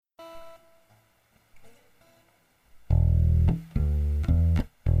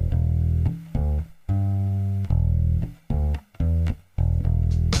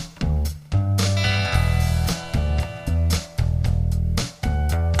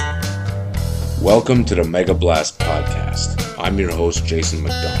Welcome to the Mega Blast Podcast. I'm your host, Jason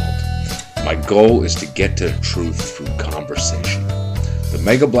McDonald. My goal is to get to the truth through conversation. The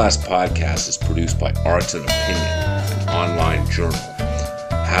Mega Blast Podcast is produced by Arts and Opinion, an online journal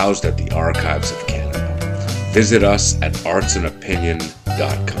housed at the Archives of Canada. Visit us at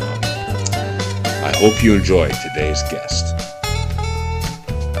artsandopinion.com. I hope you enjoy today's guest.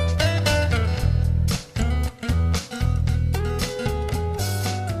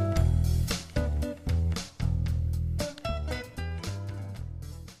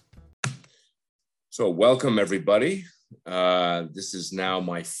 So welcome, everybody. This is now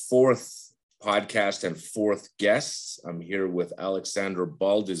my fourth podcast and fourth guest. I'm here with Alexander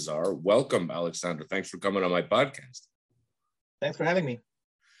Boldizar. Welcome, Alexander. Thanks for coming on my podcast. Thanks for having me.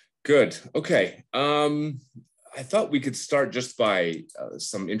 Good. Okay. I thought we could start just by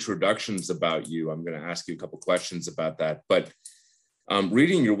some introductions about you. I'm going to ask you a couple questions about that. But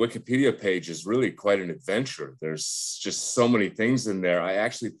reading your Wikipedia page is really quite an adventure. There's just so many things in there. I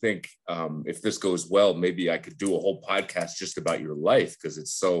actually think if this goes well, maybe I could do a whole podcast just about your life because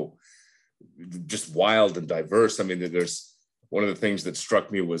it's so just wild and diverse. I mean, there's one of the things that struck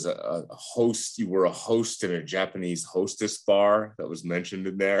me was a host. You were a host in a Japanese hostess bar that was mentioned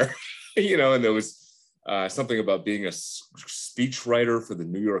in there, and there was something about being a speechwriter for the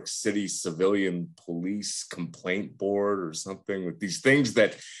New York City Civilian Police Complaint Board or something, with these things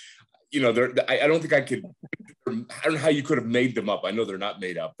that, I don't think I could, I don't know how you could have made them up. I know they're not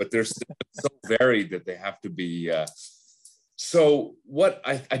made up, but they're so varied that they have to be. But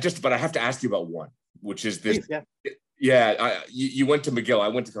I have to ask you about one, which is this. Please, yeah. You went to McGill. I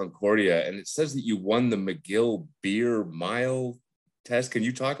went to Concordia, and it says that you won the McGill Beer Mile test. Can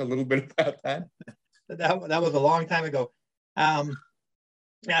you talk a little bit about that? That was a long time ago. I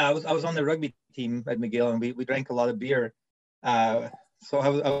was on the rugby team at McGill, and we drank a lot of beer. So I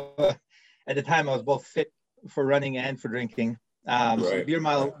was at the time I was both fit for running and for drinking. Right. So the beer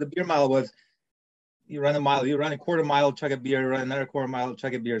mile was you run a quarter mile, chug a beer, run another quarter mile,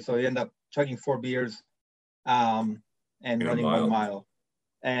 chug a beer. So you end up chugging 4 beers, and running 1 mile.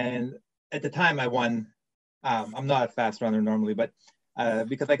 And at the time I won. I'm not a fast runner normally, but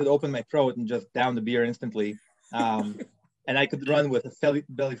because I could open my throat and just down the beer instantly. And I could run with a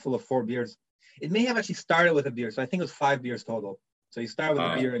belly full of 4 beers. It may have actually started with a beer. So I think it was 5 beers total. So you start with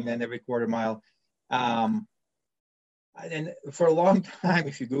a beer and then every quarter mile. And for a long time,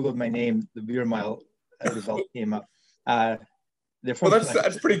 if you Googled my name, the beer mile result came up.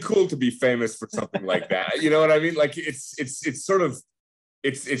 That's pretty cool to be famous for something like that. You know what I mean? Like it's sort of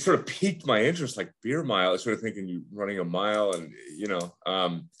piqued my interest, like beer mile. I was sort of thinking you running a mile, and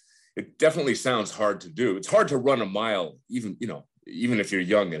it definitely sounds hard to do. It's hard to run a mile, even if you're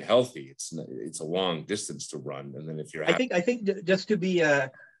young and healthy. It's a long distance to run, and then if you're I think just to be a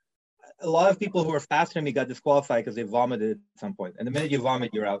lot of people who are faster than me got disqualified because they vomited at some point, and the minute you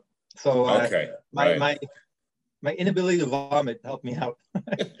vomit, you're out. So my inability to vomit helped me out.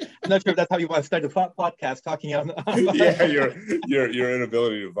 I'm not sure if that's how you want to start the podcast, talking out. Yeah, your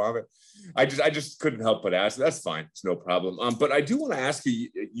inability to vomit. I just couldn't help but ask. That's fine. It's no problem. But I do want to ask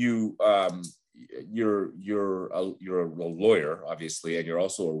you. You're a lawyer, obviously, and you're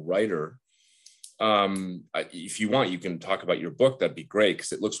also a writer. If you want, you can talk about your book. That'd be great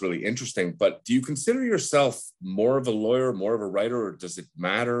because it looks really interesting. But do you consider yourself more of a lawyer, more of a writer, or does it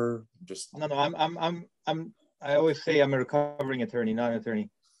matter? No. I always say I'm a recovering attorney, not an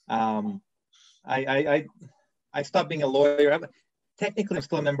attorney. I stopped being a lawyer. Technically, I'm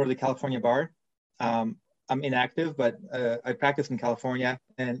still a member of the California Bar. I'm inactive, but I practice in California,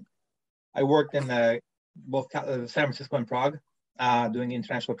 and I worked in both San Francisco and Prague, doing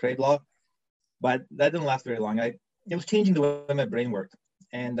international trade law. But that didn't last very long. It was changing the way my brain worked,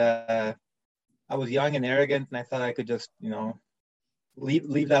 and I was young and arrogant, and I thought I could just,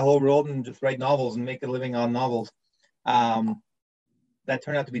 leave that whole world and just write novels and make a living on novels. That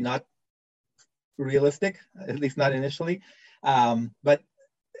turned out to be not realistic, at least not initially. But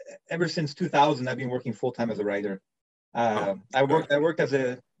ever since 2000, I've been working full-time as a writer. I worked as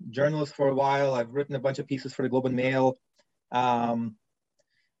a journalist for a while. I've written a bunch of pieces for the Globe and Mail,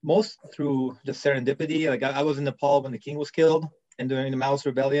 most through just serendipity. Like I was in Nepal when the king was killed and during the Maoist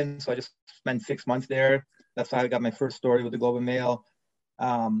rebellion. So I just spent 6 months there. That's how I got my first story with the Globe and Mail.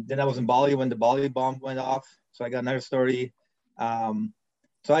 Then I was in Bali when the Bali bomb went off. So I got another story. So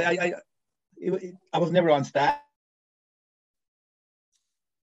I was never on staff.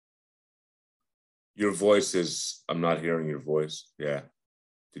 Your voice is, I'm not hearing your voice. Yeah.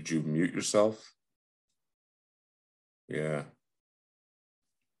 Did you mute yourself? Yeah.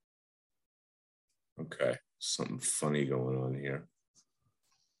 Okay. Something funny going on here.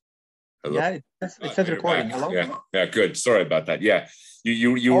 Hello. Yeah, it says recording. Back. Hello. Yeah. Good. Sorry about that. Yeah.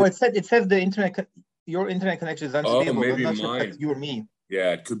 You. Oh, it says the internet. Your internet connection is unstable. Oh, maybe I'm not sure if mine. that's you or me.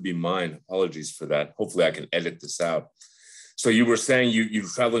 Yeah, it could be mine. Apologies for that. Hopefully, I can edit this out. So you were saying you were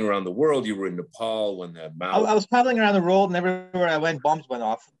traveling around the world. You were in Nepal when the Mao. I was traveling around the world, and everywhere I went, bombs went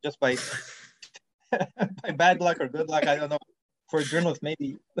off just by by bad luck or good luck. I don't know. For a journalist,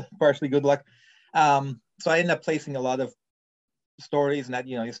 maybe partially good luck. So I ended up placing a lot of stories, and that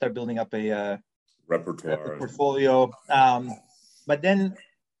you start building up a Repertoire. portfolio. But then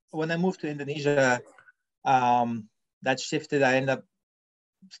when I moved to Indonesia, that shifted. I ended up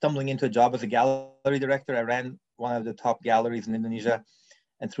stumbling into a job as a gallery director. I ran one of the top galleries in Indonesia.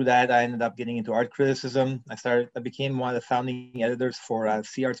 And through that, I ended up getting into art criticism. I became one of the founding editors for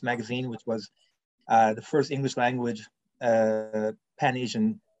Sea Arts magazine, which was the first English language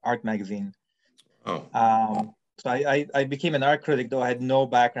Pan-Asian art magazine. Oh. So I became an art critic, though I had no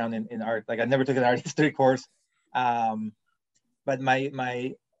background in art. Like I never took an art history course. But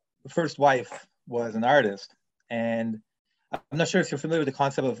my first wife was an artist. And I'm not sure if you're familiar with the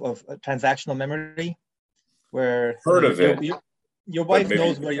concept of transactional memory, where Heard of it. Your wife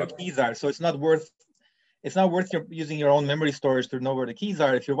knows where your keys are. So it's not worth using your own memory storage to know where the keys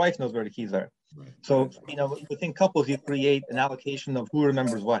are if your wife knows where the keys are. Right. So, within couples, you create an allocation of who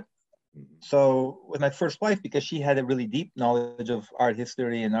remembers what. So with my first wife, because she had a really deep knowledge of art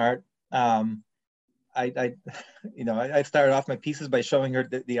history and art, I started off my pieces by showing her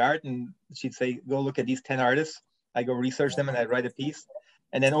the art, and she'd say, go look at these 10 artists. I go research them and I write a piece.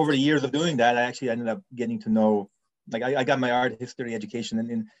 And then over the years of doing that, I actually ended up getting to know, like I got my art history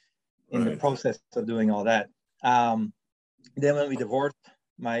education in the process of doing all that. Then when we divorced,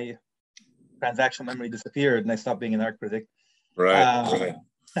 my transactional memory disappeared and I stopped being an art critic. Right.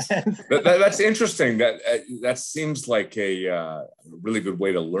 That's interesting. That seems like a really good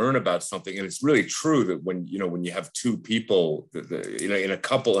way to learn about something, and it's really true that when you have two people, in a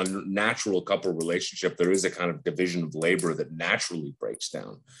natural couple relationship, there is a kind of division of labor that naturally breaks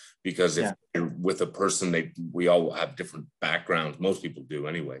down, because if you're with a person, we all have different backgrounds. Most people do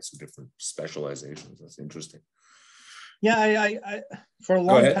anyway, so different specializations. That's interesting. Yeah, I for a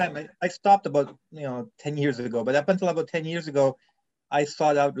long time I stopped about 10 years ago, but up until about 10 years ago, I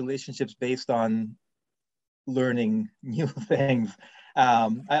sought out relationships based on learning new things.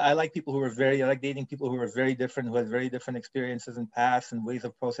 I like people who are I like dating people who are very different, who have very different experiences and paths and ways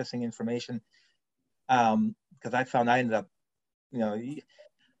of processing information. Because I found I ended up, in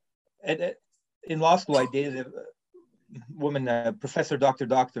law school, I dated a woman, professor, doctor,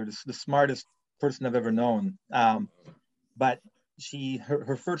 the smartest person I've ever known. But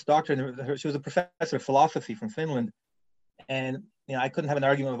her first doctorate, she was a professor of philosophy from Finland. And I couldn't have an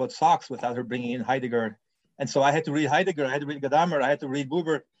argument about socks without her bringing in Heidegger. And so I had to read Heidegger, I had to read Gadamer, I had to read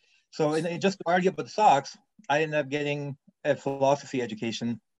Buber. So just to argue about the socks, I ended up getting a philosophy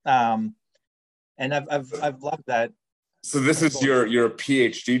education. And I've loved that. So this is your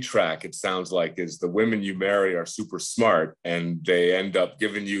PhD track, it sounds like, is the women you marry are super smart and they end up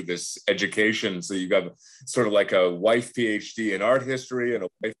giving you this education. So you got sort of like a wife PhD in art history and a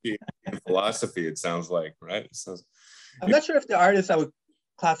wife PhD in philosophy, it sounds like, right? I'm not sure if the artist I would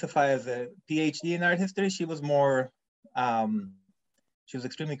classify as a PhD in art history. She was more, she was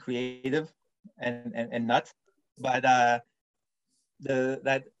extremely creative and nuts, but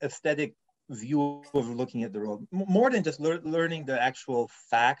that aesthetic view of looking at the world, more than just learning the actual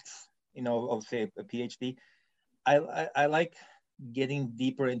facts, of say a PhD. I like getting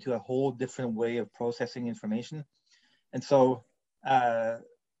deeper into a whole different way of processing information. And so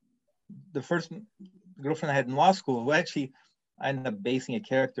the first girlfriend I had in law school, well, actually, I ended up basing a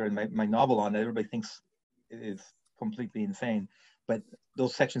character in my novel on that. Everybody thinks it is completely insane, but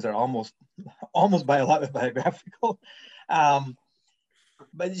those sections are almost biographical.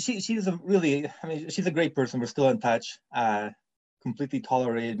 But she's she's a great person. We're still in touch. Completely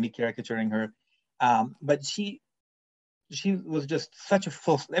tolerated me caricaturing her, but she was just such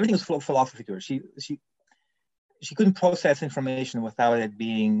everything was full of philosophy to her. She couldn't process information without it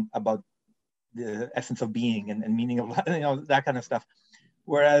being about the essence of being and meaning of that kind of stuff.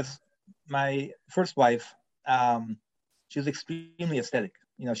 Whereas my first wife, she was extremely aesthetic.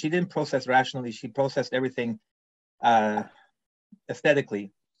 She didn't process rationally. She processed everything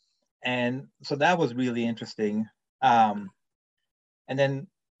aesthetically, and so that was really interesting. And then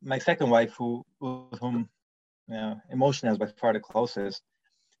my second wife, with whom emotion is by far the closest,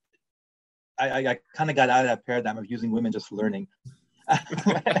 I kind of got out of that paradigm of using women just for learning.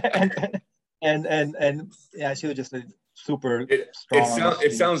 and yeah, she was just super strong.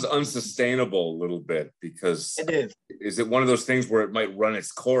 It sounds unsustainable a little bit, because it is. Is it one of those things where it might run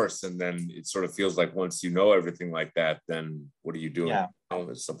its course and then it sort of feels like once you know everything like that, then what are you doing? Yeah. Oh,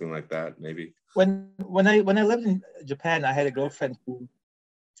 it's something like that, maybe. When I lived in Japan, I had a girlfriend who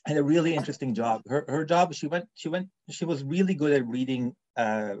had a really interesting job. Her job, she was really good at reading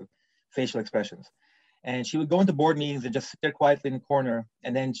facial expressions. And she would go into board meetings and just sit there quietly in the corner.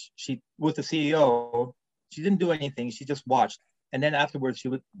 And then she with the CEO, she didn't do anything. She just watched. And then afterwards,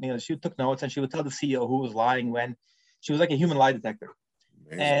 she took notes and she would tell the CEO who was lying when. She was like a human lie detector.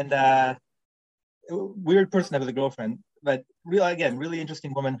 Amazing. And weird person to have as a girlfriend, but really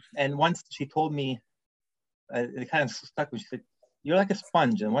interesting woman. And once she told me, it kind of stuck with me. She said, "You're like a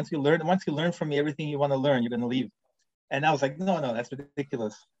sponge, and once you learn from me everything you want to learn, you're going to leave." And I was like, "No, that's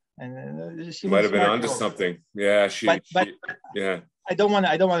ridiculous." And she might have been onto something. Yeah, yeah. I don't want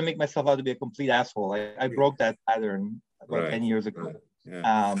to make myself out to be a complete asshole. I broke that pattern about 10 years ago. Right.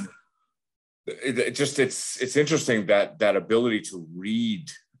 Yeah. It's interesting that ability to read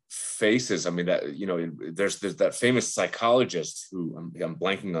faces. I mean, that, there's that famous psychologist who I'm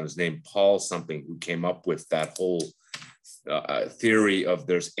blanking on his name, Paul something, who came up with that whole theory of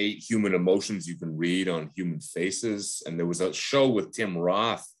there's 8 human emotions you can read on human faces. And there was a show with Tim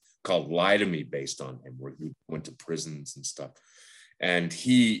Roth called Lie to Me based on him, where he went to prisons and stuff. And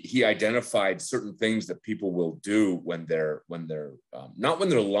he identified certain things that people will do when they're not when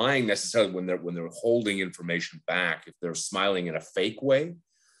they're lying necessarily, when they're holding information back. If they're smiling in a fake way,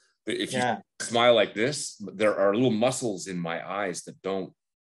 if you smile like this, there are little muscles in my eyes that don't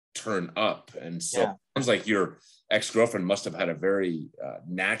turn up. And so it sounds like your ex-girlfriend must have had a very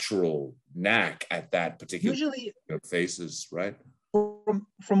natural knack at that particular faces, right?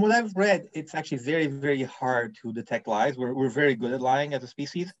 From what I've read, it's actually very, very hard to detect lies. We're very good at lying as a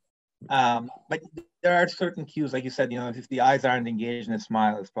species. But there are certain cues, like you said, if the eyes aren't engaged in a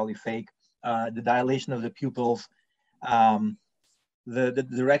smile, it's probably fake. The dilation of the pupils, the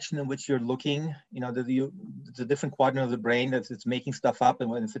direction in which you're looking, it's a different quadrant of the brain it's making stuff up,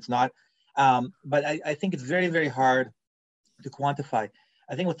 and if it's not. But I think it's very, very hard to quantify.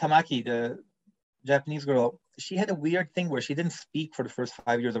 I think with Tamaki, the Japanese girl, she had a weird thing where she didn't speak for the first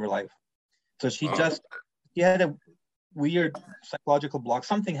 5 years of her life. So she had a weird psychological block.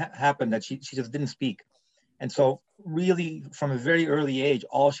 Something happened that she just didn't speak. And so really from a very early age,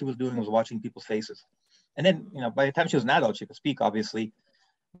 all she was doing was watching people's faces. And then, by the time she was an adult, she could speak, obviously,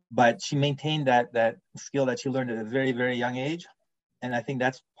 but she maintained that skill that she learned at a very, very young age. And I think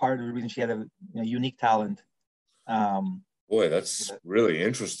that's part of the reason she had a unique talent. Boy, that's really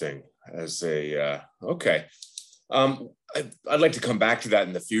interesting. Okay. I'd like to come back to that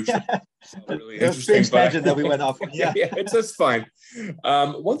in the future. Really interesting tangent that we went off on. Yeah, that's fine.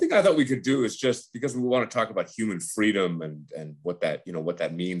 One thing I thought we could do is, just because we want to talk about human freedom and what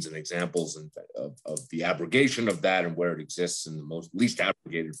that means, and examples of the abrogation of that and where it exists in the least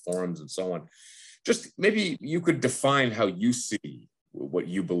abrogated forms and so on. Just maybe you could define how you see what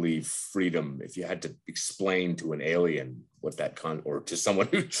you believe freedom, if you had to explain to an alien what that or to someone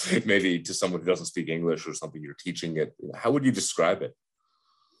who doesn't speak English or something, you're teaching it, how would you describe it?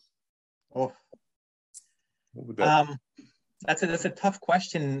 Oh, that's a tough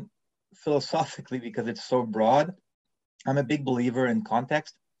question philosophically, because it's so broad. I'm a big believer in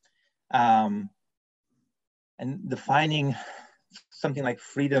context, and defining something like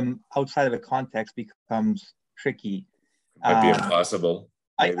freedom outside of a context becomes tricky. Might be impossible.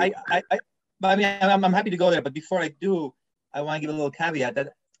 I'm happy to go there, but before I do, I want to give a little caveat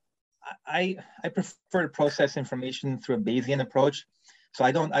that I prefer to process information through a Bayesian approach. So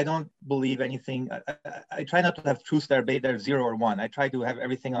I don't believe anything. I try not to have truths that are 0 or 1. I try to have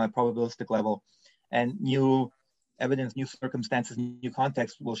everything on a probabilistic level, and new evidence, new circumstances, new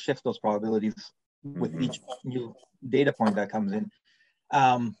context will shift those probabilities with each new data point that comes in.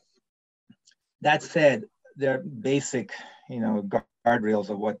 That said, there are basic, guardrails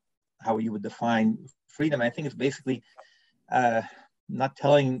of how you would define freedom. I think it's basically not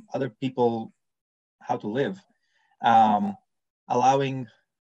telling other people how to live, allowing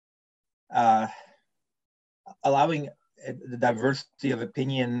the diversity of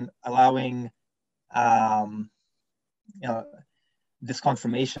opinion, allowing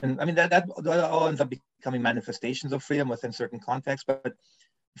disconfirmation. I mean, that all ends up becoming manifestations of freedom within certain contexts, but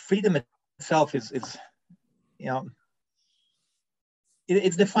freedom itself is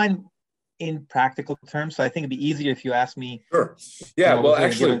it's defined in practical terms. So I think it'd be easier if you ask me. Sure. Yeah. Well,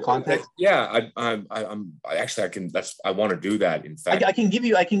 actually, context. Yeah. I want to do that. In fact, I can give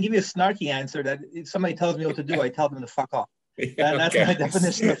you a snarky answer that if somebody tells me what to do, I tell them to fuck off. That's my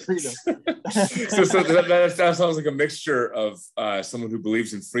definition of freedom. So that sounds like a mixture of someone who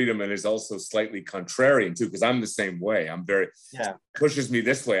believes in freedom and is also slightly contrarian too, because I'm the same way. I'm very, pushes me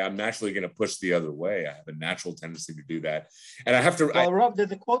this way, I'm naturally going to push the other way. I have a natural tendency to do that. And I have to. Well, Rob,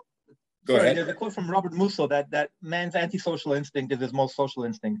 there's a quote. Go ahead. There's a quote from Robert Musso that man's antisocial instinct is his most social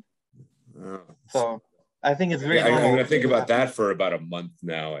instinct. Oh. So I think it's very normal. I'm going to think about that for about a month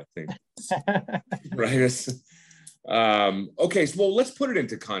now, I think. Right. Okay, so well, let's put it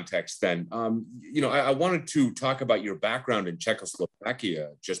into context then. I wanted to talk about your background in Czechoslovakia,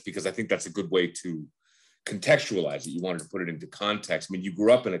 just because I think that's a good way to contextualize it. You wanted to put it into context. I mean, you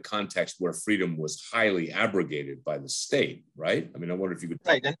grew up in a context where freedom was highly abrogated by the state, right? I mean, I wonder if you could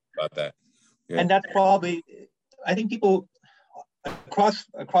talk about that. Yeah. And that's probably, I think people across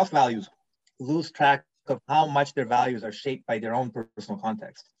values lose track of how much their values are shaped by their own personal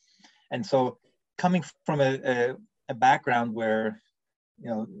context. And so coming from a background where,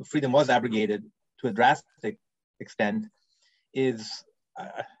 freedom was abrogated to a drastic extent is,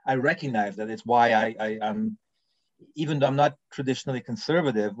 I recognize that it's why I'm, even though I'm not traditionally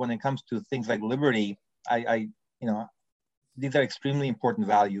conservative, when it comes to things like liberty, these are extremely important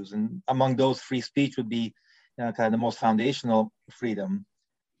values. And among those, free speech would be kind of the most foundational freedom.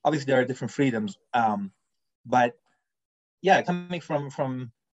 Obviously, there are different freedoms, but yeah, coming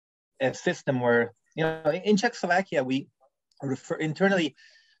from a system where, in Czechoslovakia, we refer internally,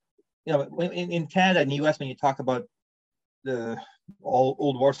 in Canada and the US, when you talk about the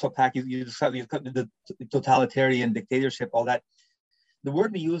old Warsaw Pact, you have the totalitarian dictatorship, all that. The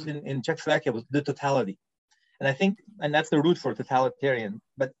word we used in Czechoslovakia was the totality. And I think, and that's the root for totalitarian,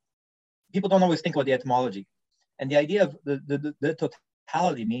 but people don't always think about the etymology. And the idea of the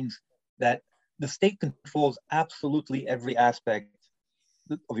totality means that the state controls absolutely every aspect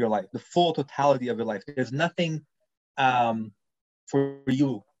of your life, the full totality of your life. There's nothing for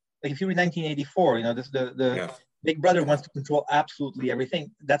you. Like if you were in 1984, the Big Brother wants to control absolutely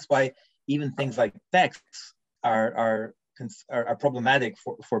everything. That's why even things like texts are problematic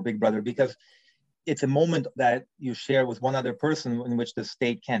for Big Brother, because it's a moment that you share with one other person in which the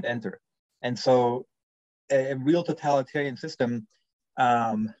state can't enter. And so a real totalitarian system,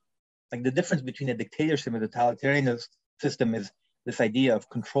 like the difference between a dictatorship and a totalitarian system is this idea of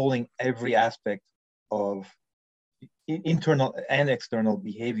controlling every aspect of internal and external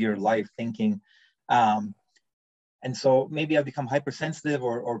behavior, life, thinking. And so maybe I've become hypersensitive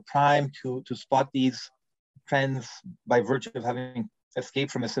or primed to spot these trends by virtue of having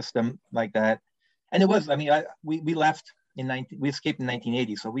escaped from a system like that. And it was, we left we escaped in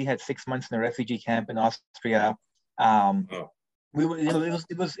 1980. So we had 6 months in a refugee camp in Austria. We were,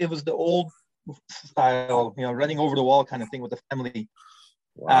 it was the old style, running over the wall kind of thing with the family.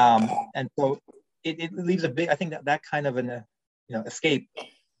 Wow. And so it leaves a big, I think that kind of an, escape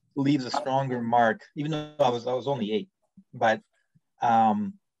leaves a stronger mark, even though I was only 8, but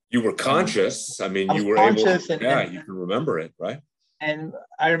you were conscious. You were conscious able to, you can remember it, right? And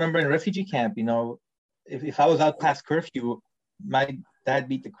I remember in a refugee camp, if I was out past curfew, my dad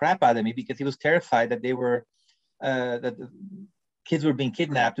beat the crap out of me because he was terrified that they were that the kids were being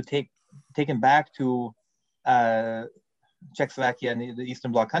kidnapped to taken back to Czechoslovakia and the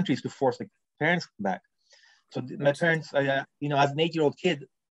Eastern Bloc countries to force the parents back. So my parents, as an 8-year-old kid,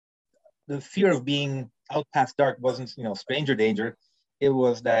 the fear of being out past dark wasn't, stranger danger. It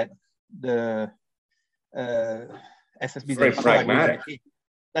was that the SSB, very pragmatic.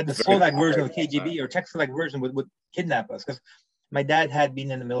 That the Slovak version of the KGB or Czechoslovak version would kidnap us, because my dad had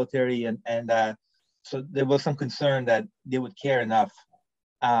been in the military, and so there was some concern that they would care enough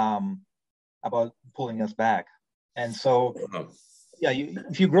about pulling us back. And so,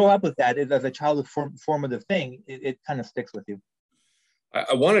 if you grow up with that as a childhood formative thing, it kind of sticks with you.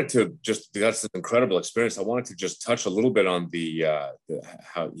 I wanted to that's an incredible experience. I wanted to just touch a little bit on the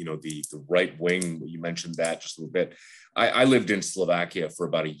right wing. You mentioned that just a little bit. I lived in Slovakia for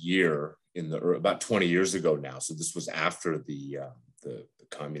about a year about 20 years ago now. So this was after the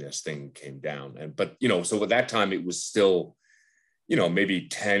communist thing came down. But so at that time it was still, maybe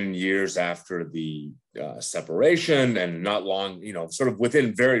 10 years after the separation, and not long, sort of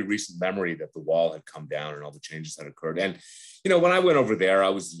within very recent memory that the wall had come down and all the changes that occurred. And, when I went over there, I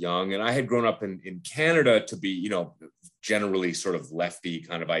was young, and I had grown up in Canada to be, generally sort of lefty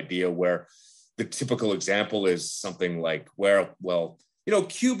kind of idea, where the typical example is something like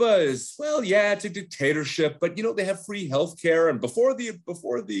Cuba is, it's a dictatorship, but, they have free healthcare. And before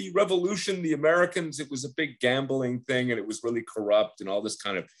the revolution, the Americans, it was a big gambling thing, and it was really corrupt, and all this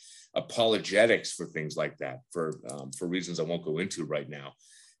kind of apologetics for things like that for reasons I won't go into right now.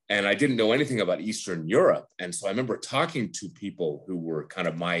 And I didn't know anything about Eastern Europe. And so I remember talking to people who were kind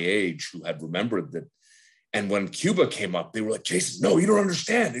of my age who had remembered that. And when Cuba came up, they were like, Jason, no, you don't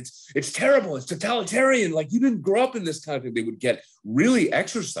understand. It's terrible. It's totalitarian. Like, you didn't grow up in this country. They would get really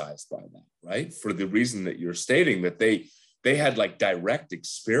exercised by that, right? For the reason that you're stating, that they had like direct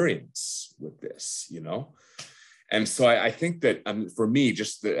experience with this, you know? And so I think that for me,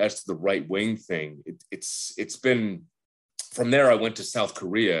 just as to the right wing thing, it's been, from there I went to South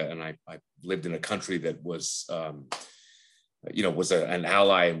Korea, and I lived in a country that was, was an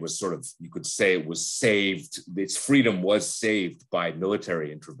ally, and was sort of, you could say it was saved, its freedom was saved by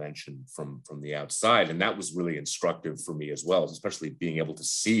military intervention from the outside. And that was really instructive for me as well, especially being able to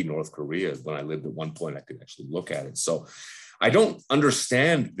see North Korea. When I lived at one point, I could actually look at it. So I don't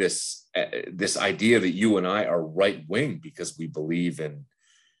understand this idea that you and I are right wing because we believe in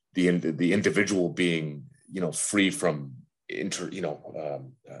the individual being, free from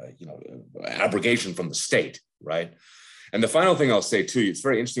abrogation from the state, right? And the final thing I'll say too, it's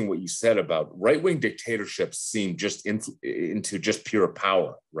very interesting what you said about right-wing dictatorships seem just into just pure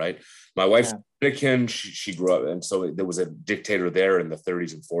power, right? My wife's Dominican, she grew up, and so there was a dictator there in the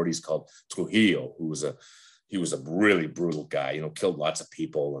 30s and 40s called Trujillo, who was a really brutal guy, killed lots of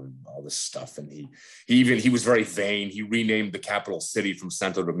people and all this stuff. And he was very vain. He renamed the capital city from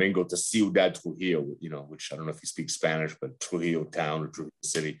Santo Domingo to Ciudad Trujillo, which I don't know if you speak Spanish, but Trujillo town or Trujillo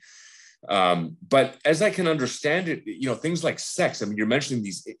city. But as I can understand it, things like sex, I mean, you're mentioning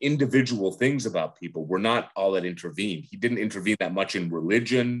these individual things about people were not all that intervened. He didn't intervene that much in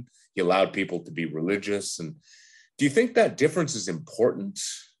religion. He allowed people to be religious. And do you think that difference is important,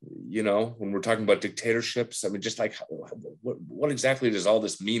 when we're talking about dictatorships? I mean, just like, what exactly does all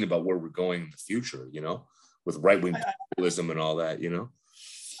this mean about where we're going in the future, with right-wing populism and all that,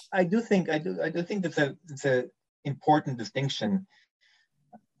 I do think it's a important distinction.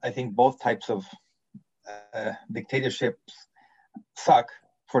 I think both types of dictatorships suck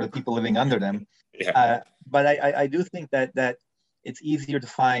for the people living under them. Yeah. But I do think that it's easier to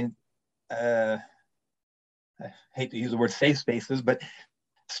find, I hate to use the word safe spaces, but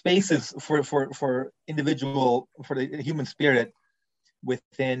spaces for the human spirit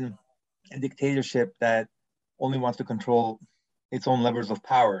within a dictatorship that only wants to control its own levers of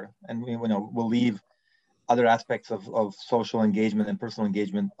power, and will leave other aspects of social engagement and personal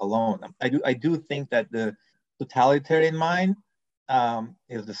engagement alone. I do think that the totalitarian mind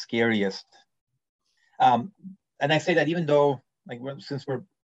is the scariest. And I say that even though, since we're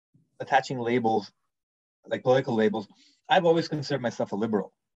attaching labels, like political labels, I've always considered myself a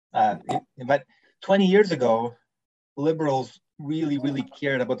liberal. But 20 years ago, liberals really, really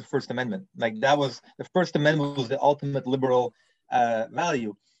cared about the First Amendment. The First Amendment was the ultimate liberal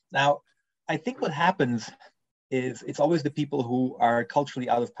value. Now, I think what happens is it's always the people who are culturally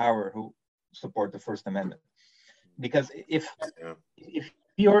out of power who support the First Amendment. Because if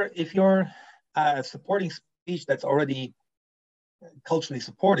you're supporting speech that's already culturally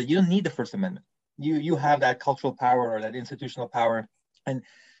supported, you don't need the First Amendment. You have that cultural power or that institutional power. And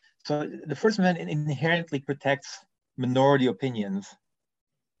so the First Amendment inherently protects minority opinions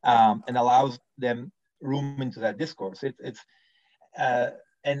and allows them room into that discourse.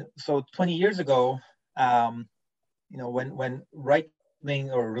 And so 20 years ago, when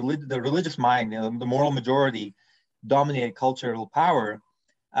right-wing or the religious mind, the moral majority dominated cultural power,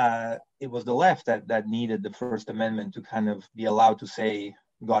 it was the left that needed the First Amendment to kind of be allowed to say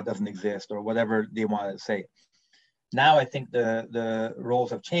God doesn't exist or whatever they wanted to say. Now I think the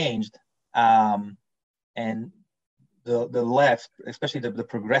roles have changed, and the left, especially the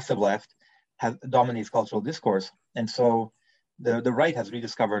progressive left, dominates cultural discourse, and so the right has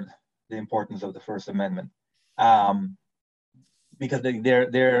rediscovered the importance of the First Amendment, because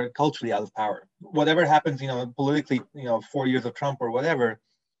they're culturally out of power. Whatever happens, politically, 4 years of Trump or whatever,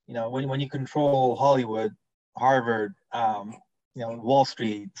 when you control Hollywood, Harvard, Wall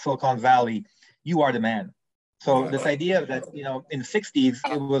Street, Silicon Valley, you are the man. So this idea that, in the 60s,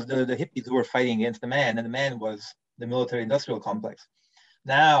 it was the hippies who were fighting against the man, and the man was the military-industrial complex.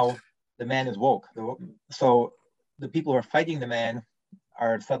 Now, the man is woke. So the people who are fighting the man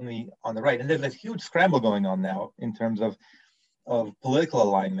are suddenly on the right. And there's this huge scramble going on now in terms of political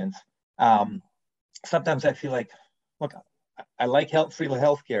alignments. Sometimes I feel like, look, I like free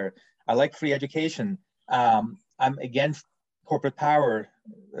healthcare. I like free education. I'm against corporate power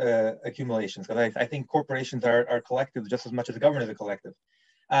accumulations, because I think corporations are collectives just as much as the government is a collective.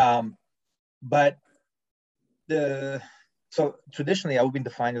 So traditionally, I've been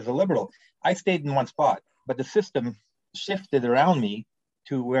defined as a liberal. I stayed in one spot, but the system shifted around me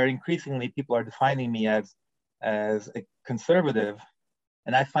to where increasingly people are defining me as a conservative,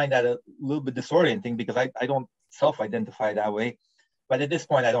 And I find that a little bit disorienting because I don't self-identify that way. But at this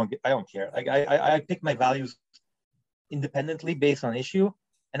point, I don't care. Like I pick my values independently based on issue.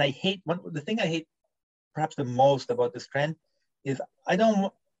 And the thing I hate perhaps the most about this trend is I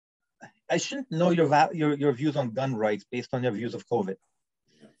shouldn't know your views on gun rights based on your views of COVID,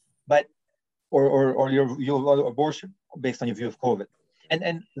 but or your view of abortion based on your view of COVID.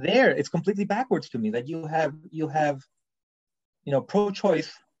 And there it's completely backwards to me that you have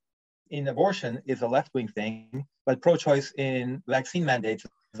pro-choice in abortion is a left-wing thing, but pro-choice in vaccine mandates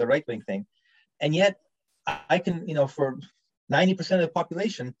is a right-wing thing. And yet I can, for 90% of the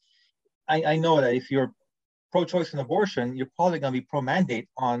population, I know that if you're pro-choice in abortion, you're probably going to be pro-mandate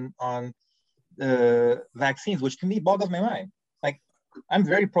on vaccines, which to me boggles my mind. Like, I'm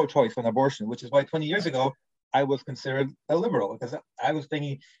very pro-choice on abortion, which is why 20 years ago, I was considered a liberal, because I was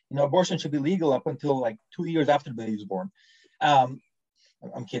thinking, abortion should be legal up until like 2 years after the baby is born.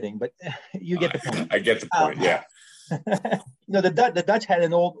 I'm kidding, but you get the point. I get the point, yeah. The Dutch had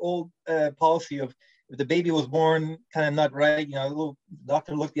an old policy of, if the baby was born kind of not right, a little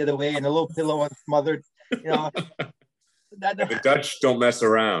doctor looked the other way and a little pillow unsmothered, The Dutch don't mess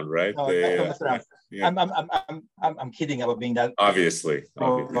around, right? No, they don't mess around. Yeah. I'm kidding about being that. Obviously,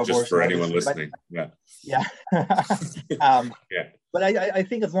 just for anyone listening. But, yeah. But I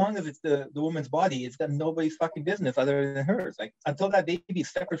think as long as it's the woman's body, it's got nobody's fucking business other than hers. Like, until that baby is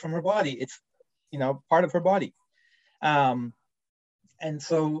separate from her body, it's part of her body. And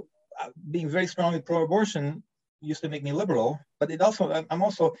so being very strongly pro-abortion used to make me liberal, but I'm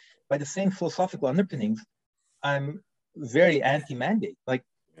also, by the same philosophical underpinnings, I'm very anti-mandate. Like,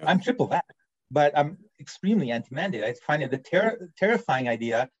 I'm triple vax, but I'm extremely anti-mandate. I find it a terrifying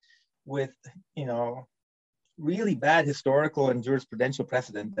idea with, really bad historical and jurisprudential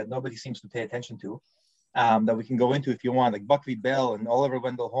precedent that nobody seems to pay attention to, that we can go into if you want, like Buck v. Bell and Oliver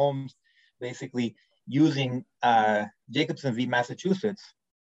Wendell Holmes, basically using Jacobson v. Massachusetts.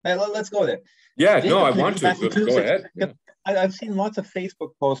 Let's go there. Yeah, Jacobson I want to. Go ahead. Yeah. I've seen lots of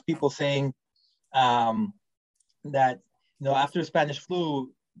Facebook posts, people saying that, after the Spanish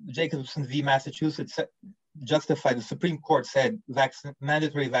flu, Jacobson v. Massachusetts justified, the Supreme Court said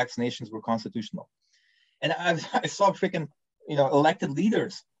mandatory vaccinations were constitutional. And I saw freaking, elected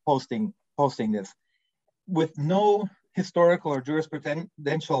leaders posting this with no historical or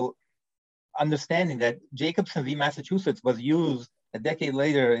jurisprudential understanding that Jacobson v. Massachusetts was used a decade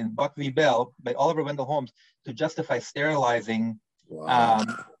later in Buck v. Bell by Oliver Wendell Holmes to justify sterilizing all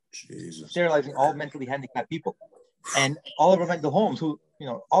mentally handicapped people. And Oliver Wendell Holmes,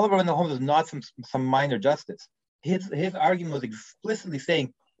 is not some minor justice. His argument was explicitly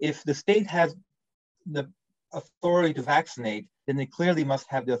saying, if the state has the authority to vaccinate, then they clearly must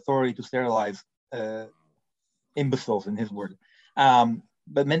have the authority to sterilize imbeciles, in his word,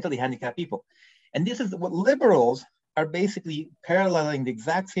 but mentally handicapped people. And this is what liberals are basically paralleling, the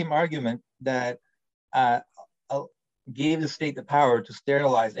exact same argument that gave the state the power to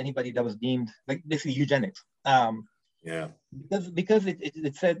sterilize anybody that was deemed, like, basically eugenics. Because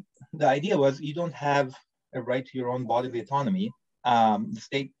it said, the idea was, you don't have a right to your own bodily autonomy. The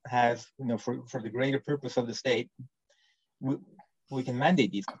state has, for the greater purpose of the state, we can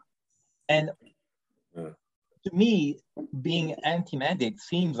mandate these. And to me, being anti-mandate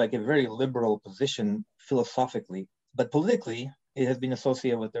seems like a very liberal position philosophically, but politically, it has been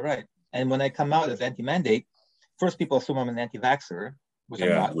associated with the right. And when I come out as anti-mandate, first, people assume I'm an anti-vaxxer, which I'm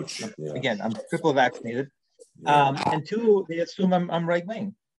not. Again, I'm triple vaccinated. And two, they assume I'm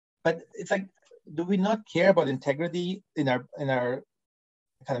right-wing. But it's like, do we not care about integrity in our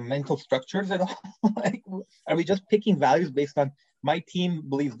kind of mental structures at all? Like, are we just picking values based on, my team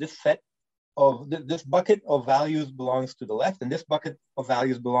believes this this bucket of values belongs to the left, and this bucket of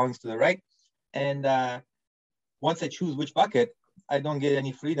values belongs to the right? And once I choose which bucket, I don't get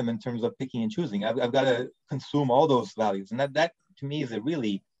any freedom in terms of picking and choosing. I've got to consume all those values, and that to me is a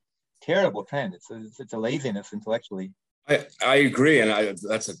really terrible trend. It's a laziness intellectually. I agree, and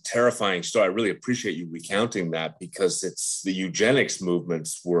that's a terrifying story. I really appreciate you recounting that, because the eugenics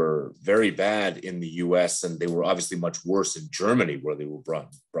movements were very bad in the U.S. and they were obviously much worse in Germany, where they were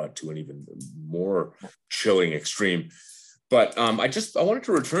brought to an even more chilling extreme. But I wanted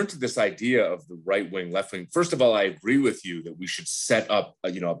to return to this idea of the right wing, left wing. First of all, I agree with you that we should set up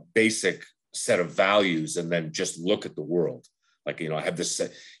a basic set of values and then just look at the world. Like, I have this,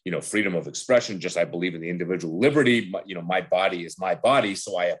 freedom of expression, just I believe in the individual liberty, my body is my body,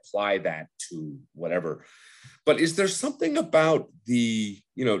 so I apply that to whatever. But is there something about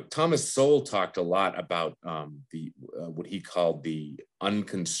Thomas Sowell talked a lot about what he called the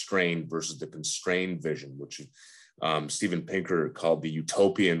unconstrained versus the constrained vision, which Steven Pinker called the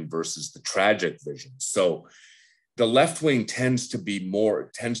utopian versus the tragic vision. So the left wing tends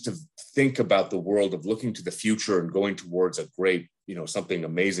to think about the world of looking to the future and going towards a great, something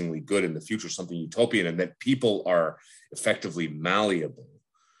amazingly good in the future, something utopian, and that people are effectively malleable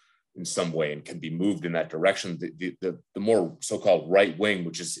in some way and can be moved in that direction. The more so-called right wing,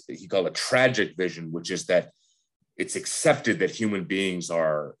 which is, he called a tragic vision, which is that it's accepted that human beings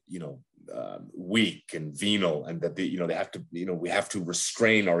are, weak and venal, and that they have to, we have to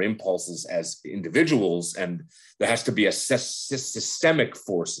restrain our impulses as individuals, and there has to be a systemic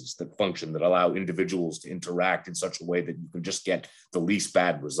forces that function that allow individuals to interact in such a way that you can just get the least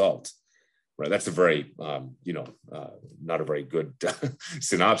bad result. Right, that's a very, not a very good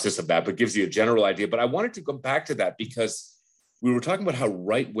synopsis of that, but gives you a general idea. But I wanted to go back to that because we were talking about how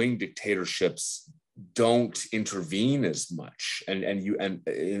right-wing dictatorships don't intervene as much, and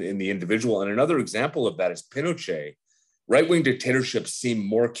in the individual. And another example of that is Pinochet. Right-wing dictatorships seem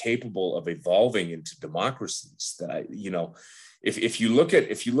more capable of evolving into democracies. That if you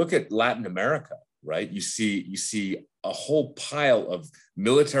look at Latin America, right, you see a whole pile of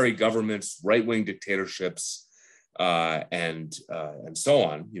military governments, right-wing dictatorships, and so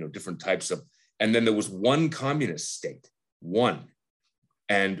on. Different types of. And then there was one communist state, one.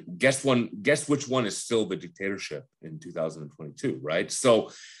 And guess which one is still the dictatorship in 2022, right? So,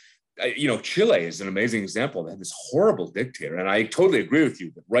 Chile is an amazing example. They had this horrible dictator, and I totally agree with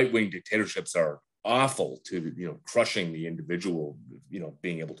you that right-wing dictatorships are awful to, crushing the individual,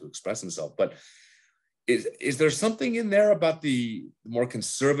 being able to express himself. But is there something in there about the more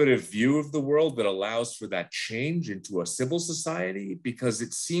conservative view of the world that allows for that change into a civil society? Because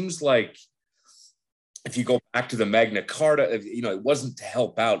it seems like, if you go back to the Magna Carta, it wasn't to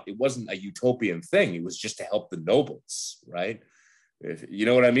help out. It wasn't a utopian thing. It was just to help the nobles, right? You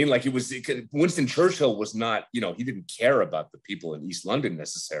know what I mean? Like Winston Churchill was not, he didn't care about the people in East London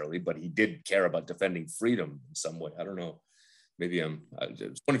necessarily, but he did care about defending freedom in some way. I don't know. Maybe I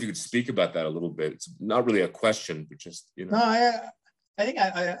just wonder if you could speak about that a little bit. It's not really a question, but just, No, I think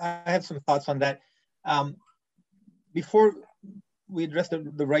I have some thoughts on that. Before we address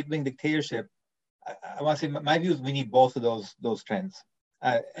the right-wing dictatorship, I want to say my view is we need both of those trends.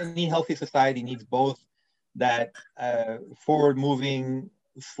 Any healthy society needs both that forward-moving,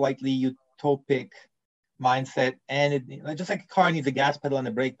 slightly utopic mindset, and just like a car needs a gas pedal and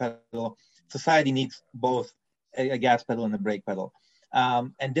a brake pedal, society needs both a gas pedal and a brake pedal.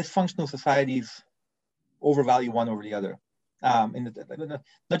 And dysfunctional societies overvalue one over the other.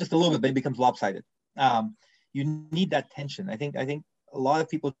 Not just a little bit, but it becomes lopsided. You need that tension. I think a lot of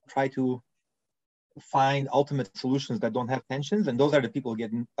people try to find ultimate solutions that don't have tensions, and those are the people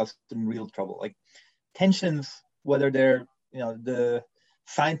getting us in real trouble. Like tensions, whether they're the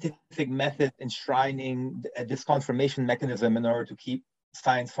scientific method enshrining a disconfirmation mechanism in order to keep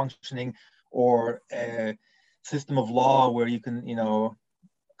science functioning, or a system of law where you can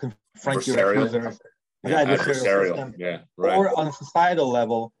confront your accusers, adversarial system. Yeah, right. Or on a societal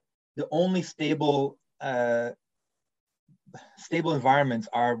level, the only stable environments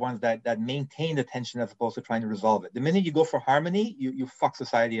are ones that maintain the tension as opposed to trying to resolve it. The minute you go for harmony, you fuck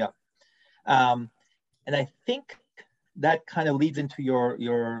society up. And I think that kind of leads into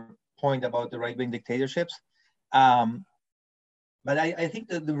your point about the right-wing dictatorships. But I think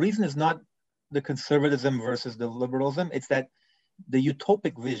that the reason is not the conservatism versus the liberalism. It's that the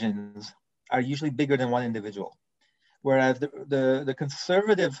utopic visions are usually bigger than one individual. Whereas the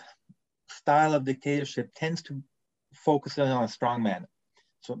conservative style of dictatorship tends to focus on a strong man.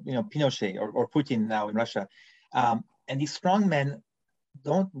 So, Pinochet or Putin now in Russia. And these strong men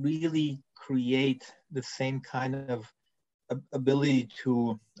don't really create the same kind of ability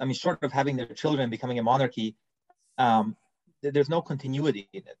to, short of having their children becoming a monarchy, there's no continuity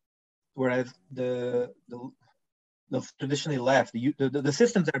in it. Whereas the traditionally left, the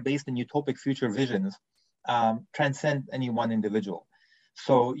systems that are based in utopic future visions transcend any one individual.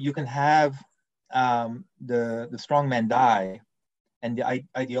 So you can have the strong man die, and the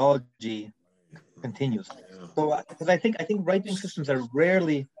ideology continues. So, because I think right-wing systems are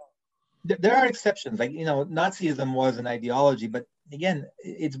rarely. There are exceptions, like Nazism was an ideology, but again,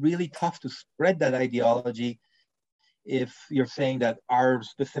 it's really tough to spread that ideology if you're saying that our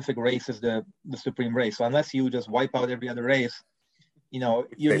specific race is the supreme race. So unless you just wipe out every other race, you're not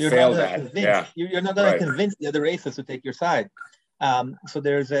going to convince the other races to take your side. So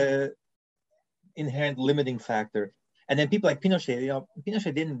there's a inherent limiting factor. And then people like Pinochet,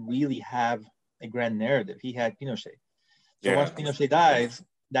 Pinochet didn't really have a grand narrative. He had Pinochet. So once Pinochet dies,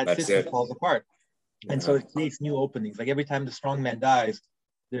 that system falls apart. And so it creates new openings. Like every time the strong man dies,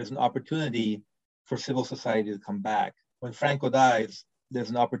 there's an opportunity for civil society to come back. When Franco dies, there's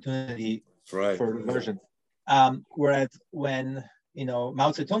an opportunity for reversion. Whereas when,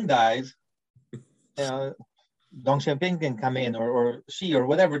 Mao Zedong dies, Deng Xiaoping can come in, or Xi, or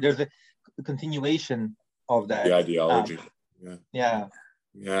whatever. There's a continuation of that. The ideology. Yeah,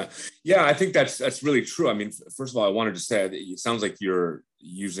 I think that's really true. I mean, first of all, I wanted to say that it sounds like you're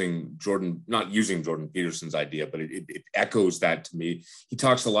not using Jordan Peterson's idea, but it echoes that to me. He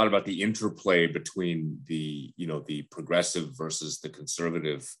talks a lot about the interplay between the progressive versus the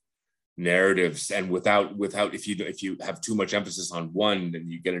conservative narratives, and without if you have too much emphasis on one, then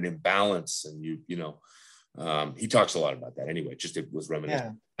you get an imbalance, and he talks a lot about that anyway. Just it was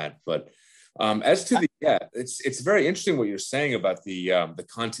reminiscent of that, but. As to it's very interesting what you're saying about the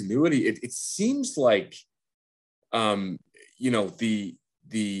continuity. It seems like the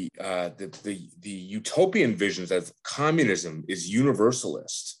utopian visions of communism is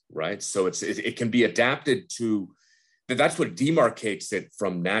universalist, right? So it can be adapted to. That's what demarcates it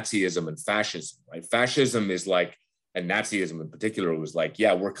from Nazism and fascism, right? Fascism is like, and Nazism in particular was like,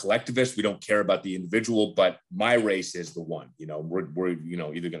 yeah, we're collectivists. We don't care about the individual, but my race is the one. We're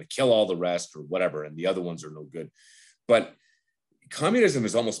either going to kill all the rest or whatever, and the other ones are no good. But communism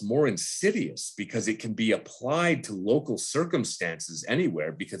is almost more insidious because it can be applied to local circumstances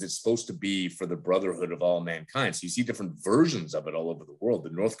anywhere, because it's supposed to be for the brotherhood of all mankind. So you see different versions of it all over the world. The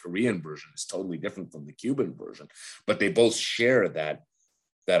North Korean version is totally different from the Cuban version, but they both share that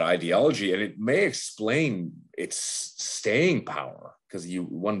ideology, and it may explain its staying power, because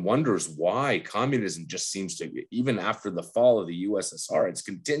one wonders why communism just seems to, even after the fall of the USSR, it's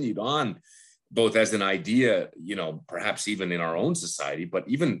continued on both as an idea, perhaps even in our own society, but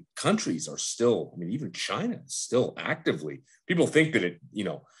even countries are still, even China is still actively, people think that it,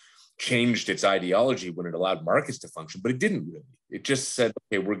 changed its ideology when it allowed markets to function, but it didn't really. It just said,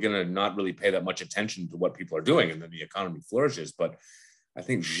 okay, we're going to not really pay that much attention to what people are doing, and then the economy flourishes. But I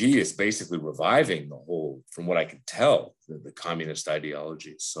think Xi is basically reviving the whole, from what I can tell, the communist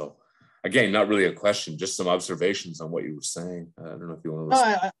ideology. So again, not really a question, just some observations on what you were saying. I don't know if you want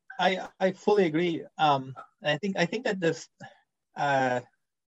to. I fully agree. I think that this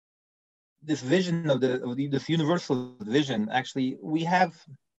vision of this universal vision, actually, we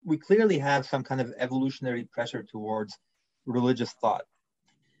clearly have some kind of evolutionary pressure towards religious thought,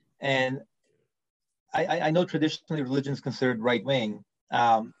 and I know traditionally religion is considered right wing.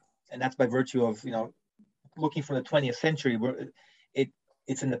 And that's by virtue of, looking from the 20th century, where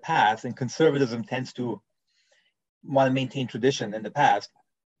it's in the past, and conservatism tends to want to maintain tradition in the past.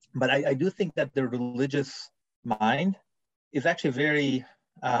 But I do think that the religious mind is actually very,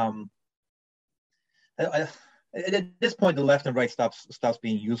 at this point, the left and right stops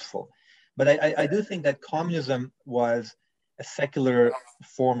being useful. But I do think that communism was a secular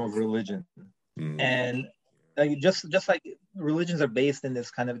form of religion. And just like religions are based in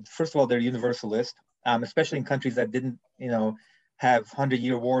this kind of, first of all, they're universalist, especially in countries that didn't, have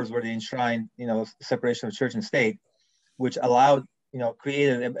 100-year wars where they enshrined, separation of church and state, which allowed,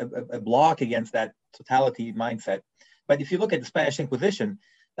 created a block against that totality mindset. But if you look at the Spanish Inquisition,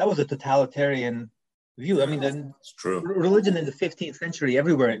 that was a totalitarian view. It's true. Religion in the 15th century,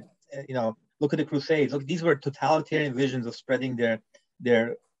 everywhere, look at the Crusades. Look, these were totalitarian visions of spreading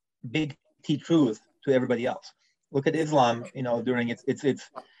their big T truth to everybody else. Look at Islam, during its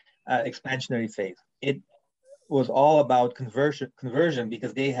expansionary phase. It was all about conversion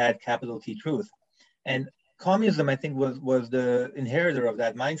because they had capital T truth. And communism, I think, was the inheritor of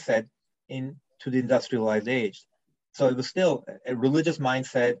that mindset into the industrialized age. So it was still a religious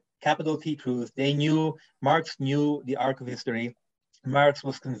mindset, capital T truth. Marx knew the arc of history. Marx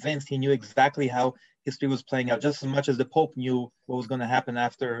was convinced he knew exactly how history was playing out, just as much as the Pope knew what was going to happen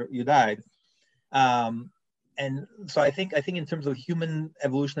after you died. And so I think in terms of human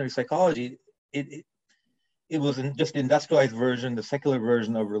evolutionary psychology, it was just the industrialized version, the secular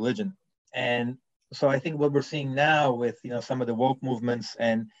version of religion. And so I think what we're seeing now with some of the woke movements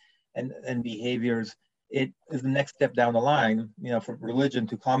and behaviors, it is the next step down the line, from religion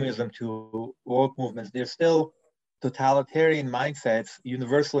to communism to woke movements. There's still totalitarian mindsets,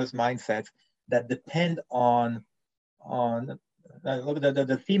 universalist mindsets that depend on look at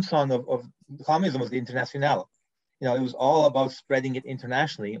the theme song of communism was the Internationale. It was all about spreading it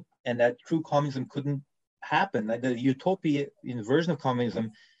internationally, and that true communism couldn't happen. Like the utopia version of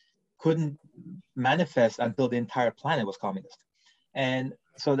communism couldn't manifest until the entire planet was communist. And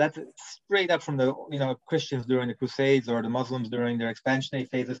so that's straight up from the Christians during the Crusades, or the Muslims during their expansionary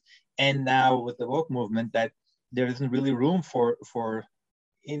phases, and now with the woke movement, that there isn't really room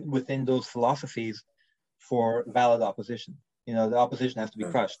within those philosophies for valid opposition. The opposition has to be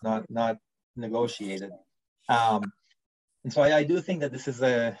crushed, not negotiated. And so I do think that this is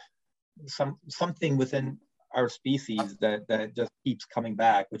something within our species that just keeps coming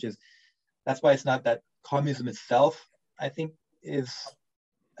back, which is, that's why it's not that communism itself, I think,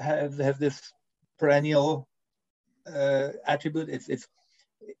 has this perennial attribute. It's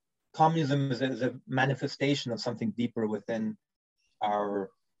communism is a manifestation of something deeper within our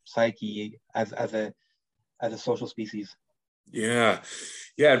psyche as a social species. Yeah,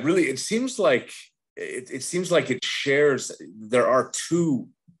 yeah. It seems like it shares. There are two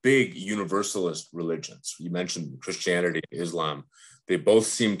big universalist religions. You mentioned Christianity and Islam. They both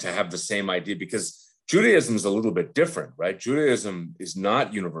seem to have the same idea, because Judaism is a little bit different, right? Judaism is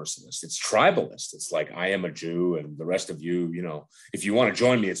not universalist. It's tribalist. It's like, I am a Jew and the rest of you, if you want to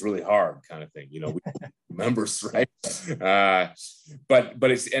join me, it's really hard kind of thing, we members, right?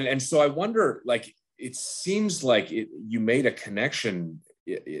 But it's, and so I wonder, like, it seems like you made a connection.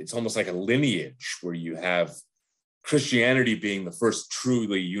 It's almost like a lineage where you have Christianity being the first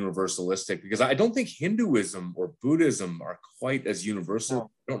truly universalistic, because I don't think Hinduism or Buddhism are quite as universal. No.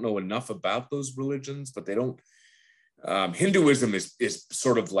 I don't know enough about those religions, but they don't. Hinduism is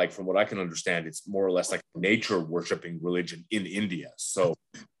sort of like, from what I can understand, it's more or less like a nature worshiping religion in India. So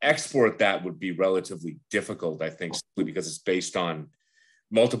export that would be relatively difficult, I think, simply because it's based on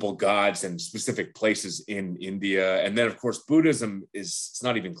multiple gods and specific places in India. And then, of course, Buddhism it's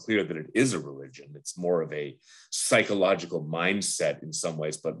not even clear that it is a religion. It's more of a psychological mindset in some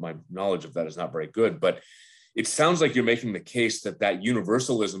ways, but my knowledge of that is not very good. But it sounds like you're making the case that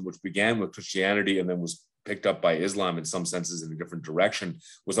universalism, which began with Christianity and then was picked up by Islam in some senses in a different direction,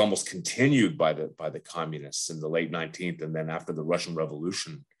 was almost continued by the communists in the late 19th. And then after the Russian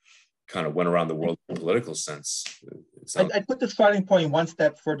Revolution, kind of went around the world in a political sense. I put the starting point one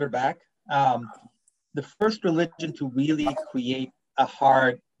step further back. The first religion to really create a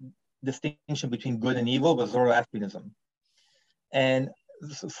hard distinction between good and evil was Zoroastrianism. And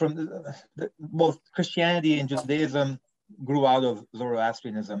from both Christianity and Judaism grew out of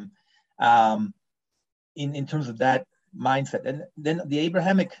Zoroastrianism in terms of that mindset. And then the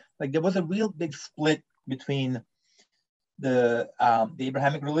Abrahamic, like, there was a real big split between the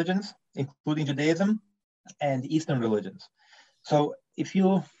Abrahamic religions, including Judaism, and Eastern religions. So if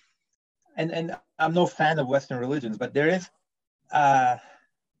you, and I'm no fan of Western religions, but there is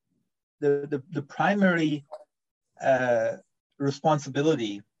the primary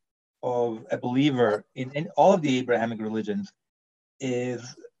responsibility of a believer in all of the Abrahamic religions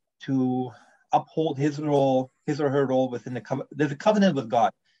is to uphold his or her role within the covenant. There's a covenant with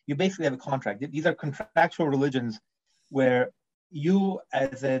God. You basically have a contract. These are contractual religions where you,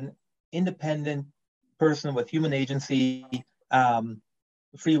 as an independent person with human agency,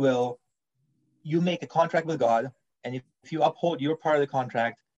 free will, you make a contract with God, and if you uphold your part of the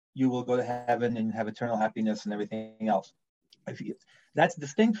contract, you will go to heaven and have eternal happiness and everything else. That's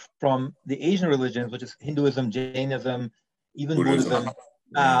distinct from the Asian religions, which is Hinduism, Jainism, even Buddhism,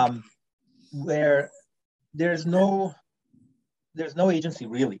 where there's no agency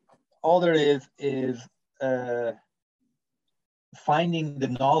really. All there is finding the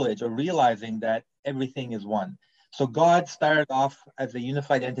knowledge or realizing that everything is one. So God started off as a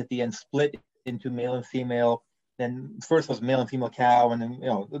unified entity and split into male and female. Then first was male and female cow, and then,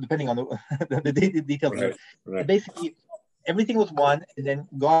 depending on the details. Right. Basically, everything was one, and then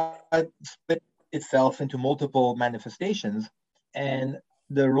God split itself into multiple manifestations. And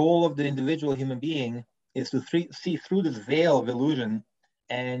the role of the individual human being is to see through this veil of illusion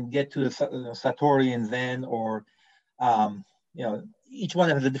and get to the Satori and Zen, or each one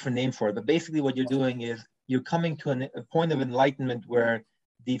has a different name for it. But basically what you're doing is you're coming to a point of enlightenment where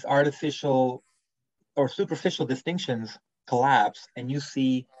these artificial or superficial distinctions collapse, and you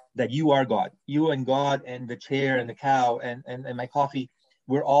see that you are God. You and God and the chair and the cow and my coffee,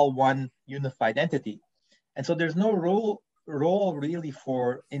 we're all one unified entity. And so there's no role really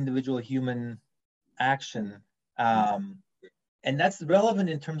for individual human action. And that's relevant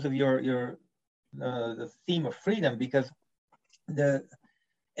in terms of your the theme of freedom, because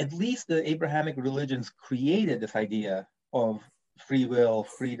at least the Abrahamic religions created this idea of free will,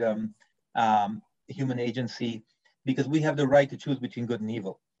 freedom, human agency, because we have the right to choose between good and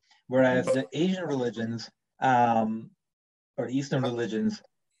evil. Whereas the Asian religions or Eastern religions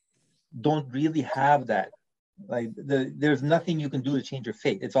don't really have that. Like there's nothing you can do to change your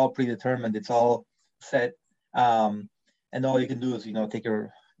fate. It's all predetermined. It's all set, and all you can do is take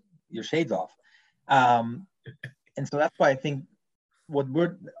your shades off. And so that's why I think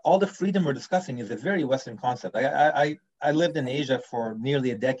all the freedom we're discussing is a very Western concept. I lived in Asia for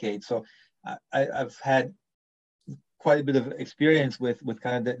nearly a decade, so I've had quite a bit of experience with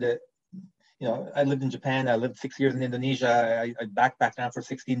kind of I lived in Japan. I lived 6 years in Indonesia. I backpacked around for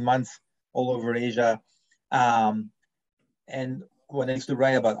 16 months all over Asia. And when I used to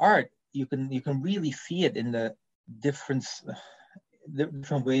write about art, you can really see it in the different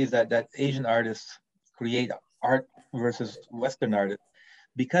ways that Asian artists create art versus Western artists,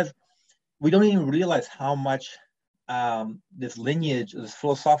 because we don't even realize how much this lineage, this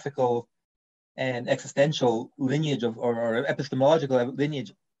philosophical and existential lineage or epistemological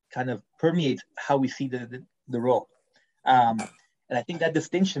lineage kind of permeates how we see the world. And I think that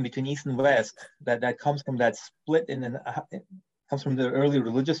distinction between East and West, that comes from that split comes from the early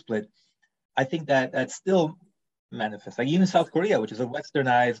religious split. I think that still manifests. Like even South Korea, which is a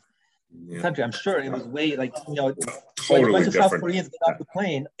westernized country, I'm sure it was way totally when a bunch of different. South Koreans get off the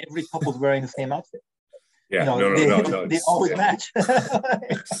plane, every couple's wearing the same outfit. Yeah, they always match.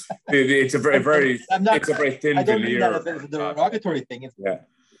 It's a very thin I don't veneer. mean that as a derogatory thing. I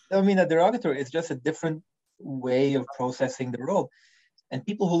don't mean that derogatory. It's just a different way of processing the world. And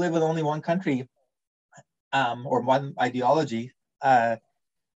people who live in only one country or one ideology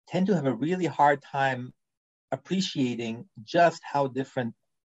tend to have a really hard time appreciating just how different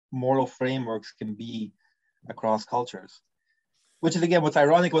moral frameworks can be across cultures. Which is, again, what's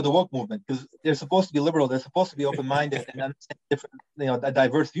ironic about the woke movement, because they're supposed to be liberal, they're supposed to be open-minded and understand different,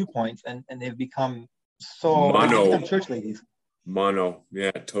 diverse viewpoints, and they've become church ladies. Mono,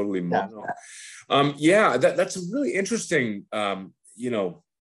 yeah, totally mono. Yeah, that's a really interesting,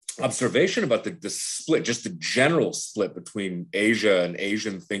 observation about the split, just the general split between Asia and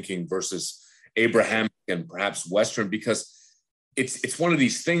Asian thinking versus Abrahamic and perhaps Western, because it's one of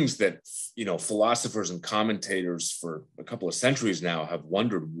these things that philosophers and commentators for a couple of centuries now have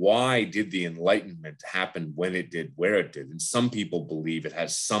wondered, why did the Enlightenment happen when it did, where it did? And some people believe it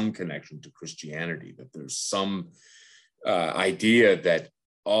has some connection to Christianity, that there's some idea that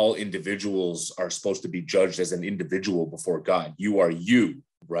all individuals are supposed to be judged as an individual before God. You are you,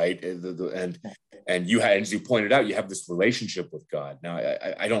 right? And you had, as you pointed out, you have this relationship with God. Now,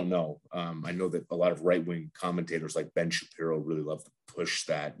 I don't know. I know that a lot of right-wing commentators like Ben Shapiro really love to push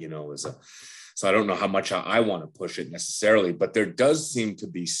that, so I don't know how much I want to push it necessarily, but there does seem to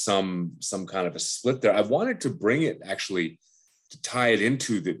be some kind of a split there. I wanted to bring it actually to tie it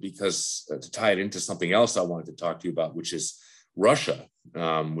into something else I wanted to talk to you about, which is Russia,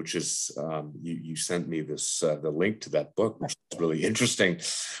 which is, you sent me the link to that book, which is really interesting.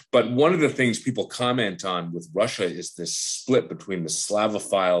 But one of the things people comment on with Russia is this split between the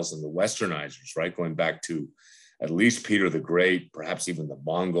Slavophiles and the Westernizers, right? Going back to at least Peter the Great, perhaps even the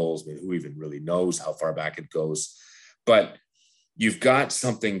Mongols. I mean, who even really knows how far back it goes? But you've got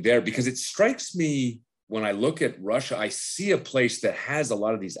something there, because it strikes me when I look at Russia, I see a place that has a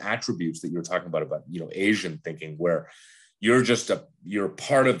lot of these attributes that you're talking about Asian thinking, where you're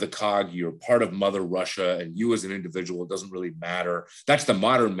part of the cog, you're part of Mother Russia, and you as an individual, it doesn't really matter. That's the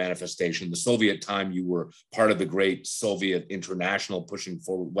modern manifestation. The Soviet time, you were part of the great Soviet international pushing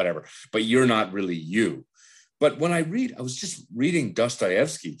forward, whatever, but you're not really you. But when I was just reading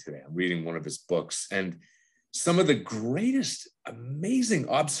Dostoevsky today, I'm reading one of his books, and some of the greatest amazing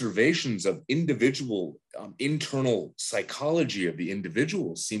observations of individual internal psychology of the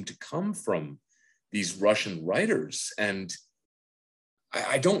individual seem to come from these Russian writers. And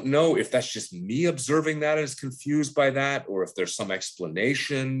I don't know if that's just me observing that and is confused by that, or if there's some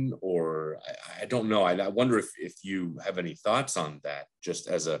explanation, or I don't know. I wonder if you have any thoughts on that, just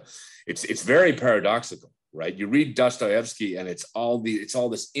as it's very paradoxical, right? You read Dostoevsky and it's all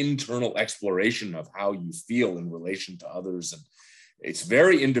this internal exploration of how you feel in relation to others. And it's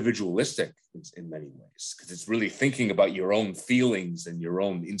very individualistic in many ways, because it's really thinking about your own feelings and your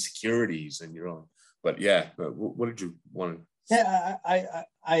own insecurities and your own. But yeah, what did you want to? Yeah,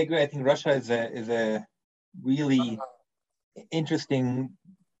 I agree. I think Russia is a really interesting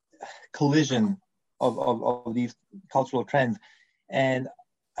collision of these cultural trends. And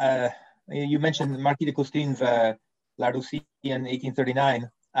you mentioned Marquis de Coustine's La Russie in 1839,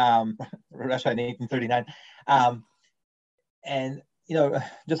 Russia in 1839. And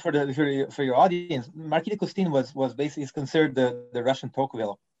just for your audience, Marquis de Coustine was basically considered the Russian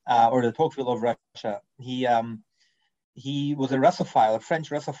Tocqueville, or the Tocqueville of Russia. He was a Russophile, a French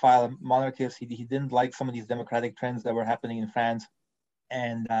Russophile, monarchist. He didn't like some of these democratic trends that were happening in France,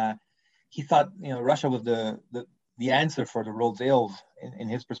 and he thought Russia was the answer for the world's ills in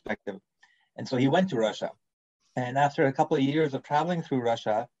his perspective. And so he went to Russia, and after a couple of years of traveling through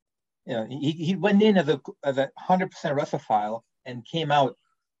Russia, he went in as a 100% Russophile and came out,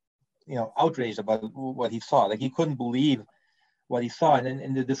 outraged about what he saw. Like, he couldn't believe what he saw. And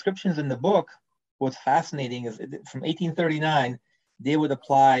in the descriptions in the book, what's fascinating is from 1839, they would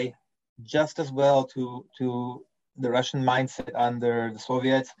apply just as well to the Russian mindset under the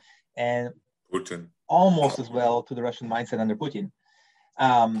Soviets, and Putin. almost as well to the Russian mindset under Putin.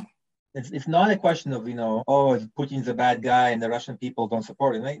 It's not a question of, oh, Putin's a bad guy and the Russian people don't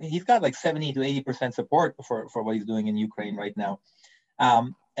support him. He's got like 70 to 80% support for what he's doing in Ukraine right now.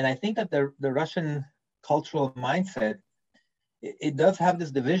 And I think that the Russian cultural mindset, it does have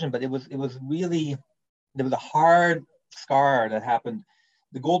this division, but it was really, there was a hard scar that happened.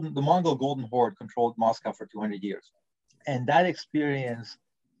 The Mongol Golden Horde controlled Moscow for 200 years. And that experience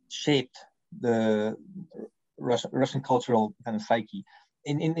shaped the Russian cultural kind of psyche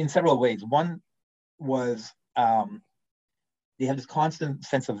in several ways. One was they have this constant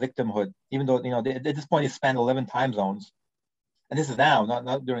sense of victimhood, even though, at this point they span 11 time zones. And this is now,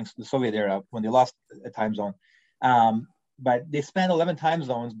 not during the Soviet era when they lost a time zone. But they span 11 time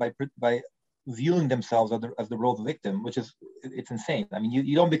zones by viewing themselves as the role of the victim, which is, it's insane. I mean,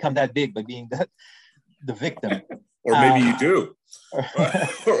 you don't become that big by being the victim. Or maybe you do,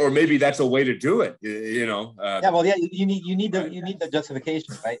 or maybe that's a way to do it. Yeah, well, yeah, you need the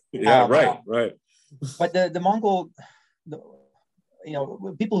justification, right? Yeah, right. But the Mongol,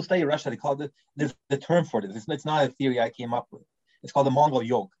 people who study Russia, they call it, there's the term for this. It's not a theory I came up with. It's called the Mongol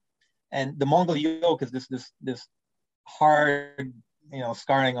yoke, and the Mongol yoke is this hard,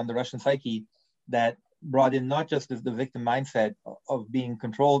 scarring on the Russian psyche that brought in not just the victim mindset of being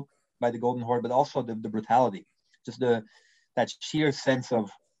controlled by the Golden Horde, but also the brutality. Just that sheer sense of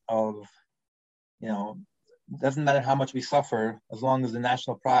doesn't matter how much we suffer, as long as the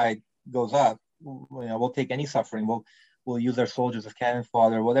national pride goes up, we'll take any suffering. We'll use our soldiers as cannon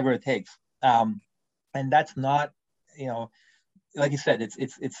fodder, whatever it takes. And that's not, like you said,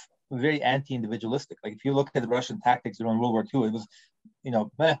 it's very anti-individualistic. Like if you look at the Russian tactics during World War II, it was,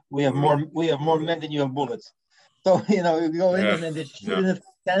 we have more men than you have bullets. So you go in and then they shoot in a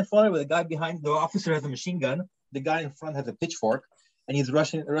cannon fodder with a guy behind. The officer has a machine gun. The guy in front has a pitchfork, and he's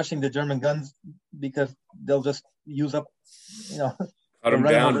rushing the German guns because they'll just use up, cut them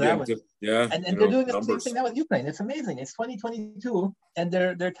down. And they're doing the same thing now with Ukraine. It's amazing. It's 2022, and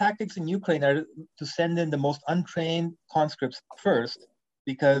their tactics in Ukraine are to send in the most untrained conscripts first,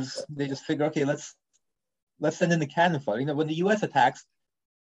 because they just figure, okay, let's send in the cannon fodder. When the U.S. attacks,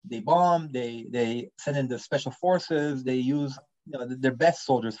 they bomb, they send in the special forces, they use their best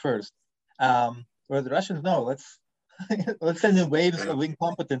soldiers first. Where the Russians, no, let's send in waves of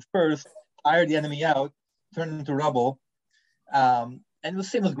incompetence first, tire the enemy out, turn them into rubble. And the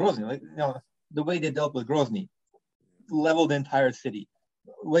same with Grozny. The way they dealt with Grozny, leveled the entire city.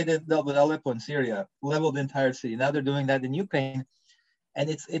 The way they dealt with Aleppo in Syria, leveled the entire city. Now they're doing that in Ukraine. And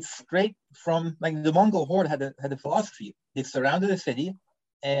it's straight from, like, the Mongol Horde had a philosophy. They surrounded the city,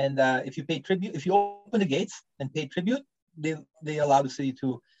 and if you pay tribute, if you open the gates and pay tribute, they allow the city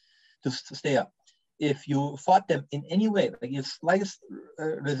to stay up. If you fought them in any way, like your slightest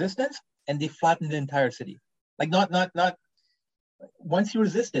resistance, and they flattened the entire city. Like not once you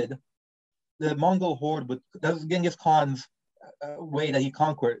resisted, the Mongol Horde that was Genghis Khan's way that he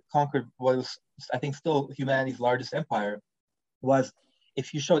conquered what was, I think, still humanity's largest empire, was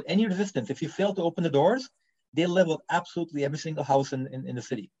if you showed any resistance, if you failed to open the doors, they leveled absolutely every single house in the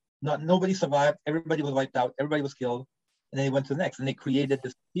city. Nobody survived, everybody was wiped out, everybody was killed, and then they went to the next, and they created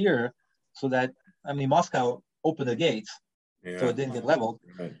this fear so that, Moscow opened the gates, so it didn't get leveled.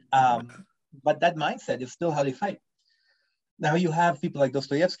 Right. But that mindset is still how they fight. Now you have people like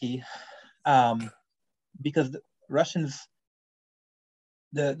Dostoevsky, because the Russians,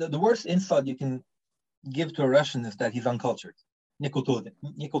 the worst insult you can give to a Russian is that he's uncultured.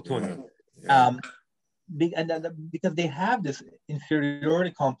 Nikulturin. Because they have this inferiority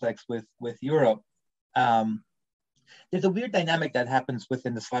complex with Europe. There's a weird dynamic that happens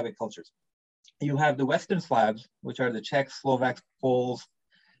within the Slavic cultures. You have the Western Slavs, which are the Czechs, Slovaks, Poles,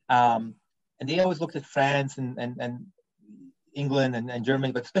 and they always looked at France and England and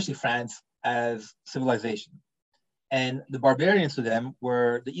Germany, but especially France, as civilization. And the barbarians to them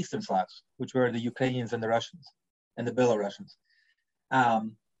were the Eastern Slavs, which were the Ukrainians and the Russians and the Belarusians.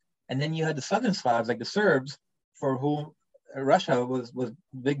 And then you had the Southern Slavs, like the Serbs, for whom Russia was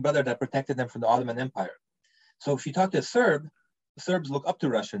big brother that protected them from the Ottoman Empire. So if you talk to a Serb, the Serbs look up to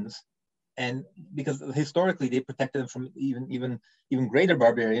Russians, and because historically they protected them from even greater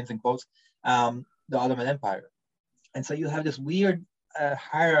barbarians, in quotes, the Ottoman Empire. And so you have this weird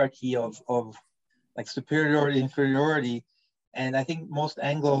hierarchy of like superiority, inferiority, and I think most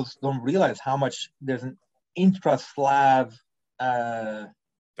Anglos don't realize how much there's an intra-Slav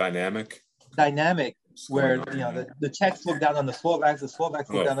dynamic where the Czechs look down on the Slovaks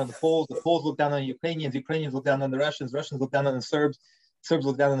look down on the Poles look down on the Ukrainians look down on the Russians look down on the Serbs. Serbs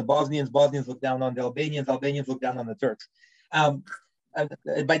look down on the Bosnians, Bosnians look down on the Albanians, Albanians look down on the Turks.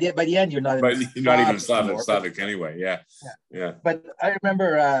 By the end, you're not even Slavic anyway. Yeah. Yeah. But I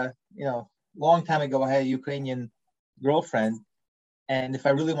remember, long time ago, I had a Ukrainian girlfriend, and if I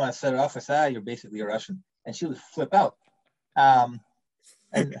really want to set it off, I said, "You're basically a Russian," and she would flip out.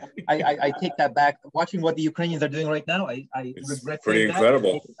 And I take that back. Watching what the Ukrainians are doing right now, I regret. Pretty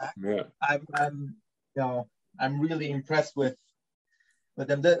incredible. Yeah. I'm really impressed with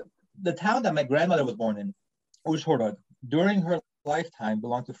them. The town that my grandmother was born in, Uzhhorod, during her lifetime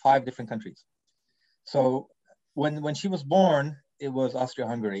belonged to 5 different countries. So when she was born, it was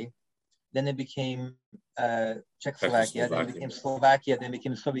Austria-Hungary. Then it became Czechoslovakia. Then it became Slovakia. Then it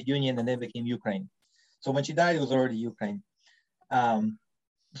became the Soviet Union, and then it became Ukraine. So when she died, it was already Ukraine.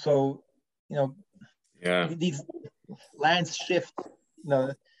 These lands shift,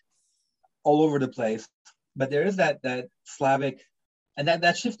 all over the place. But there is that Slavic, and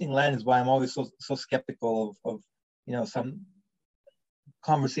that shifting land is why I'm always so skeptical of some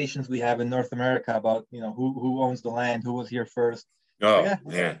conversations we have in North America about who owns the land, who was here first.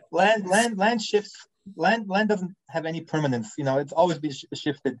 Land shifts. Land doesn't have any permanence. It's always been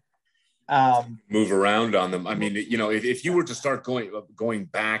shifted. Move around on them. I mean, if you were to start going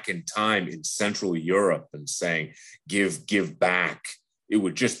back in time in Central Europe and saying give back, it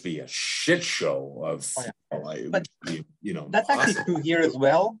would just be a shit show of. That's actually true here as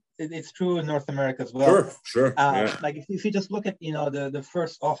well. It's true in North America as well. Sure. Like if you just look at the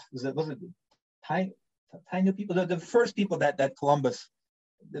first was it Taino people, the first people that Columbus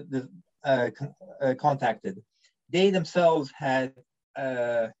contacted, they themselves had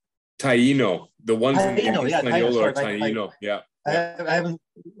Taino, the ones Taino, in Taino. I haven't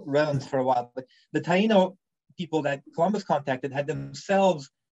read on this for a while, but the Taino people that Columbus contacted had themselves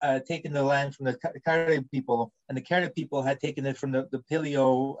taken the land from the Carib people, and the Carib people had taken it from the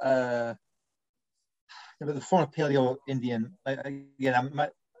Paleo, the former Paleo Indian. Again,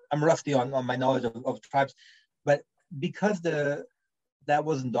 I'm rusty on my knowledge of tribes, but because that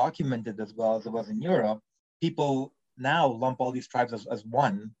wasn't documented as well as it was in Europe, people now lump all these tribes as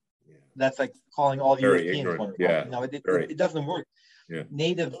one. Yeah. That's like calling all Europeans one. Yeah. It doesn't work. Yeah.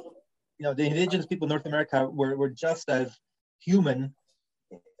 Native, the indigenous people in North America were just as human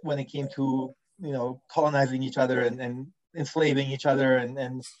when it came to colonizing each other and enslaving each other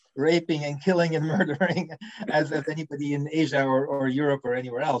and raping and killing and murdering as anybody in Asia or Europe or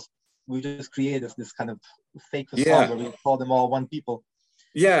anywhere else. We just created this kind of fake facade where we call them all one people.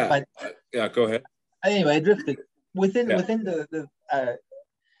 Yeah. But, go ahead. Anyway, I drifted within the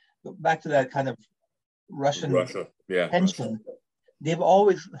back to that kind of Russia tension. They've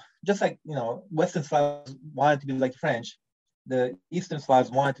always, just like Western Slavs wanted to be like French, the Eastern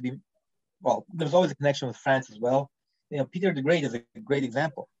Slavs wanted to be. Well, there's always a connection with France as well. Peter the Great is a great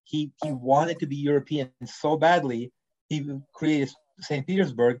example. He wanted to be European so badly, he created St.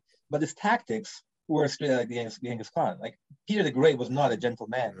 Petersburg, but his tactics were straight like Genghis Khan. Like Peter the Great was not a gentle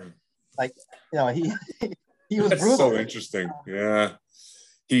man. Like he was That's brutal. So interesting. Yeah.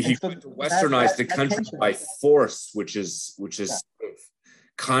 He tried to westernize the country by force, which is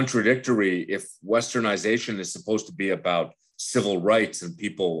contradictory if westernization is supposed to be about civil rights and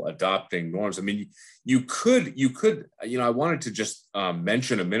people adopting norms. I mean, you could, I wanted to just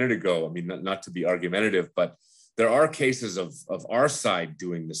mention a minute ago, I mean, not to be argumentative, but there are cases of our side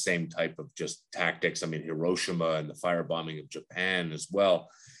doing the same type of just tactics. I mean, Hiroshima and the firebombing of Japan as well.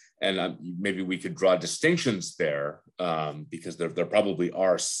 And maybe we could draw distinctions there because there probably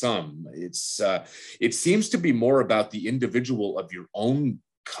are some. It seems to be more about the individual of your own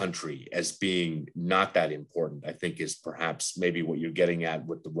country as being not that important, I think, is perhaps maybe what you're getting at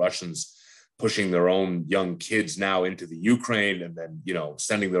with the Russians pushing their own young kids now into the Ukraine and then,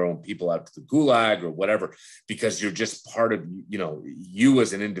 sending their own people out to the Gulag or whatever, because you're just part of, you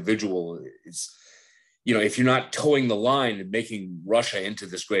as an individual is, if you're not towing the line and making Russia into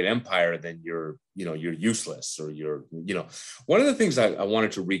this great empire, then you're useless, or one of the things I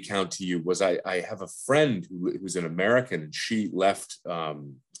wanted to recount to you was I have a friend who's an American, and she left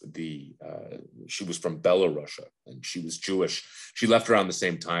she was from Belarus and she was Jewish. She left around the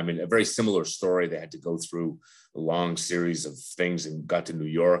same time, and a very similar story. They had to go through a long series of things and got to New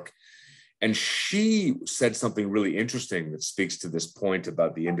York. And she said something really interesting that speaks to this point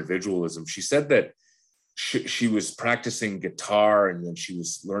about the individualism. She said that she was practicing guitar, and then she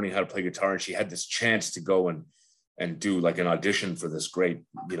was learning how to play guitar, and she had this chance to go and do like an audition for this great,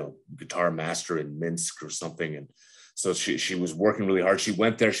 guitar master in Minsk or something. And so she was working really hard. She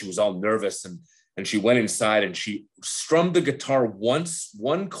went there, she was all nervous, and she went inside and she strummed the guitar once,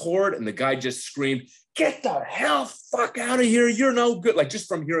 one chord, and the guy just screamed, get the hell fuck out of here. You're no good. Like just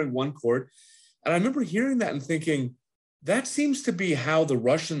from hearing one chord. And I remember hearing that and thinking, that seems to be how the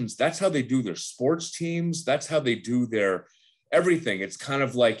Russians, that's how they do their sports teams. That's how they do their everything. It's kind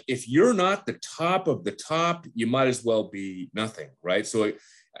of like, if you're not the top of the top, you might as well be nothing, right? So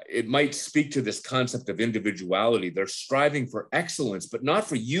it might speak to this concept of individuality. They're striving for excellence, but not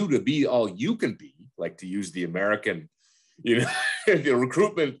for you to be all you can be, like to use the American, the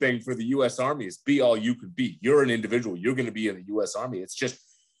recruitment thing for the US Army is be all you can be. You're an individual. You're going to be in the US Army. It's just,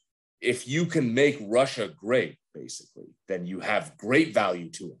 if you can make Russia great, basically, then you have great value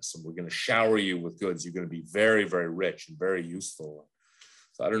to us, and we're going to shower you with goods. You're going to be very, very rich and very useful.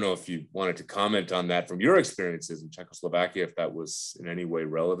 So I don't know if you wanted to comment on that from your experiences in Czechoslovakia, if that was in any way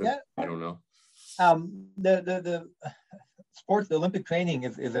relevant. Yeah. I don't know. The sports, the Olympic training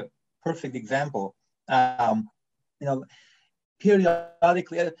is a perfect example.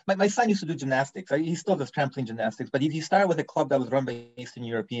 Periodically, my son used to do gymnastics. He still does trampoline gymnastics, but he started with a club that was run by Eastern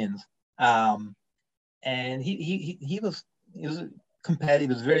Europeans. And he was competitive.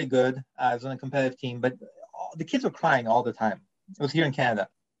 He was very good. He was on a competitive team, but the kids were crying all the time. It was here in Canada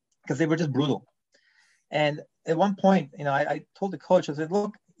because they were just brutal. And at one point, I told the coach, I said,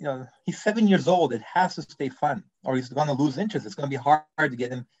 look, he's 7 years old. It has to stay fun, or he's going to lose interest. It's going to be hard to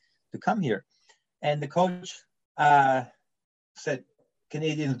get him to come here. And the coach said,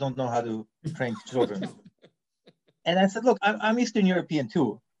 Canadians don't know how to train children. And I said, look, I'm Eastern European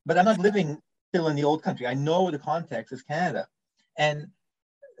too, but I'm not living still in the old country. I know the context is Canada. And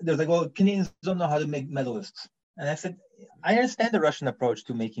they're like, well, Canadians don't know how to make medalists. And I said, I understand the Russian approach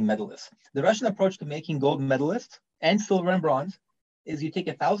to making medalists. The Russian approach to making gold medalists and silver and bronze is you take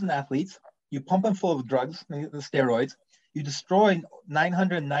 1,000 athletes, you pump them full of drugs, the steroids, you destroy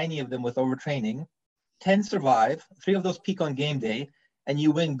 990 of them with overtraining, 10 survive, 3 of those peak on game day, and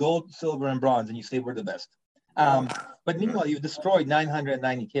you win gold, silver, and bronze, and you say we're the best. But meanwhile, you've destroyed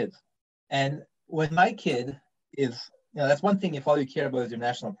 990 kids. And when my kid is, that's one thing, if all you care about is your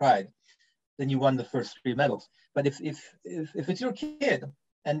national pride, then you won the first 3 medals. But if it's your kid,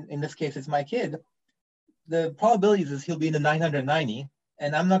 and in this case, it's my kid, the probabilities is he'll be in the 990,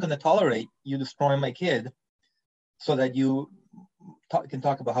 and I'm not going to tolerate you destroying my kid so that you can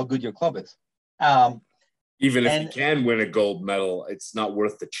talk about how good your club is. Even if you can win a gold medal, it's not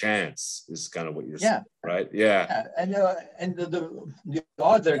worth the chance, is kind of what you're saying, right? Yeah. And the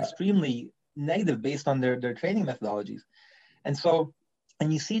odds are extremely negative based on their training methodologies. And so,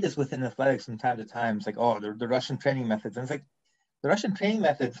 and you see this within athletics from time to time. It's like, oh, the Russian training methods. And it's like, the Russian training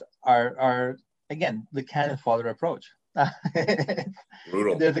methods are again, the cannon fodder approach.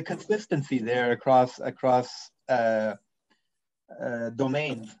 Brutal. There's a consistency there across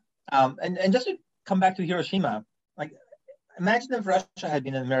domains. And just to come back to Hiroshima, like, imagine if Russia had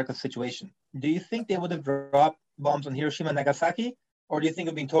been in America's situation. Do you think they would have dropped bombs on Hiroshima and Nagasaki, or do you think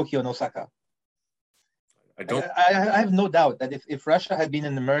it would be in Tokyo and Osaka? I have no doubt that if Russia had been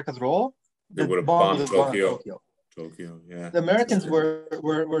in America's role, they would have bomb bombed Tokyo. Yeah. The Americans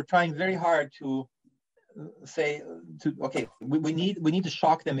were trying very hard to say okay, we need to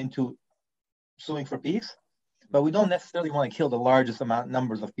shock them into suing for peace, but we don't necessarily want to kill the largest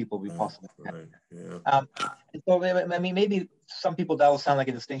numbers of people we possibly can. Right. Yeah. So I mean, maybe some people that will sound like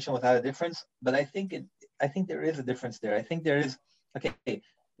a distinction without a difference, but I think there is a difference there. I think there is, okay,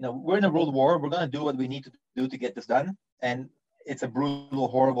 we're in a world war. We're going to do what we need to do to get this done, and it's a brutal,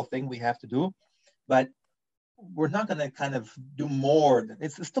 horrible thing we have to do, but we're not going to kind of do more.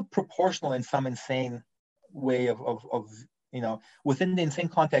 It's still proportional in some insane way of within the insane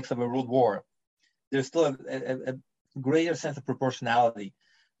context of a world war. There's still a greater sense of proportionality,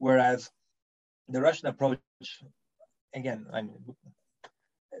 whereas the Russian approach, again, and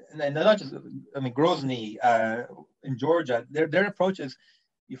not just, Grozny in Georgia, their approach is,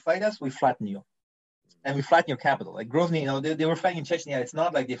 you fight us, we flatten you, and we flatten your capital. Like Grozny, they were fighting in Chechnya. It's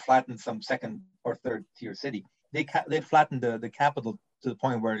not like they flattened some second or third tier city. They flattened the capital to the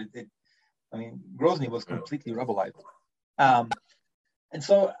point where Grozny was completely rebelized. And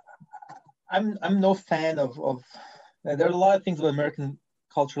so I'm no fan of there are a lot of things with American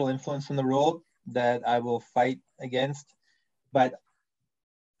cultural influence in the world that I will fight against, but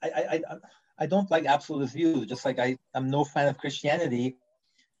I don't like absolutist views, just like I'm no fan of Christianity,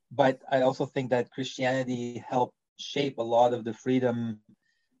 but I also think that Christianity helped shape a lot of the freedom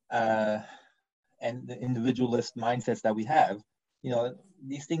and the individualist mindsets that we have.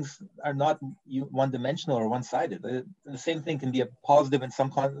 These things are not one-dimensional or one-sided. The same thing can be a positive in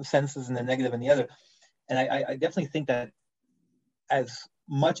some senses and a negative in the other. And I definitely think that as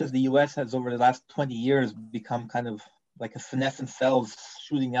much as the US has over the last 20 years become kind of like a senescent cells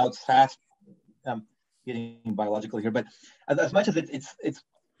shooting out fast, getting biological here, but as much as it's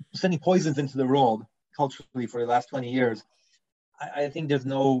sending poisons into the world culturally for the last 20 years, I think there's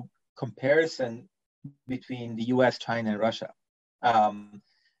no comparison between the U.S., China, and Russia. The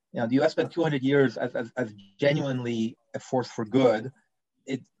U.S. spent 200 years as genuinely a force for good.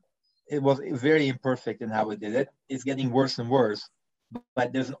 It was very imperfect in how it did it. It's getting worse and worse,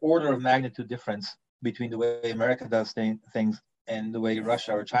 but there's an order of magnitude difference between the way America does things and the way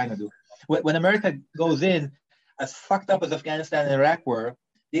Russia or China do. When America goes in, as fucked up as Afghanistan and Iraq were,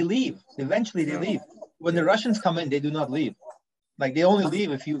 they leave. Eventually, they leave. When the Russians come in, they do not leave. Like, they only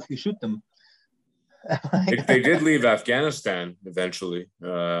leave if you shoot them. They did leave Afghanistan eventually.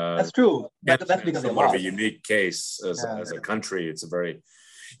 That's true. That's because they lost. Somewhat of a unique case as a country. It's a very,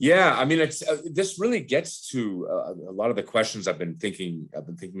 I mean, it's this really gets to a lot of the questions I've been thinking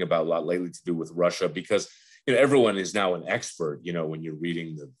about a lot lately to do with Russia, because everyone is now an expert. When you're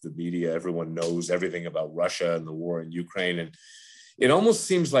reading the media, everyone knows everything about Russia and the war in Ukraine, and it almost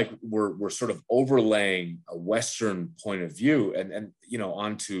seems like we're sort of overlaying a Western point of view and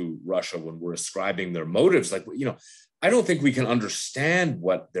onto Russia when we're ascribing their motives. Like, I don't think we can understand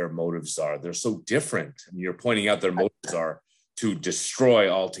what their motives are. They're so different. I mean, you're pointing out their motives are to destroy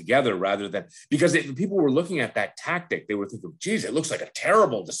altogether, rather than, because people were looking at that tactic, they were thinking, geez, it looks like a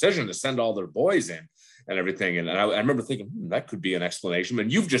terrible decision to send all their boys in and everything. And I remember thinking, that could be an explanation.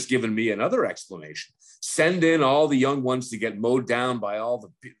 And you've just given me another explanation. Send in all the young ones to get mowed down by all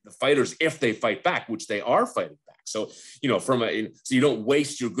the fighters if they fight back, which they are fighting back. So, so you don't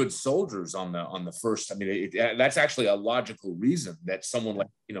waste your good soldiers on the first. I mean, that's actually a logical reason that someone like,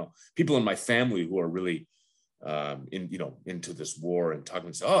 people in my family who are really into this war and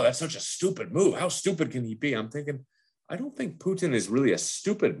talking, say, oh, that's such a stupid move. How stupid can he be? I'm thinking, I don't think Putin is really a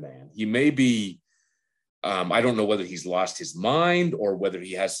stupid man. He may be, I don't know whether he's lost his mind or whether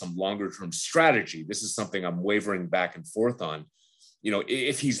he has some longer term strategy. This is something I'm wavering back and forth on.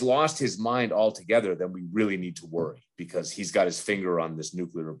 If he's lost his mind altogether, then we really need to worry, because he's got his finger on this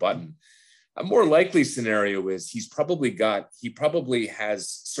nuclear button. A more likely scenario is he probably has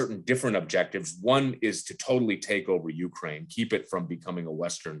certain different objectives. One is to totally take over Ukraine, keep it from becoming a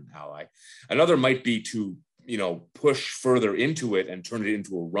Western ally. Another might be to, push further into it and turn it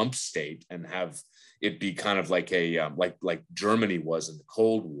into a rump state and have it be kind of like like Germany was in the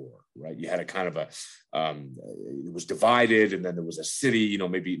Cold War, right? You had a kind of it was divided, and then there was a city,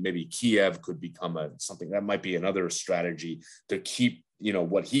 maybe Kiev could become something that might be another strategy to keep,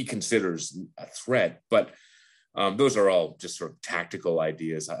 what he considers a threat. But those are all just sort of tactical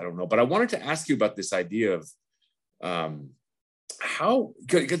ideas. I don't know. But I wanted to ask you about this idea of how,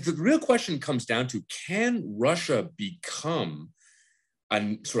 because the real question comes down to, can Russia become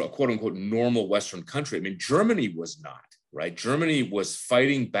a sort of quote unquote normal Western country? I mean, Germany was not, right? Germany was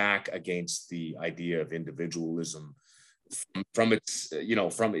fighting back against the idea of individualism from its,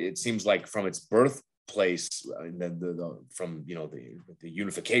 it seems like from its birthplace, and then from the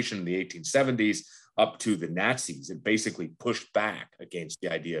unification in the 1870s up to the Nazis. It basically pushed back against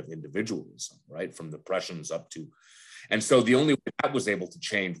the idea of individualism, right? From the Prussians up to, and so the only way that was able to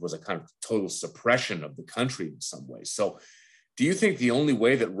change was a kind of total suppression of the country in some ways. So do you think the only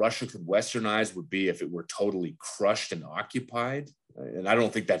way that Russia could Westernize would be if it were totally crushed and occupied? And I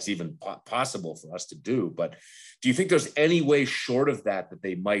don't think that's even possible for us to do. But do you think there's any way short of that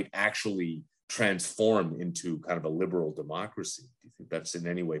they might actually transform into kind of a liberal democracy? Do you think that's in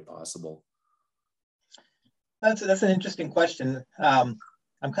any way possible? That's an interesting question.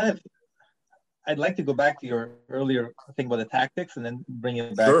 I'd like to go back to your earlier thing about the tactics and then bring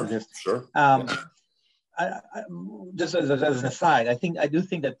it back to this. Sure. Just as an aside, I do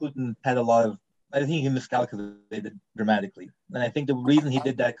think that Putin had I think he miscalculated dramatically. And I think the reason he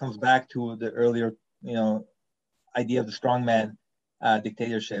did that comes back to the earlier, idea of the strongman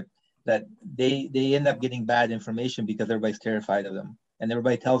dictatorship, that they end up getting bad information because everybody's terrified of them and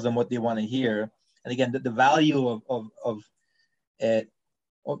everybody tells them what they want to hear. And again, the value of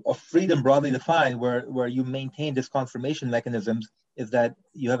freedom broadly defined, where you maintain this confirmation mechanisms, is that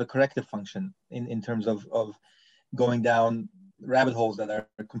you have a corrective function in terms of going down rabbit holes that are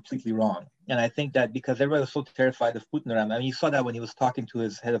completely wrong. And I think that because everybody was so terrified of Putin around, I mean, you saw that when he was talking to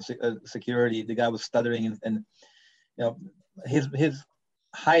his head of security, the guy was stuttering, and his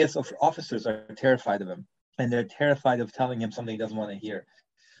highest of officers are terrified of him, and they're terrified of telling him something he doesn't want to hear.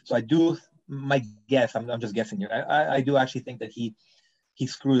 So my guess, I'm just guessing here, I do actually think that he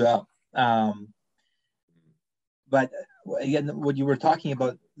screwed up. But again, what you were talking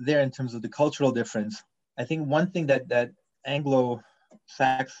about there in terms of the cultural difference, I think one thing that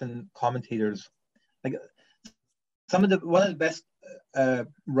Anglo-Saxon commentators, like one of the best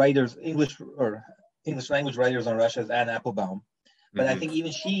writers, English or English language writers on Russia is Anne Applebaum. But I think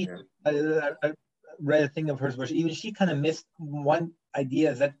even she, I read a thing of hers where even she kind of missed one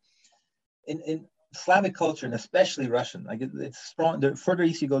idea, is that in Slavic culture, and especially Russian, like it's strong. The further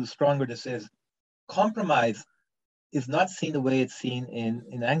east you go, the stronger this is. Compromise is not seen the way it's seen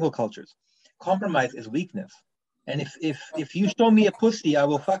in Anglo cultures. Compromise is weakness. And if you show me a pussy, I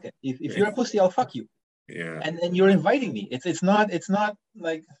will fuck it. If you're a pussy, I'll fuck you. Yeah. And you're inviting me. It's not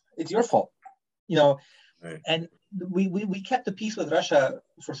like it's your fault, you know. Right. And we kept the peace with Russia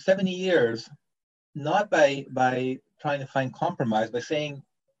for 70 years, not by trying to find compromise, by saying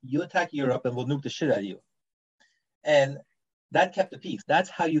you attack Europe and we'll nuke the shit out of you. And that kept the peace. That's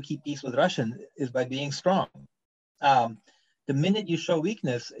how you keep peace with Russian, is by being strong. The minute you show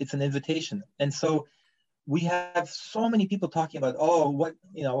weakness, it's an invitation. And so we have so many people talking about,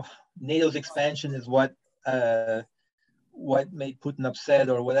 NATO's expansion is what made Putin upset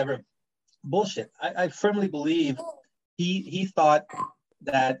or whatever. Bullshit. I firmly believe he thought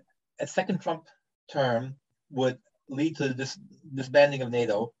that a second Trump term would lead to this disbanding of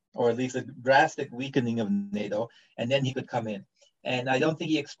NATO, or at least a drastic weakening of NATO, and then he could come in. And I don't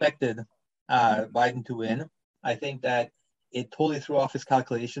think he expected Biden to win. I think that it totally threw off his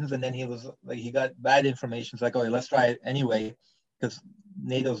calculations, and then he got bad information. It's like, oh, let's try it anyway, because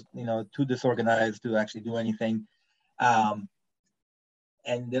NATO's too disorganized to actually do anything. And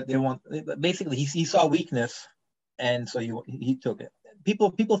they want, basically he saw weakness, and so he took it.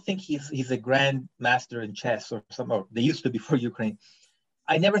 People think he's a grand master in chess or something. Or they used to before Ukraine.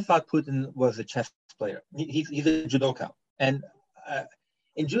 I never thought Putin was a chess player. He's a judoka, and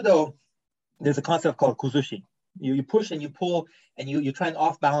in judo, there's a concept called kuzushi. You push and you pull, and you try and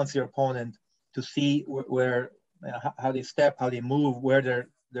off balance your opponent to see where how they step, how they move, where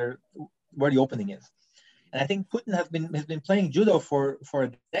the opening is. And I think Putin has been playing judo for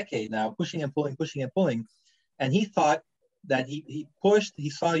a decade now, pushing and pulling, and he thought that he pushed, he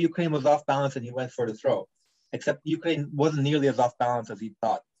saw Ukraine was off balance, and he went for the throw. Except Ukraine wasn't nearly as off balance as he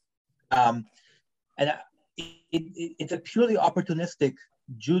thought. And it's a purely opportunistic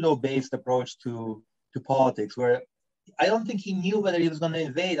judo-based approach to politics, where I don't think he knew whether he was going to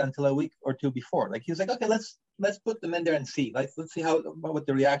invade until a week or two before. Like, he was like, okay, let's put them in there and see. Let's see what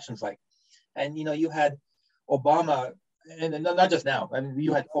the reaction's like. And you had Obama, and not just now. I mean,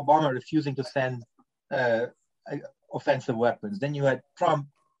 you had Obama refusing to send offensive weapons. Then you had Trump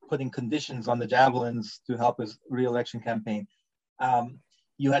putting conditions on the javelins to help his re-election campaign.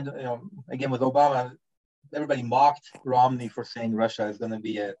 You had, again with Obama, everybody mocked Romney for saying Russia is going to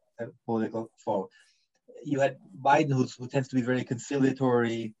be a political foe. You had Biden, who tends to be very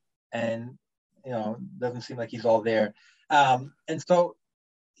conciliatory, and doesn't seem like he's all there. And so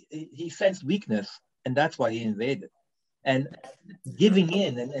he sensed weakness, and that's why he invaded. And giving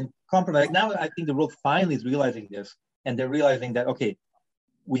in and compromise. Now I think the world finally is realizing this, and they're realizing that, okay,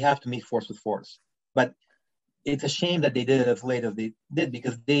 we have to meet force with force. But it's a shame that they did it as late as they did,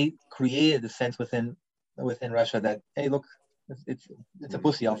 because they created a sense within Russia that, hey, look, it's a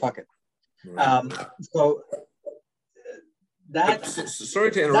pussy, I'll fuck it. Right. So that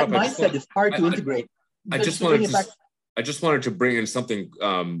sorry to interrupt. That mindset is hard to integrate. I just wanted to bring in something,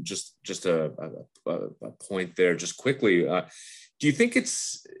 just a point there, just quickly. Do you think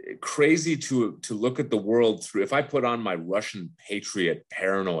it's crazy to look at the world through, if I put on my Russian patriot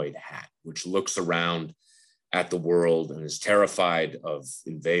paranoid hat, which looks around at the world and is terrified of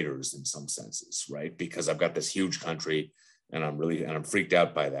invaders in some senses, right? Because I've got this huge country, and I'm freaked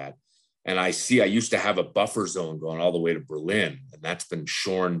out by that. And I used to have a buffer zone going all the way to Berlin, and that's been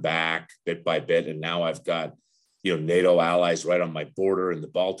shorn back bit by bit. And now I've got, NATO allies right on my border in the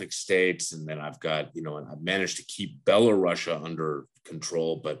Baltic states. And then I've got, and I've managed to keep Belarus under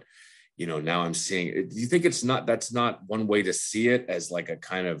control. But, now I'm seeing, do you think that's not one way to see it, as like a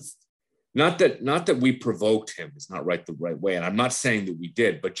kind of, not that we provoked him, it's not the right way. And I'm not saying that we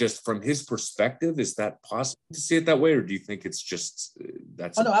did, but just from his perspective, is that possible to see it that way? Or do you think it's just,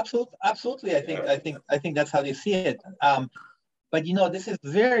 that's? Oh, no, absolutely. I think that's how they see it. But this is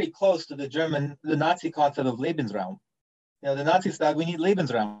very close to the Nazi concept of Lebensraum. The Nazis thought we need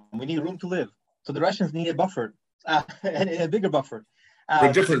Lebensraum, we need room to live. So the Russians need a buffer, and a bigger buffer. For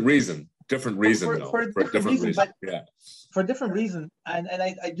a different reason. For a different reason. But yeah. For a different reason. And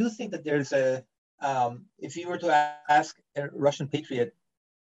I do think that there's if you were to ask a Russian patriot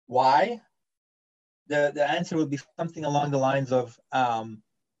why, the answer would be something along the lines of,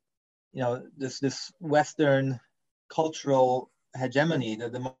 this Western cultural hegemony,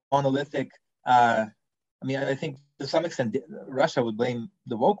 the monolithic. I think to some extent Russia would blame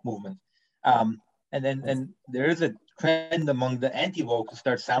the woke movement, and there is a trend among the anti-woke to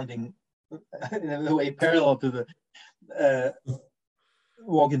start sounding in a way parallel to the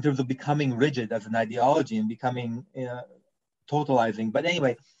walk in terms of becoming rigid as an ideology and becoming totalizing. But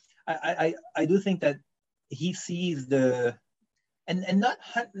anyway, I do think that he sees and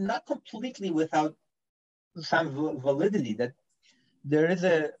not completely without some validity, that there is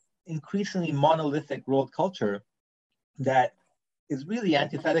a increasingly monolithic world culture that is really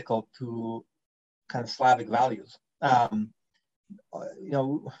antithetical to kind of Slavic values.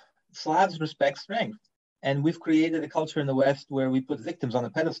 Slavs respect strength, and we've created a culture in the West where we put victims on a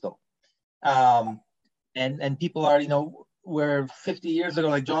pedestal. And people are, where 50 years ago,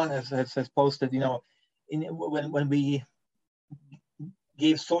 like John has posted, when we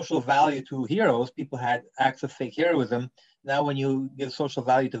gave social value to heroes, people had acts of fake heroism. Now, when you give social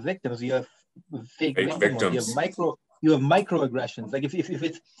value to victims, you have fake victims. You have microaggressions. Like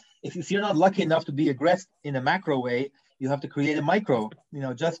if you're not lucky enough to be aggressed in a macro way, you have to create a micro,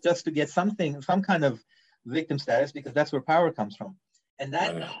 just to get some kind of victim status, because that's where power comes from. And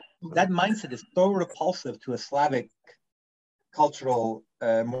that mindset is so repulsive to a Slavic cultural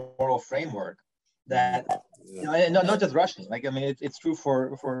moral framework that not just Russian. Like, I mean, it's true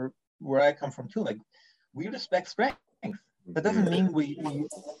for where I come from too. Like, we respect strength. That doesn't mean we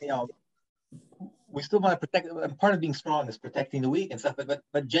still want to protect. And part of being strong is protecting the weak and stuff,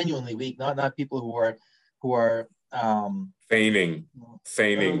 but genuinely weak, not people who are feigning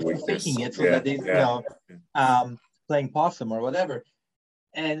weakness, faking it so that they playing possum or whatever.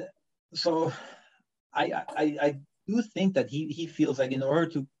 And so I do think that he feels like in order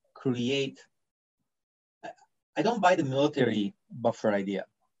to create, I don't buy the military buffer idea,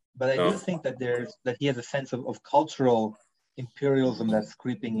 but I do think that he has a sense of cultural imperialism that's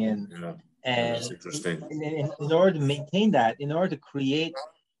creeping in. And that's interesting. In order to maintain that, in order to create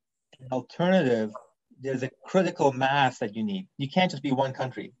an alternative, there's a critical mass that you need. You can't just be one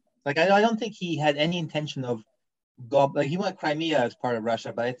country. Like, I don't think he had any intention of like, he wanted Crimea as part of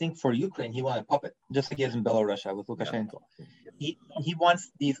Russia, but I think for Ukraine, he wanted a puppet, just like he has in Belarus with Lukashenko. Yeah. He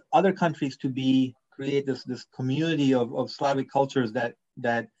wants these other countries to create this community of Slavic cultures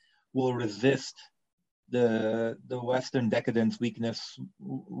that will resist the Western decadence, weakness,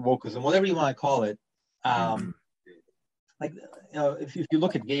 wokeism, whatever you want to call it. Like, if you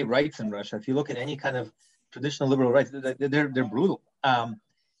look at gay rights in Russia, if you look at any kind of traditional liberal rights, they're brutal.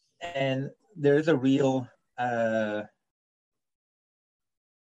 And there is a real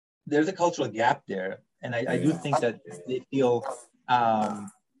there's a cultural gap there, and I do think that they feel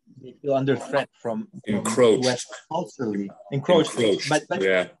under threat from West culturally encroached.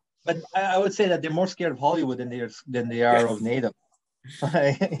 But I would say that they're more scared of Hollywood than they are of NATO.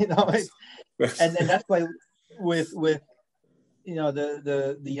 And that's why with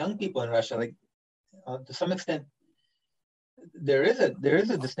the young people in Russia, like, to some extent, there is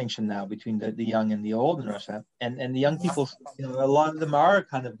a distinction now between the young and the old in Russia, and the young people, a lot of them are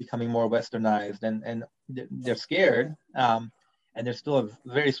kind of becoming more westernized, and they're scared, and they're still a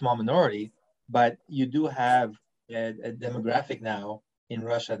very small minority, but you do have a demographic now in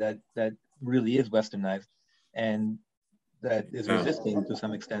Russia that really is westernized, and that is resisting to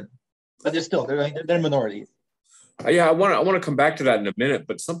some extent, but they're minority. Yeah, I want to come back to that in a minute,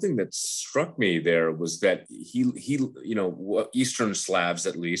 but something that struck me there was that he Eastern Slavs,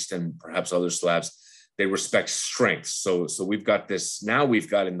 at least, and perhaps other Slavs, they respect strength. So we've got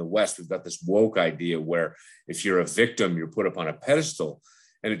in the West, we've got this woke idea where if you're a victim, you're put up on a pedestal.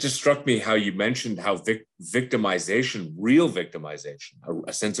 And it just struck me how you mentioned how victimization, real victimization,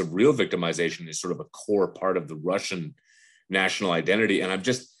 a sense of real victimization is sort of a core part of the Russian national identity. And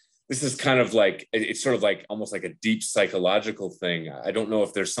this is kind of like, it's sort of like almost like a deep psychological thing. I don't know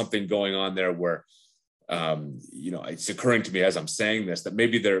if there's something going on there where, it's occurring to me as I'm saying this, that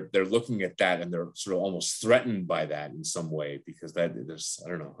maybe they're looking at that and they're sort of almost threatened by that in some way, because I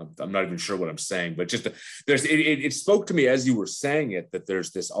don't know, I'm not even sure what I'm saying, but just it spoke to me as you were saying it, that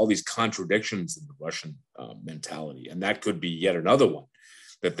there's all these contradictions in the Russian mentality. And that could be yet another one,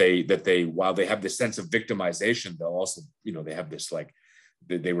 that they, while they have this sense of victimization, they'll also, they have this, like,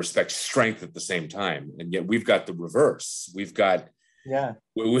 they respect strength at the same time. And yet we've got the reverse. We've got,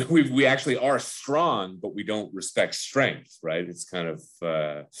 we actually are strong, but we don't respect strength, right? It's kind of,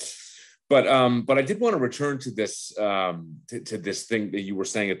 but I did want to return to this, to this thing that you were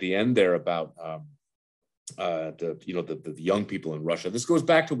saying at the end there about, the young people in Russia. This goes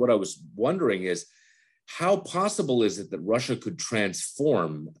back to what I was wondering is, how possible is it that Russia could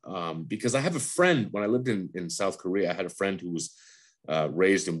transform? Because I have a friend, when I lived in South Korea, I had a friend who was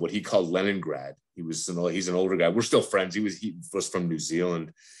raised in what he called Leningrad. He's an older guy. We're still friends. He was from New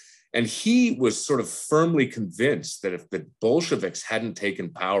Zealand, And he was sort of firmly convinced that if the Bolsheviks hadn't taken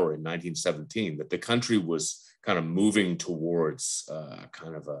power in 1917, that the country was kind of moving towards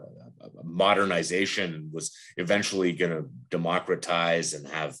kind of a modernization, and was eventually going to democratize and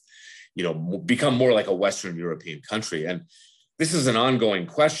have, become more like a Western European country. And this is an ongoing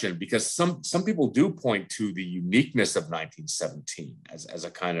question, because some people do point to the uniqueness of 1917 as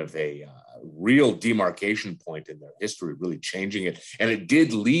a kind of a real demarcation point in their history, really changing it. And it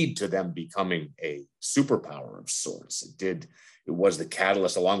did lead to them becoming a superpower of sorts. It was the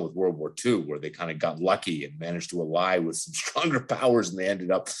catalyst, along with World War II, where they kind of got lucky and managed to ally with some stronger powers, and they ended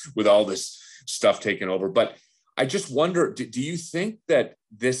up with all this stuff taken over. But I just wonder, do you think that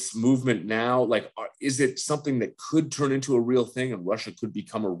this movement now, is it something that could turn into a real thing and Russia could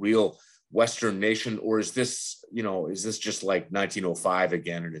become a real Western nation? Or is this just like 1905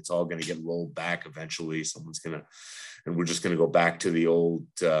 again, and it's all going to get rolled back eventually? And we're just going to go back to the old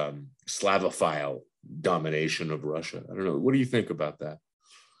Slavophile domination of Russia? I don't know. What do you think about that?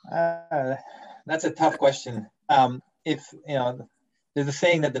 That's a tough question. There's a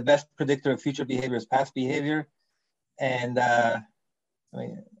saying that the best predictor of future behavior is past behavior. And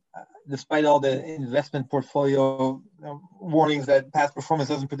despite all the investment portfolio warnings that past performance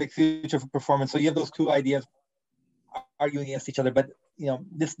doesn't predict future performance, so you have those two ideas arguing against each other. But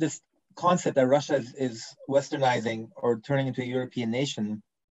this concept that Russia is westernizing or turning into a European nation,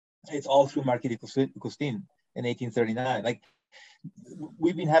 it's all through Marquis de Custine in 1839. Like,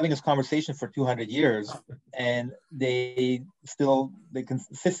 we've been having this conversation for 200 years, and they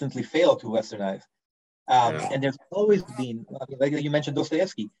consistently fail to westernize. And there's always been, like you mentioned,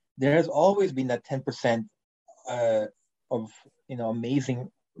 Dostoevsky, there's always been that 10% of amazing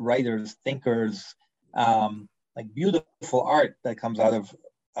writers, thinkers, like beautiful art that comes out of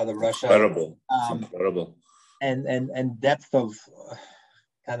Russia. Incredible. Incredible. And depth of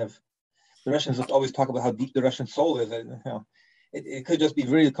kind of, the Russians always talk about how deep the Russian soul is. It could just be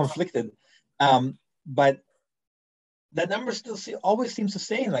really conflicted, but that number still always seems the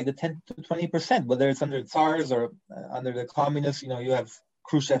same, like the 10 to 20%, whether it's under the Tsars or under the communists. You have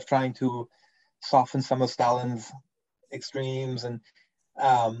Khrushchev trying to soften some of Stalin's extremes, and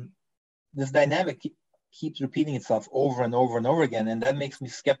this dynamic keeps repeating itself over and over and over again, and that makes me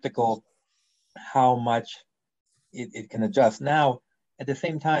skeptical how much it can adjust. Now, at the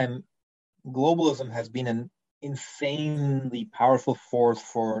same time, globalism has been an insanely powerful force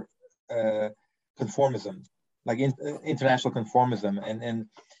for conformism, like international conformism. And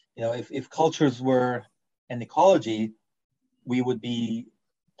if cultures were an ecology, we would be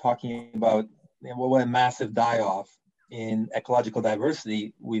talking about what a massive die-off in ecological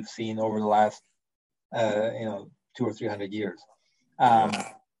diversity we've seen over the last 200 or 300 years.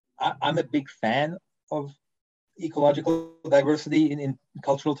 I'm a big fan of ecological diversity in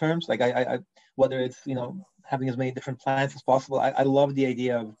cultural terms. Like I whether it's having as many different plants as possible. I love the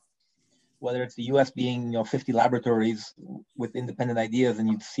idea of whether it's the U.S. being 50 laboratories with independent ideas, and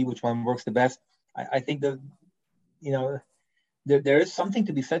you see which one works the best. I think that there is something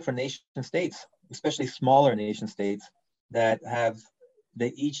to be said for nation states, especially smaller nation states that they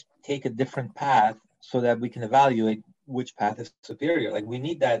each take a different path so that we can evaluate which path is superior. Like, we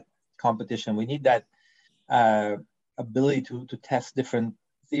need that competition. We need that ability to test different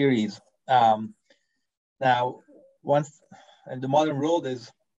theories. Now, and the modern world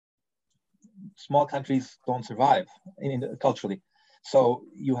is, small countries don't survive culturally. So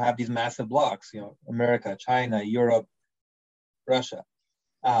you have these massive blocks, America, China, Europe, Russia.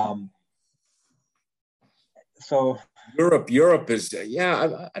 So Europe is,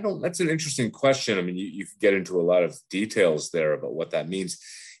 I don't, that's an interesting question. I mean, you get into a lot of details there about what that means.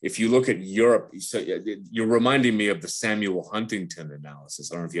 If you look at Europe, so you're reminding me of the Samuel Huntington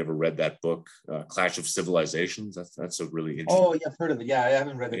analysis. I don't know if you ever read that book, Clash of Civilizations. That's a really interesting. Oh, yeah, I've heard of it. Yeah, I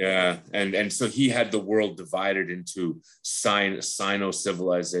haven't read it. Yeah, and so he had the world divided into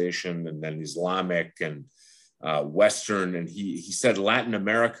Sino-civilization and then Islamic and Western. And he said Latin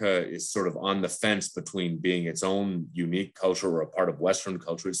America is sort of on the fence between being its own unique culture or a part of Western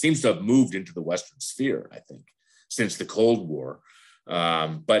culture. It seems to have moved into the Western sphere, I think, since the Cold War.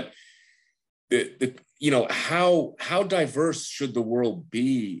 But how diverse should the world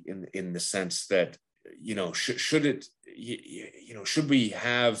be in the sense that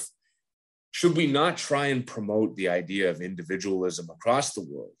should we not try and promote the idea of individualism across the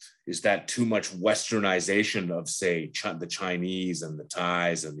world? Is that too much westernization of, say, the Chinese and the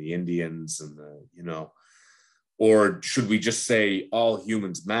Thais and the Indians and or should we just say all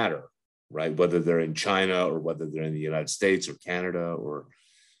humans matter? Right, whether they're in China or whether they're in the United States or Canada, or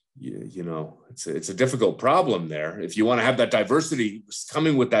you know, it's a difficult problem there. If you want to have that diversity,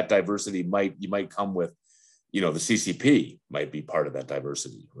 coming with that diversity you might come with, you know, the CCP might be part of that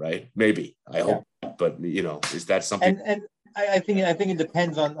diversity, right? Maybe, I hope, but you know, is that something? And I think it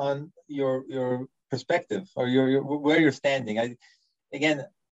depends on your perspective or your where you're standing. Again,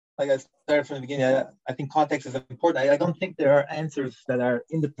 like I started from the beginning, I think context is important. I don't think there are answers that are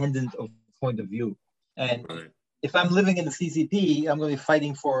independent of point of view. And Right. if I'm living in the CCP, I'm going to be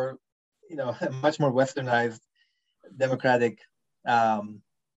fighting for, you know, a much more westernized democratic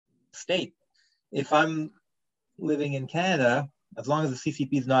state. If I'm living in Canada, as long as the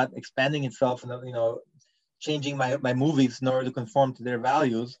CCP is not expanding itself and, you know, changing my movies in order to conform to their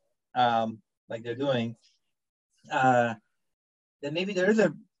values, like they're doing, then maybe there is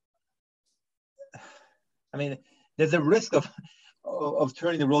there's a risk of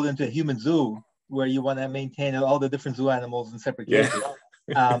turning the world into a human zoo where you want to maintain all the different zoo animals in separate cages.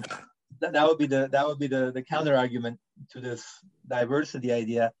 That would be the counter argument to this diversity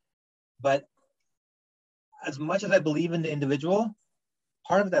idea. But as much as I believe in the individual,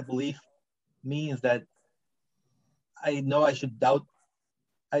 part of that belief means that I know I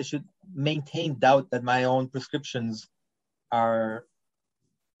should maintain doubt that my own prescriptions are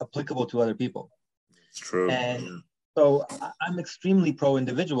applicable to other people. It's true. And so I'm extremely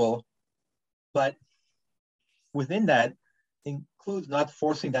pro-individual, but within that includes not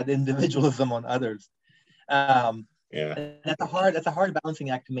forcing that individualism on others. And that's a hard balancing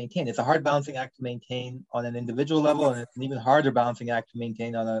act to maintain. It's a hard balancing act to maintain on an individual level, and it's an even harder balancing act to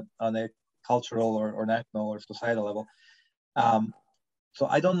maintain on a cultural or national or societal level. So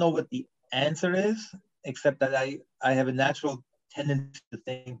I don't know what the answer is, except that I have a natural tendency to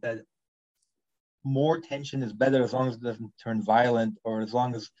think that more tension is better as long as it doesn't turn violent, or as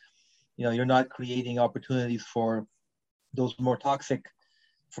long as, you know, you're not creating opportunities for those more toxic,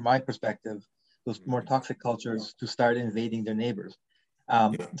 from my perspective, those more toxic cultures to start invading their neighbors.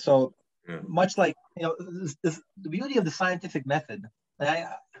 So much like, you know, the beauty of the scientific method, and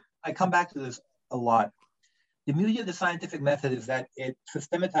I come back to this a lot. The beauty of the scientific method is that it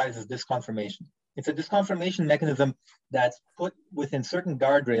systematizes disconfirmation. It's a disconfirmation mechanism that's put within certain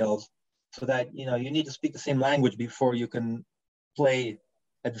guardrails so that, you know, you need to speak the same language before you can play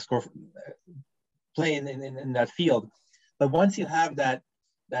in that field. But once you have that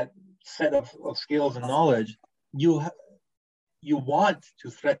set of skills and knowledge, you want to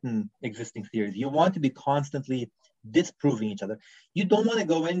threaten existing theories. You want to be constantly disproving each other. You don't want to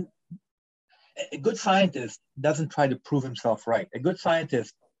go in. A good scientist doesn't try to prove himself right. A good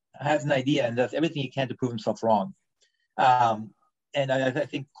scientist has an idea and does everything he can to prove himself wrong. And I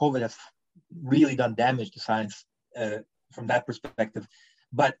think COVID has really done damage to science from that perspective.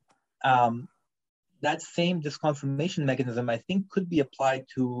 But that same disconfirmation mechanism, I think, could be applied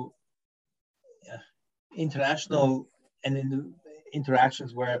to international and in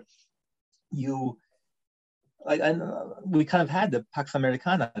interactions where we kind of had the Pax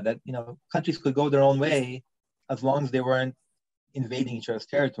Americana, that, you know, countries could go their own way as long as they weren't invading each other's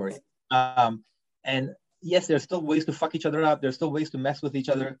territory. And yes, there's still ways to fuck each other up. There's still ways to mess with each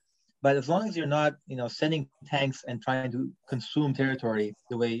other. But as long as you're not, you know, sending tanks and trying to consume territory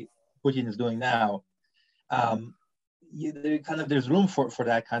the way Putin is doing now, there's room for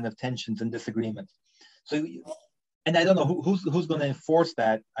that kind of tensions and disagreements. So, and I don't know who's going to enforce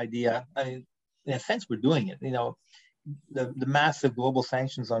that idea. I mean, in a sense, we're doing it. You know, the massive global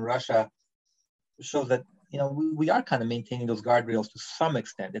sanctions on Russia shows that, you know, we are kind of maintaining those guardrails to some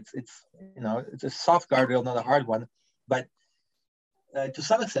extent. It's you know, it's a soft guardrail, not a hard one, but to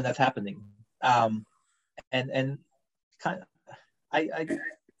some extent that's happening. And kind of,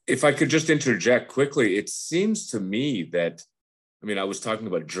 if I could just interject quickly, it seems to me that, I mean, I was talking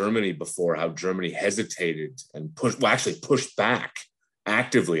about Germany before, how Germany hesitated and pushed back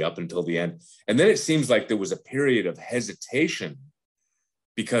actively up until the end. And then it seems like there was a period of hesitation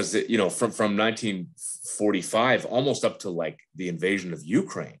because, you know, from 1945 almost up to like the invasion of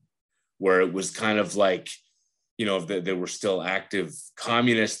Ukraine, where it was kind of like, you know, there were still active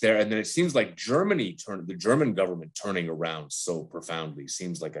communists there. And then it seems like the German government turning around so profoundly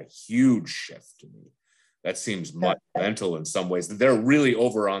seems like a huge shift to me. That seems monumental in some ways. They're really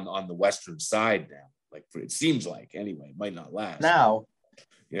over on the Western side now. Like, it seems like, anyway, it might not last. Now,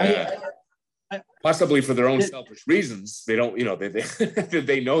 yeah. Possibly for their own selfish reasons. They don't, you know,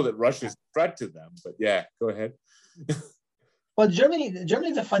 they know that Russia's a threat to them. But yeah, go ahead. Well,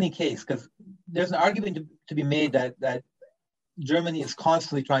 Germany's a funny case because there's an argument to be made that Germany is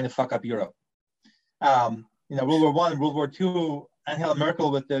constantly trying to fuck up Europe. You know, World War I, World War II, Angela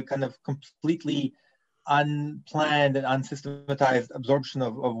Merkel with the kind of completely unplanned and unsystematized absorption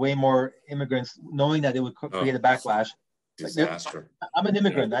of way more immigrants, knowing that it would create a backlash. Disaster. I'm an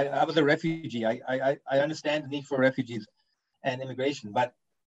immigrant. I was a refugee. I understand the need for refugees and immigration, but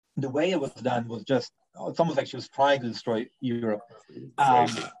the way it was done was just, it's almost like she was trying to destroy Europe. And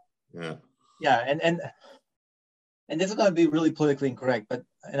this is going to be really politically incorrect,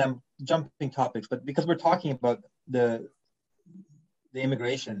 and I'm jumping topics, but because we're talking about the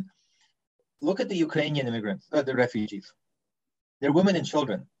immigration, look at the Ukrainian immigrants, the refugees. They're women and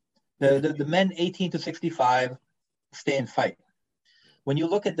children. The men 18 to 65 stay and fight. When you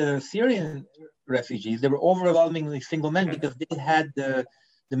look at the Syrian refugees, they were overwhelmingly single men because they had the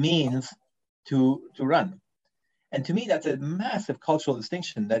means to run. And to me, that's a massive cultural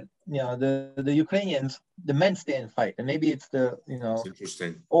distinction that, the Ukrainians, the men stay and fight. And maybe it's the,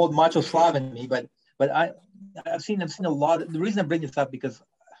 interesting old macho Slav in me, but I've seen a lot. The reason I bring this up, because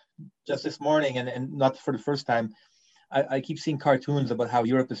just this morning, and not for the first time, I keep seeing cartoons about how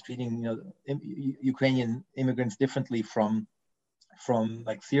Europe is treating, Ukrainian immigrants differently from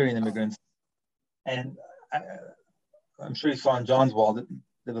like Syrian immigrants. And I'm sure you saw on John's wall that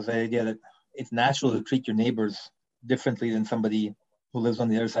there was the idea that it's natural to treat your neighbors differently than somebody who lives on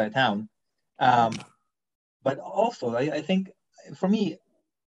the other side of town. But also, I think for me,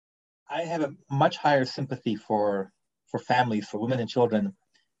 I have a much higher sympathy for families, for women and children,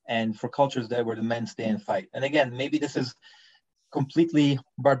 and for cultures where the men stay and fight. And again, maybe this is completely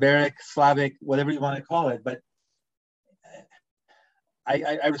barbaric, Slavic, whatever you want to call it, but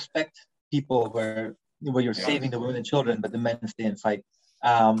I respect people where you're saving the women and children, but the men stay and fight.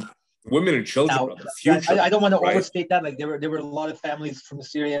 Women and children are the future. I don't want to overstate that. Like there were a lot of families from the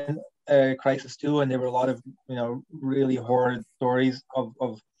Syrian crisis too, and there were a lot of really horrid stories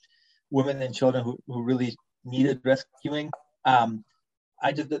of women and children who really needed rescuing.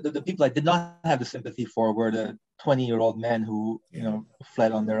 The people I did not have the sympathy for were the 20-year-old men who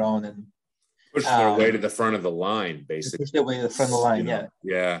fled on their own and pushed their way to the front of the line, basically. Pushed their way to the front of the line,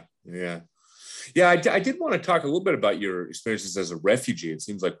 Yeah, I did want to talk a little bit about your experiences as a refugee. It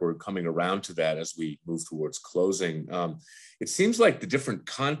seems like we're coming around to that as we move towards closing. It seems like the different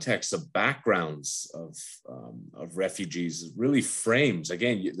contexts of backgrounds of refugees really frames,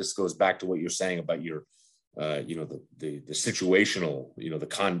 again, this goes back to what you're saying about your, the situational, the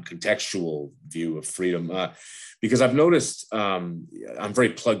contextual view of freedom. Because I've noticed, I'm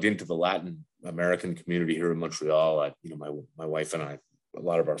very plugged into the Latin American community here in Montreal. My wife and I, a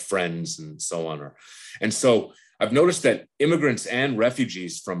lot of our friends and so on and so I've noticed that immigrants and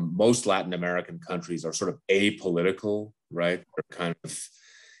refugees from most Latin American countries are sort of apolitical, right? They're kind of,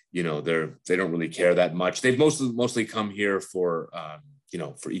 they don't really care that much. They've mostly come here for,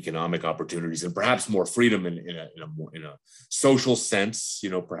 for economic opportunities and perhaps more freedom in a social sense,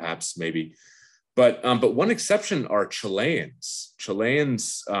 perhaps maybe. But one exception are Chileans,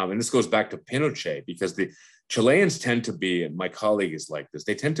 and this goes back to Pinochet, because the Chileans tend to be, and my colleague is like this,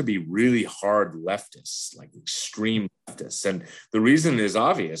 they tend to be really hard leftists, like extreme leftists. And the reason is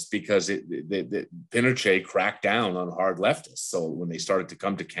obvious, because Pinochet cracked down on hard leftists. So when they started to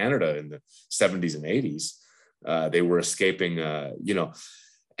come to Canada in the 70s and 80s, they were escaping,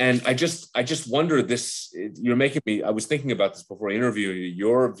 and I just wonder this, you're making me, I was thinking about this before interviewing you.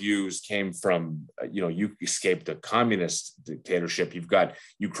 Your views came from, you escaped a communist dictatorship. You've got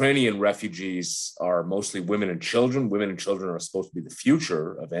Ukrainian refugees are mostly women and children. Women and children are supposed to be the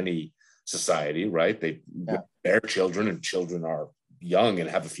future of any society, right? They're children, and children are young and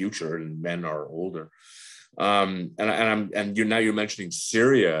have a future, and men are older. And you're mentioning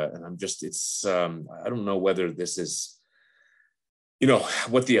Syria, and I don't know whether this is,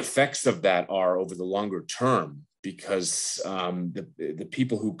 what the effects of that are over the longer term, because the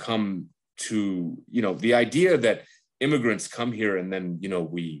people who come to, the idea that immigrants come here and then,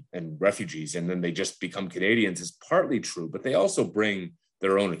 and refugees, and then they just become Canadians is partly true, but they also bring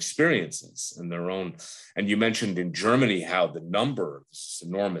their own experiences and their own, and you mentioned in Germany how the number, this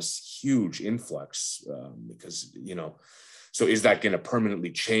enormous, huge influx, because, so is that going to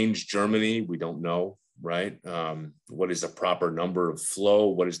permanently change Germany? We don't know. Right? What is a proper number of flow?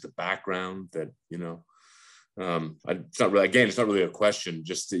 What is the background that, it's not really a question,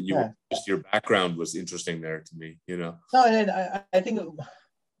 just your background was interesting there to me, No, and I think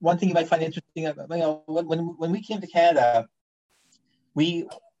one thing you might find interesting, when we came to Canada, we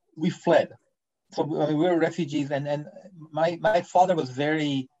fled. So we were refugees, and my father was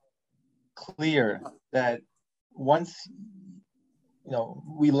very clear that once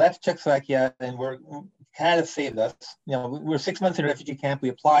we left Czechoslovakia, and Canada saved us. We were 6 months in a refugee camp. We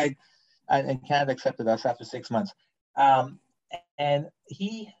applied, and Canada accepted us after 6 months. And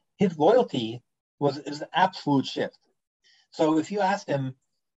his loyalty was an absolute shift. So if you asked him,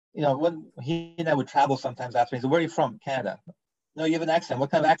 when he and I would travel sometimes after, he said, "Where are you from?" "Canada." "No, you have an accent.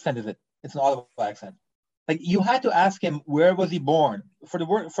 What kind of accent is it?" "It's an Ottawa accent." Like, you had to ask him, where was he born? For the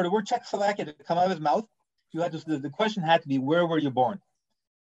word Czechoslovakia to come out of his mouth, the question had to be, where were you born?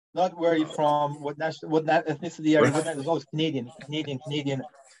 Not where are you from, what ethnicity are you? It was always Canadian.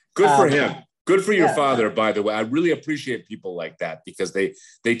 Good for him. Good for your Yeah. father, by the way. I really appreciate people like that, because they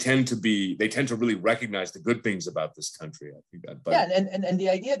tend to really recognize the good things about this country. I think that. But... Yeah, and the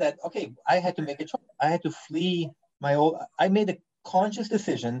idea that, okay, I had to make a choice. I had to flee I made a conscious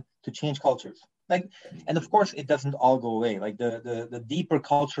decision to change cultures. Like, and of course, it doesn't all go away. Like the deeper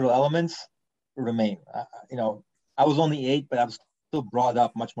cultural elements remain. I was only 8, but I was still brought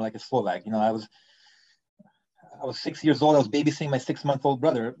up much more like a Slovak. I was 6 years old. I was babysitting my 6-month-old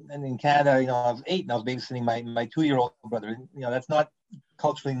brother, and in Canada, I was 8, and I was babysitting my 2-year-old brother. That's not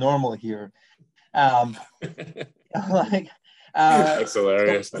culturally normal here. That's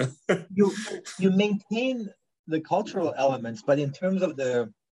hilarious. So you maintain the cultural elements, but in terms of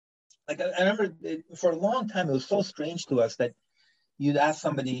I remember for a long time it was so strange to us that you'd ask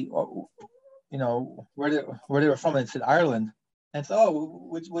somebody, where they were from, and said Ireland, and so, "Oh,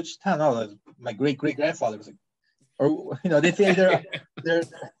 which town?" "Oh, my great grandfather was like," or they say they're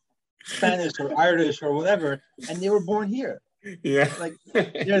Spanish or Irish or whatever, and they were born here. Yeah. Like,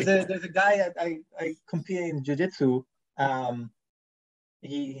 there's a guy I compete in jiu-jitsu.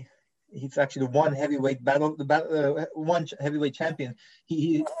 He's actually the one heavyweight champion.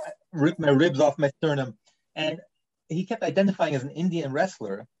 He ripped my ribs off my sternum, and he kept identifying as an Indian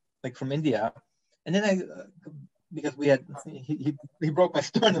wrestler, like from India. And then because he broke my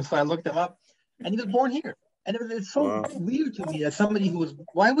sternum, so I looked him up, and he was born here. And it's so weird to me, as somebody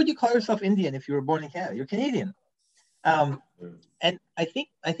why would you call yourself Indian if you were born in Canada? You're Canadian. And I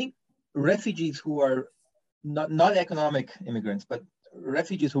think refugees who are not economic immigrants, but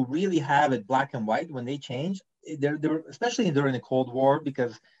refugees who really have it black and white, when they change, they're especially during the Cold War,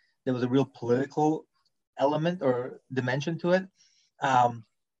 because there was a real political element or dimension to it.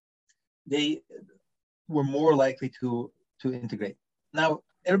 They were more likely to integrate. Now,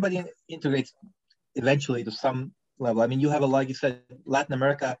 everybody integrates eventually to some level. I mean, you have like you said, Latin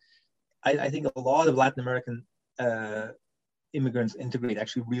America. I think a lot of Latin American immigrants integrate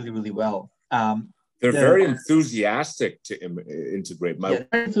actually really, really well. They're very enthusiastic to integrate. Very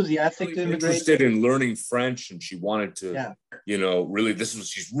enthusiastic to immigrate. Interested in learning French, and she wanted to, really.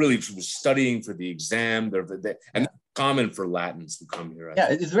 She was studying for the exam. And that's common for Latins who come here.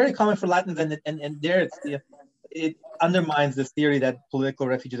 It's very common for Latins, and there it undermines this theory that political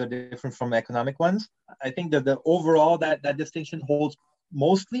refugees are different from economic ones. I think that the overall that distinction holds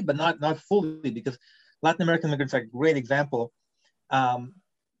mostly, but not fully, because Latin American immigrants are a great example.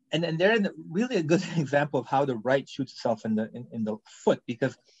 And they're really a good example of how the right shoots itself in the foot,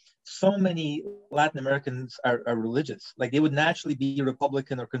 because so many Latin Americans are religious. Like, they would naturally be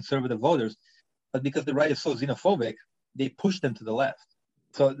Republican or conservative voters, but because the right is so xenophobic, they push them to the left.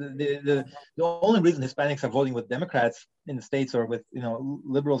 So the only reason Hispanics are voting with Democrats in the States or with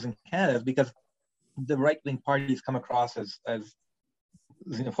liberals in Canada is because the right-wing parties come across as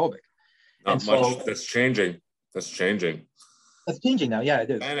xenophobic. Not much. That's changing. That's changing. It's changing now. Yeah, it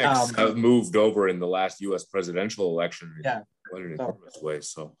is. Hispanics have moved over in the last U.S. presidential election. Yeah. In an enormous way.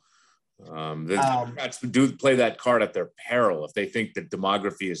 So the Democrats do play that card at their peril. If they think that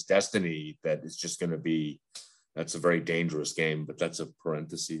demography is destiny, that it's just going to be, that's a very dangerous game. But that's a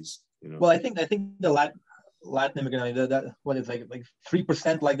parenthesis. Well, I think the Latin immigrant, what is like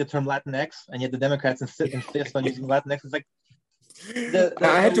 3% like the term Latinx, and yet the Democrats insist on using Latinx. It's like,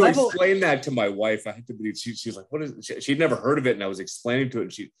 I had to explain that to my wife. I had to believe she's like, what is it? She'd never heard of it, and I was explaining to her,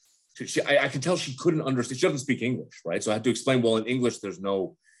 and I could tell she couldn't understand. She doesn't speak English, right? So I had to explain, well, in English there's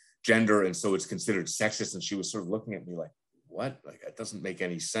no gender, and so it's considered sexist. And she was sort of looking at me like, what? Like, that doesn't make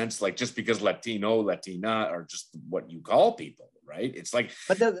any sense. Like, just because Latino, Latina are just what you call people, right? It's like,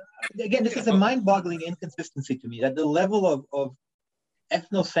 but again, this is a mind-boggling inconsistency to me, that the level of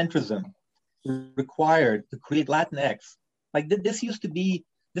ethnocentrism required to create Latinx, like this used to be,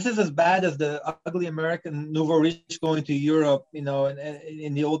 this is as bad as the ugly American nouveau riche going to Europe, in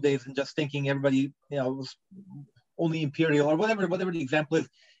the old days, and just thinking everybody, was only imperial or whatever the example is.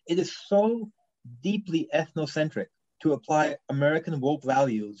 It is so deeply ethnocentric to apply American woke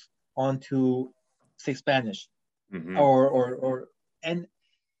values onto, say, Spanish, and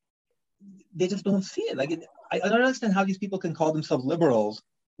they just don't see it. Like, I don't understand how these people can call themselves liberals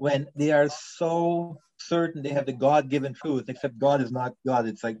when they are so certain they have the God-given truth, except God is not God.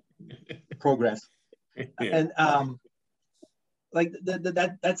 It's like progress. And like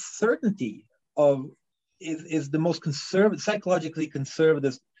that certainty is the most conservative, psychologically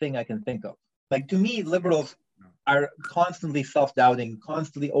conservative thing I can think of. Like, to me, liberals are constantly self-doubting,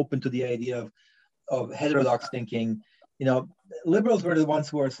 constantly open to the idea of heterodox thinking. You know, liberals were the ones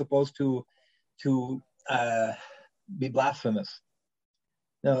who are supposed to be blasphemous.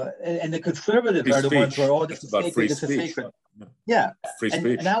 And the conservatives Free are the ones speech. who are, oh, It's this is about free sacred, this is speech. sacred. Yeah. Free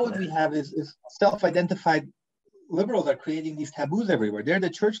speech. And now what we have is self-identified liberals are creating these taboos everywhere. They're the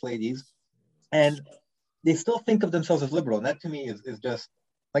church ladies, and they still think of themselves as liberal. And that to me is just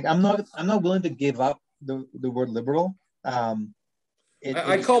like, I'm not willing to give up the word liberal.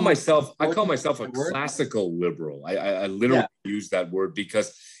 I call myself a word. classical liberal. I literally use that word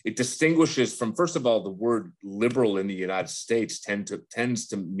because it distinguishes from, first of all, the word liberal in the United States tends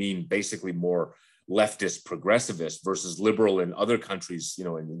to mean basically more leftist progressivist, versus liberal in other countries, you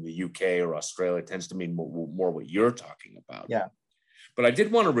know, in the UK or Australia, tends to mean more what you're talking about. Yeah. But I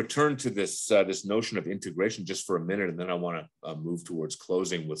did want to return to this this notion of integration just for a minute, and then I want to move towards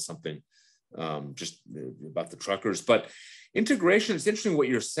closing with something just about the truckers. But integration, it's interesting what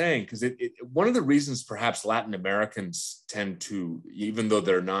you're saying, because one of the reasons perhaps Latin Americans tend to, even though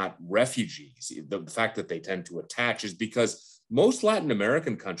they're not refugees, the fact that they tend to attach is because most Latin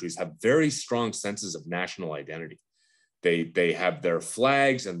American countries have very strong senses of national identity. They have their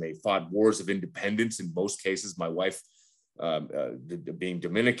flags, and they fought wars of independence in most cases. My wife, being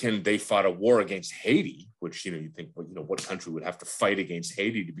Dominican, they fought a war against Haiti, which, you know, you think, well, you know, what country would have to fight against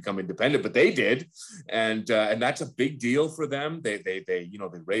Haiti to become independent? But they did, and that's a big deal for them. They you know,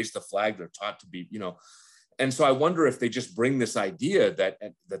 they raise the flag. They're taught to be, you know. And so I wonder if they just bring this idea that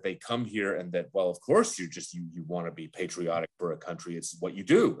they come here and that, well, of course, you want to be patriotic for a country. It's what you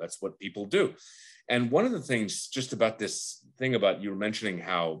do. That's what people do. And one of the things just about this thing about, you were mentioning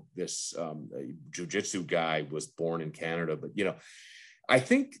how this jiu-jitsu guy was born in Canada, but, you know, I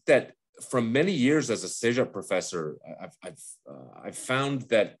think that from many years as a Cégep professor, I've found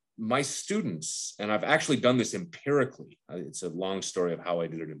that my students, and I've actually done this empirically, it's a long story of how I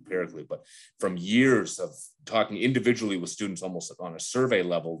did it empirically, but from years of talking individually with students, almost on a survey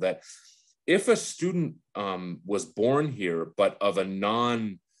level, that if a student was born here, but of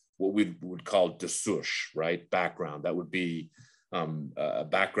a what we would call de souche, right, background, that would be a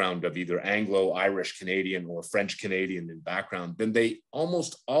background of either Anglo-Irish Canadian or French Canadian in background, then they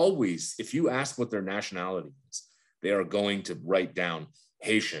almost always, if you ask what their nationality is, they are going to write down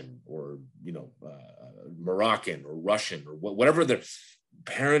Haitian or, you know, Moroccan or Russian or whatever their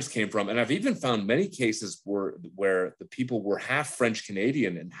parents came from. And I've even found many cases where the people were half French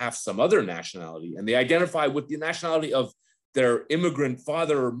Canadian and half some other nationality, and they identify with the nationality of their immigrant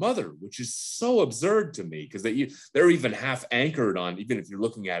father or mother, which is so absurd to me, because they're even half anchored on, even if you're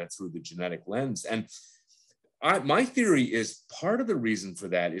looking at it through the genetic lens. And my theory is part of the reason for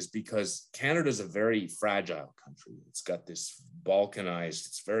that is because Canada is a very fragile country. It's got this balkanized,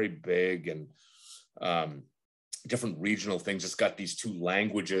 it's very big, and different regional things. It's got these two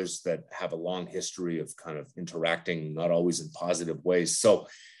languages that have a long history of kind of interacting, not always in positive ways. So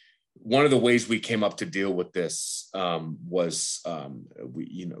one of the ways we came up to deal with this was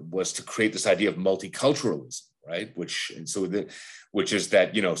to create this idea of multiculturalism, right? Which is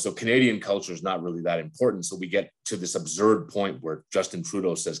that, you know, so Canadian culture is not really that important. So we get to this absurd point where Justin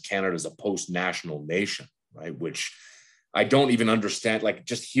Trudeau says Canada is a post-national nation, right? Which I don't even understand. Like,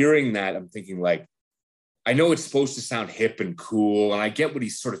 just hearing that, I'm thinking, like, I know it's supposed to sound hip and cool, and I get what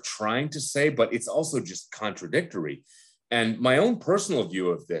he's sort of trying to say, but it's also just contradictory. And my own personal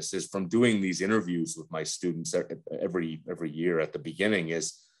view of this is, from doing these interviews with my students every year at the beginning,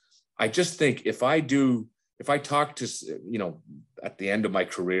 is I just think if I talk to, you know, at the end of my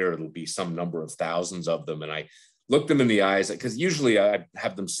career, it'll be some number of thousands of them, and I look them in the eyes, because usually I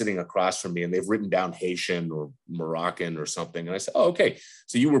have them sitting across from me and they've written down Haitian or Moroccan or something. And I say, oh, okay,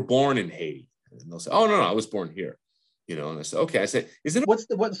 so you were born in Haiti. And they'll say, oh, no, I was born here. You know, and I say, okay. I say, is it?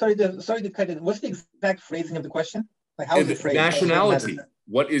 Sorry to cut in. What's the exact phrasing of the question? Like, how is it phrased? Nationality.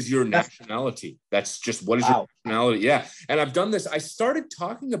 What is your nationality? That's just, what is your nationality? Yeah. And I've done this. I started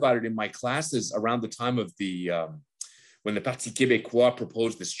talking about it in my classes around the time of when the Parti Québécois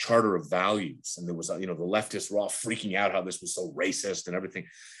proposed this charter of values. And there was, you know, the leftists were all freaking out how this was so racist and everything.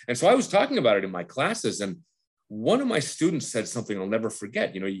 And so I was talking about it in my classes, and one of my students said something I'll never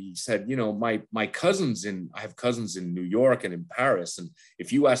forget. You know, he said, you know, my cousins I have cousins in New York and in Paris, and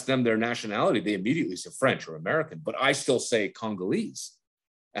if you ask them their nationality, they immediately say French or American, but I still say Congolese.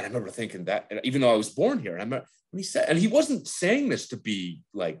 And I remember thinking that, even though I was born here, and I remember when he said, and he wasn't saying this to be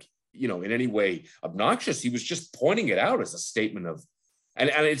like, you know, in any way obnoxious. He was just pointing it out as a statement of, and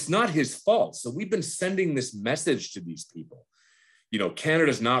it's not his fault. So we've been sending this message to these people.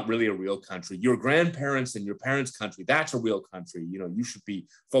 Canada's not really a real country. Your grandparents and your parents' country, that's a real country. You should be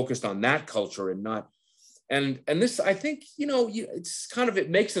focused on that culture and not. And this, I think, it's kind of, it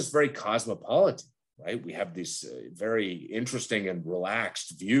makes us very cosmopolitan, right? We have this very interesting and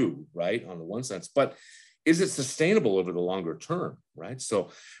relaxed view, right, on the one sense, but is it sustainable over the longer term, right?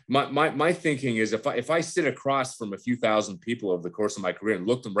 So my thinking is, if I sit across from a few thousand people over the course of my career and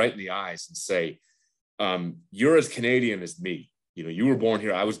look them right in the eyes and say, you're as Canadian as me, you were born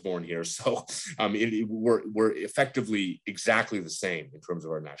here, I was born here, so we're effectively exactly the same in terms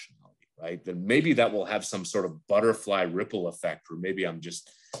of our nationality, right? Then maybe that will have some sort of butterfly ripple effect, or maybe I'm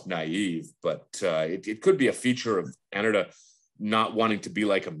just naive, but it could be a feature of Canada not wanting to be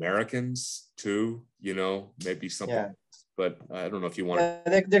like Americans too, maybe something. Yeah. But I don't know if you want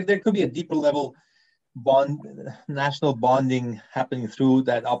to. There could be a deeper level national bonding happening through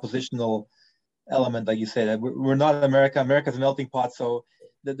that oppositional element, like you said. We're not America. America's a melting pot. So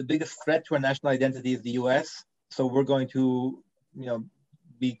the biggest threat to our national identity is the US. So we're going to,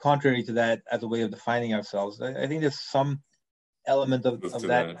 be contrary to that as a way of defining ourselves. I think there's some element of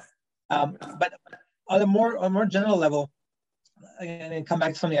that. But on a more general level, and come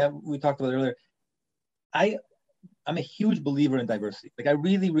back to something we talked about earlier, I'm a huge believer in diversity. Like, I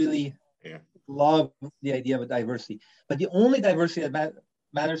really, really love the idea of a diversity. But the only diversity that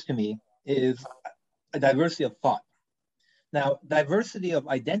matters to me is a diversity of thought. Now, diversity of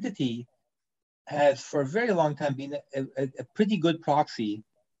identity has for a very long time been a pretty good proxy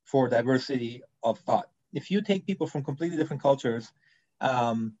for diversity of thought. If you take people from completely different cultures,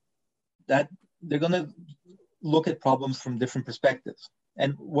 that they're going to look at problems from different perspectives.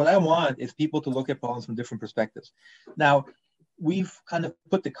 And what I want is people to look at problems from different perspectives. Now, we've kind of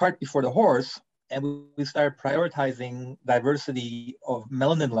put the cart before the horse, and we started prioritizing diversity of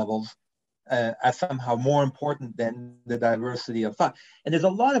melanin levels as somehow more important than the diversity of thought. And there's a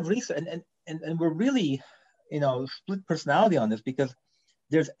lot of research, and we're really, split personality on this, because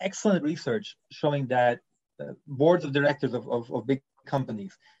there's excellent research showing that boards of directors of big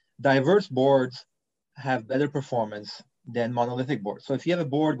companies, diverse boards have better performance than monolithic boards. So if you have a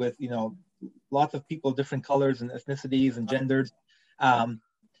board with, lots of people, different colors and ethnicities and genders,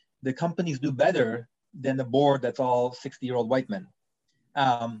 the companies do better than the board that's all 60-year-old white men.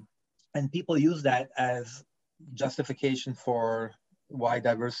 And people use that as justification for why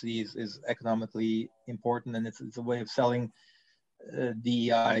diversity is economically important, and it's a way of selling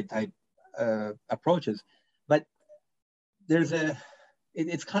DEI type approaches. But there's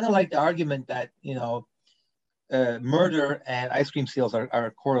it's kind of like the argument that, murder and ice cream sales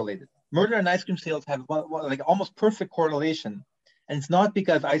are correlated. Murder and ice cream sales have like almost perfect correlation. And it's not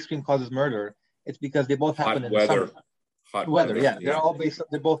because ice cream causes murder. It's because they both happen in the summer. Hot weather, yeah.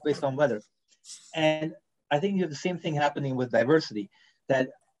 They're both based on weather. And I think you have the same thing happening with diversity, that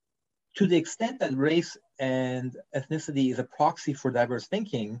to the extent that race and ethnicity is a proxy for diverse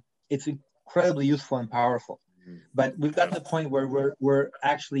thinking, it's incredibly useful and powerful. But we've gotten to the point where we're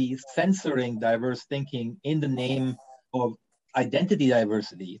actually censoring diverse thinking in the name of identity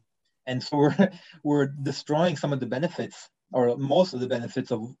diversity. And so we're destroying some of the benefits, or most of the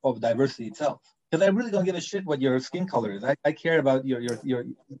benefits of diversity itself. Because I really don't give a shit what your skin color is. I care about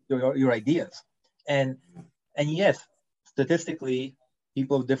your ideas. And yes, statistically,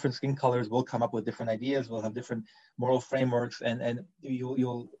 people of different skin colors will come up with different ideas, will have different moral frameworks, and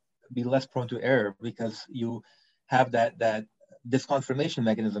you'll be less prone to error because you have that disconfirmation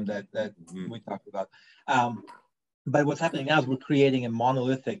mechanism that we talked about. But what's happening now is we're creating a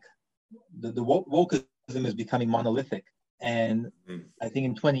monolithic, the wokeism is becoming monolithic. And I think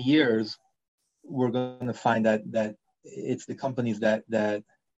in 20 years, we're going to find that it's the companies that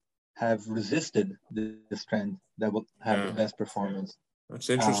have resisted this trend that will have the best performance. That's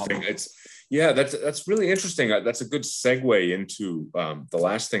interesting. That's really interesting. That's a good segue into the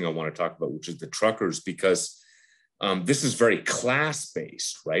last thing I want to talk about, which is the truckers, because this is very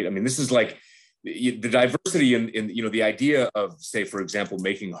class-based, right? I mean, this is like the diversity in the idea of, say, for example,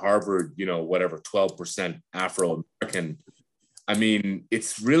 making Harvard, 12% Afro-American. I mean,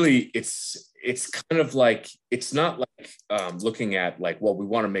 it's kind of like, it's not like looking at like, well, we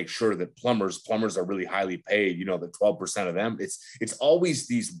want to make sure that plumbers are really highly paid, the 12% of them. It's always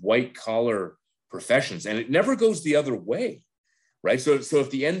these white collar professions, and it never goes the other way, right? So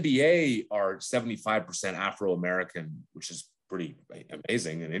if the NBA are 75% Afro-American, which is pretty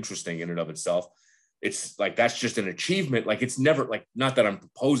amazing and interesting in and of itself, it's like, that's just an achievement. Like, it's never like, not that I'm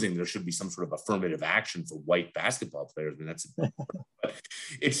proposing there should be some sort of affirmative action for white basketball players. I mean, that's, but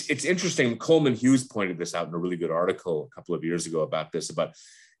it's interesting. Coleman Hughes pointed this out in a really good article a couple of years ago about this, about,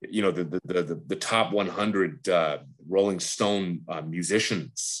 you know, the top 100 Rolling Stone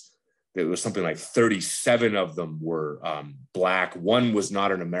musicians. There was something like 37 of them were Black. One was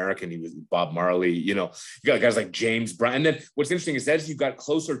not an American. He was Bob Marley. You know, you got guys like James Brown. And then what's interesting is as you got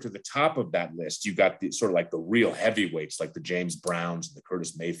closer to the top of that list, you got the sort of like the real heavyweights, like the James Browns and the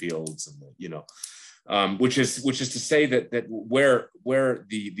Curtis Mayfields, and the, you know, which is to say that where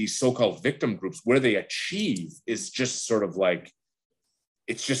these so-called victim groups, where they achieve is just sort of like,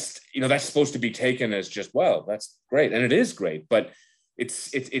 it's just, you know, that's supposed to be taken as just, well, that's great, and it is great, but it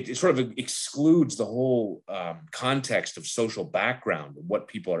sort of excludes the whole context of social background, what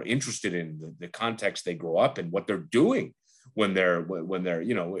people are interested in, the context they grow up in, what they're doing when they're,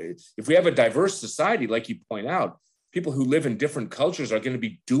 you know, if we have a diverse society, like you point out, people who live in different cultures are going to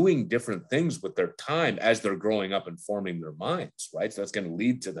be doing different things with their time as they're growing up and forming their minds, right? So that's going to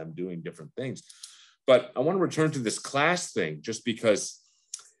lead to them doing different things. But I want to return to this class thing, just because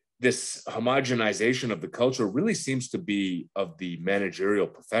this homogenization of the culture really seems to be of the managerial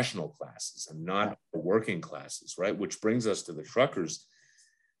professional classes and not the working classes, right? Which brings us to the truckers.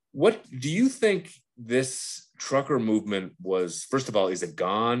 What do you think this trucker movement was? First of all, is it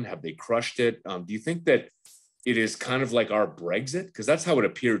gone? Have they crushed it? Do you think that it is kind of like our Brexit? Because that's how it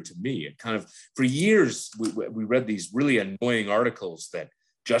appeared to me. It kind of, for years, we read these really annoying articles that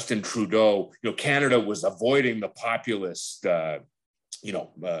Justin Trudeau, you know, Canada was avoiding the populist,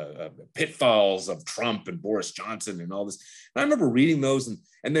 pitfalls of Trump and Boris Johnson and all this. And I remember reading those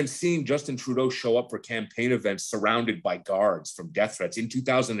and then seeing Justin Trudeau show up for campaign events surrounded by guards from death threats in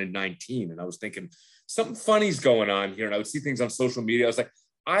 2019. And I was thinking, something funny's going on here. And I would see things on social media. I was like,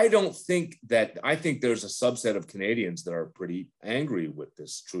 I think there's a subset of Canadians that are pretty angry with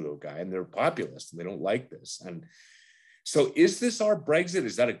this Trudeau guy, and they're populist and they don't like this. And so is this our Brexit?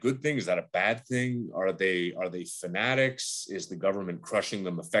 Is that a good thing? Is that a bad thing? Are they fanatics? Is the government crushing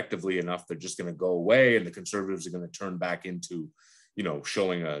them effectively enough they're just going to go away and the Conservatives are going to turn back into, you know,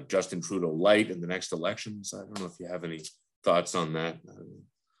 showing a Justin Trudeau light in the next elections? I don't know if you have any thoughts on that.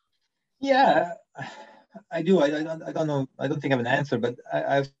 Yeah, I do. I don't know. I don't think I have an answer, but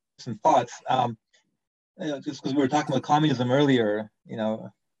I have some thoughts. Just because we were talking about communism earlier, you know,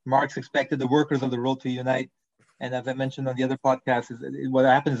 Marx expected the workers of the world to unite. And as I mentioned on the other podcast, what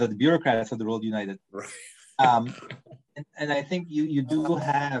happens is that the bureaucrats of the world united. Right. And I think you do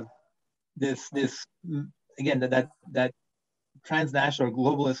have this again, that transnational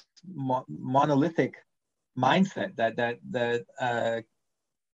globalist monolithic mindset that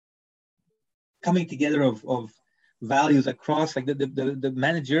coming together of values across, like the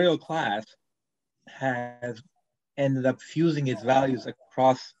managerial class has ended up fusing its values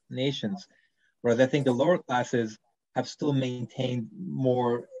across nations. Whereas I think the lower classes have still maintained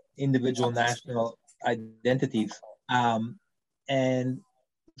more individual national identities. And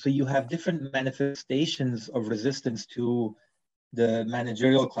so you have different manifestations of resistance to the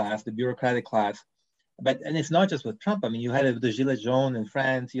managerial class, the bureaucratic class. And it's not just with Trump. I mean, you had it with the Gilets jaunes in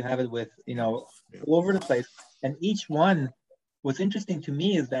France, you have it with, you know, all over the place. And each one, what's interesting to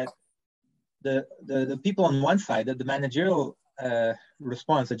me is that the people on one side, the managerial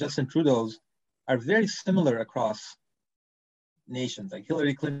response, the Justin Trudeau's, are very similar across nations, like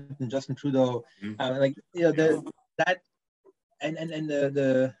Hillary Clinton, Justin Trudeau, like, you know,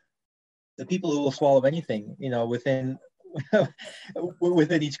 the people who will swallow anything, you know, within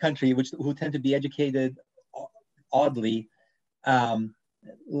each country, who tend to be educated, oddly,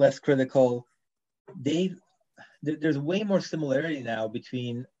 less critical. There's way more similarity now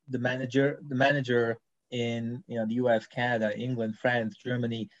between the manager in, you know, the U.S., Canada, England, France,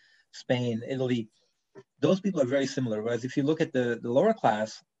 Germany, Spain, Italy. Those people are very similar. Whereas if you look at the lower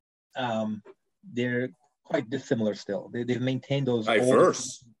class, they're quite dissimilar still. They've maintained those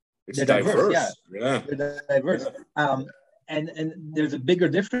diverse. It's diverse. Yeah. They're diverse. And there's a bigger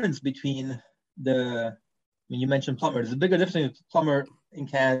difference between you mentioned plumber. There's a bigger difference between plumber in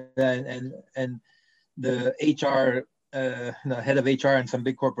Canada and the HR, head of HR in some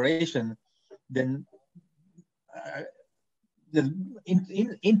big corporation than the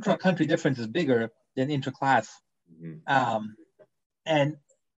intra-country difference is bigger than intra-class. And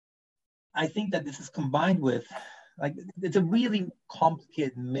I think that this is combined with, like, it's a really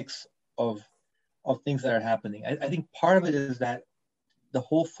complicated mix of things that are happening. I think part of it is that the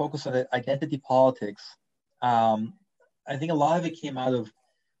whole focus on identity politics, I think a lot of it came out of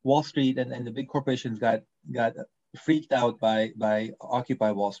Wall Street, and the big corporations got freaked out by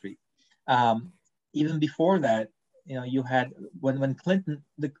Occupy Wall Street. Even before that, you know, you had when Clinton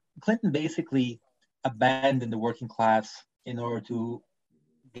basically abandoned the working class in order to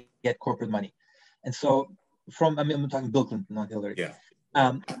get corporate money. And so I'm talking Bill Clinton, not Hillary. Yeah.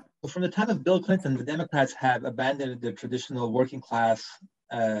 From the time of Bill Clinton, the Democrats have abandoned the traditional working class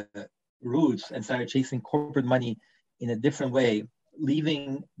roots and started chasing corporate money in a different way,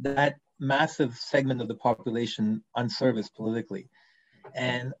 leaving that massive segment of the population unserviced politically.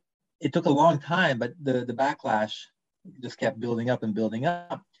 And it took a long time, but the backlash just kept building up and building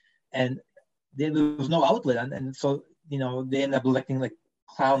up. And there was no outlet. And so, they ended up electing like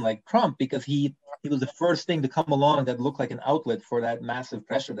clown like Trump because he was the first thing to come along that looked like an outlet for that massive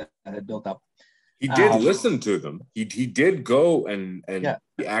pressure that had built up. He did listen to them. He did go and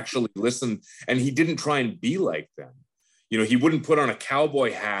he actually listened, and he didn't try and be like them. He wouldn't put on a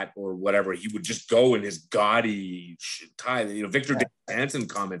cowboy hat or whatever. He would just go in his gaudy tie. Victor Hansen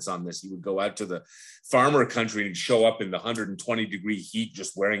comments on this. He would go out to the farmer country and show up in the 120-degree heat,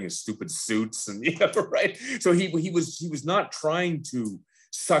 just wearing his stupid suits, and right. So he was not trying to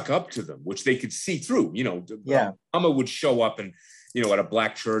suck up to them, which they could see through. Obama would show up and at a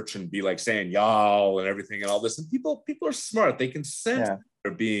black church and be like saying y'all and everything and all this. And people are smart. They can sense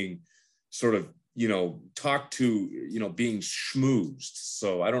they're being sort of talked to, being schmoozed.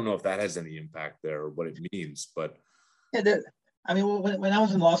 So I don't know if that has any impact there or what it means, but when I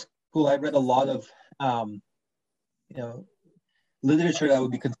was in law school, I read a lot of literature that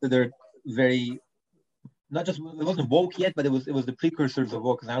would be considered very, not just, it wasn't woke yet, but it was the precursors of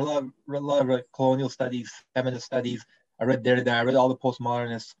woke. And I read a lot of colonial studies, feminist studies. I read Derrida, I read all the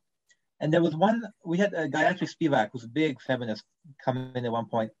postmodernists. And there was one, we had Gayatri Spivak, who's a big feminist, come in at one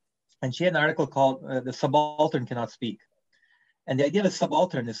point. And she had an article called The Subaltern Cannot Speak. And the idea of a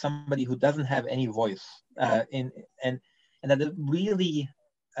subaltern is somebody who doesn't have any voice. And that the really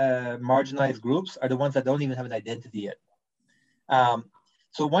marginalized groups are the ones that don't even have an identity yet.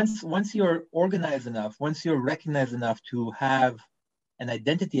 So once you're organized enough, once you're recognized enough to have an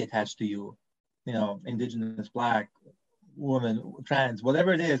identity attached to you, indigenous, black, woman, trans,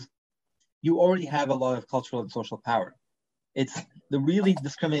 whatever it is, you already have a lot of cultural and social power. It's the really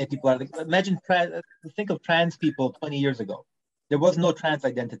discriminated people are like, think of trans people 20 years ago. There was no trans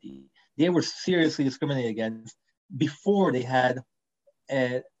identity. They were seriously discriminated against before they had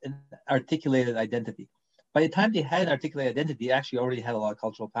an articulated identity. By the time they had an articulated identity, they actually already had a lot of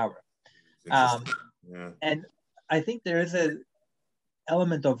cultural power. And I think there is an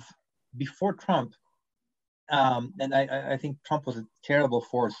element of before Trump, and I think Trump was a terrible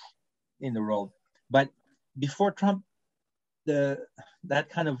force in the world, but before Trump, that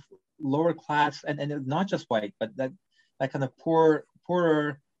kind of lower class and not just white, but that kind of poorer,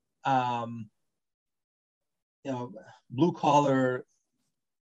 blue collar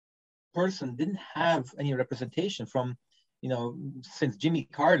person didn't have any representation from, since Jimmy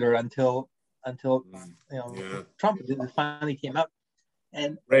Carter until Trump finally came out.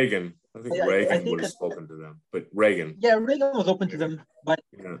 And Reagan, I think Reagan would have spoken to them, but Reagan. Yeah, Reagan was open to them, but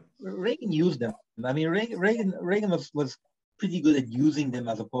Reagan used them. I mean, Reagan was pretty good at using them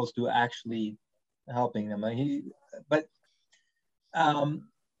as opposed to actually helping them.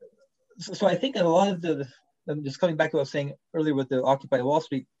 So I think a lot of just coming back to what I was saying earlier with the Occupy Wall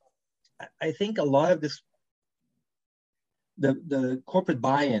Street, I think a lot of this, the corporate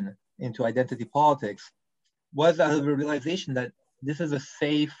buy-in into identity politics was out of a realization that this is a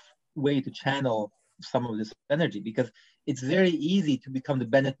safe way to channel some of this energy, because it's very easy to become the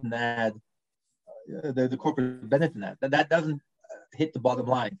Benetton ad, the corporate Benetton ad. That doesn't hit the bottom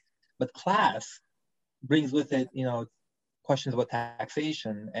line. But class brings with it, questions about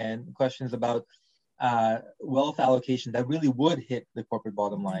taxation and questions about wealth allocation that really would hit the corporate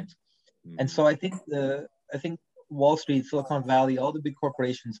bottom lines. And so I think Wall Street, Silicon Valley, all the big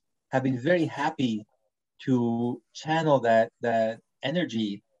corporations have been very happy to channel that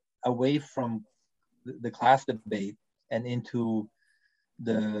energy away from the class debate and into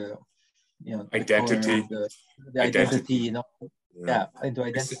the identity, the identity, into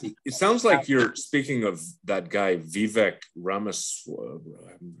identity. It sounds like you're speaking of that guy Vivek Ramaswamy,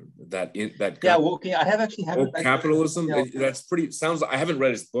 that guy. Okay. I have actually capitalism. That's pretty. Sounds. I haven't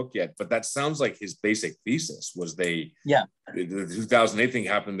read his book yet, but that sounds like his basic thesis was the 2008 thing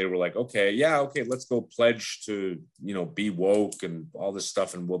happened. They were like, okay, let's go pledge to be woke and all this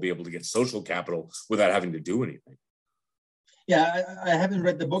stuff, and we'll be able to get social capital without having to do anything. Yeah, I haven't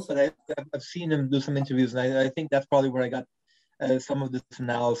read the book, but I've seen him do some interviews, and I think that's probably where I got some of this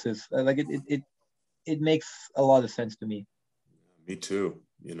analysis. It makes a lot of sense to me. Me too.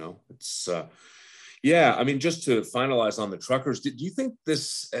 It's I mean, just to finalize on the truckers, do you think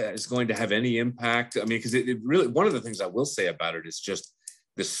this is going to have any impact? I mean, because it really, one of the things I will say about it is just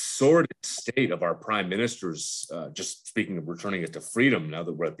the sordid state of our prime ministers, just speaking of returning it to freedom now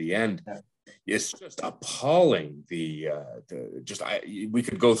that we're at the end, it's just appalling. We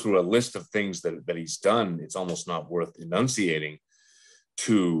could go through a list of things that he's done. It's almost not worth enunciating.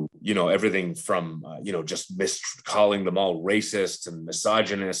 To, everything from, just calling them all racist and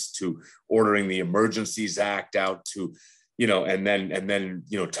misogynist, to ordering the Emergencies Act out, to, and then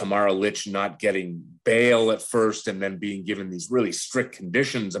Tamara Lich not getting bail at first and then being given these really strict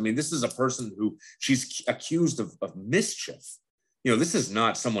conditions. I mean, this is a person who she's accused of mischief. This is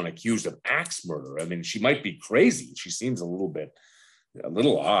not someone accused of axe murder. I mean, she might be crazy. She seems a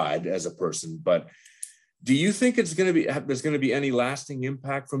little odd as a person, but do you think there's going to be any lasting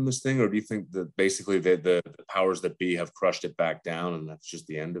impact from this thing, or do you think that basically the powers that be have crushed it back down and that's just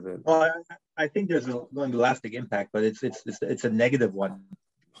the end of it? Well, I think there's going to be lasting impact, but it's a negative one.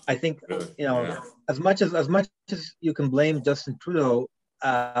 I think as much as you can blame Justin Trudeau,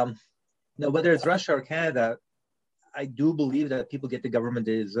 whether it's Russia or Canada, I do believe that people get the government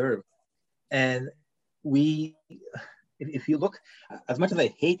they deserve, and if you look, as much as I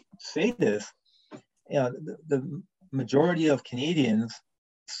hate to say this, the majority of Canadians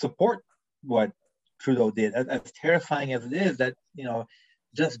support what Trudeau did. As terrifying as it is, that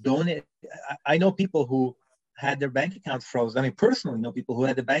just donate. I know people who had their bank accounts frozen. I mean, personally, know people who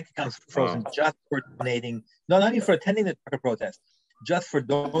had their bank accounts frozen just for donating, not even for attending the trucker protest, just for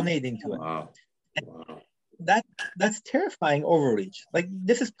donating to it. Wow. That's terrifying overreach. Like,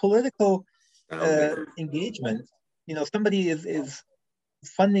 this is political engagement. Somebody is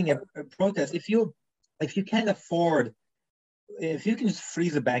funding a protest. If you can't afford, if you can just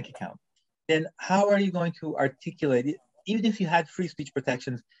freeze a bank account, then how are you going to articulate it? Even if you had free speech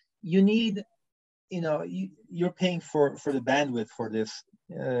protections, you need, you're paying for the bandwidth for this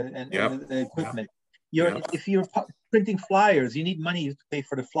and the equipment. If you're printing flyers, you need money to pay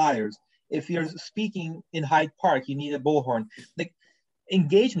for the flyers. If you're speaking in Hyde Park, you need a bullhorn. Like,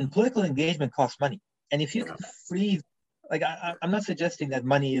 political engagement costs money. And if you can freeze, like, I'm not suggesting that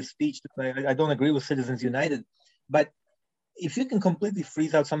money is speech. I don't agree with Citizens United, but if you can completely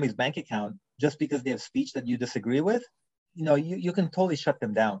freeze out somebody's bank account just because they have speech that you disagree with, you can totally shut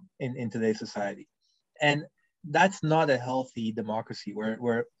them down in today's society. And that's not a healthy democracy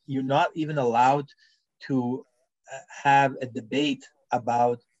where you're not even allowed to have a debate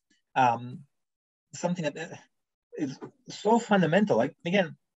about something that is so fundamental. Like,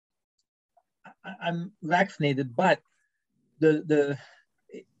 again, I'm vaccinated, but you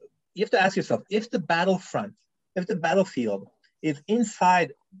have to ask yourself, if the battlefield is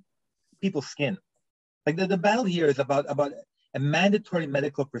inside people's skin, like the battle here is about a mandatory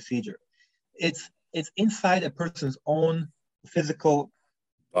medical procedure. It's inside a person's own physical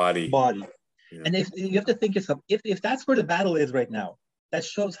body. Yeah. And if you have to think yourself, if that's where the battle is right now, that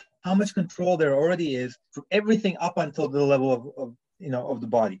shows how much control there already is for everything up until the level of the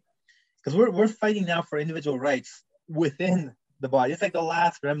body. Because we're fighting now for individual rights within the body. It's like the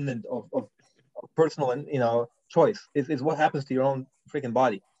last remnant of personal choice is what happens to your own freaking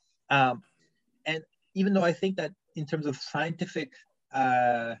body. And even though I think that in terms of scientific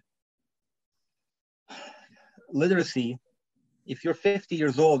literacy, if you're 50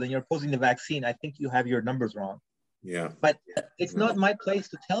 years old and you're opposing the vaccine, I think you have your numbers wrong. Yeah. But it's not my place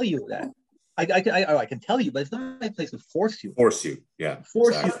to tell you that. I can tell you, but it's not my place to force you. Force you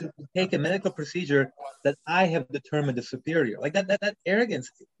to take a medical procedure that I have determined is superior. Like that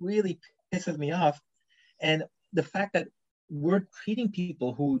arrogance really pisses me off. And the fact that we're treating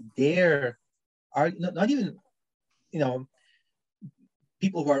people who dare are not even,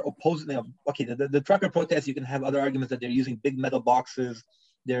 people who are opposing, okay, the trucker protests, you can have other arguments that they're using big metal boxes,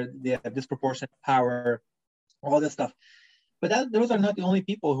 they have disproportionate power, all this stuff. But those are not the only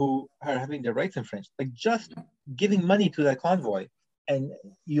people who are having their rights infringed. Like, just giving money to that convoy, and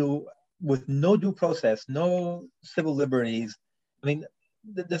you, with no due process, no civil liberties. I mean,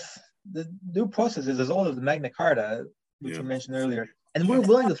 the due process is as old as the Magna Carta, which you mentioned earlier. And we're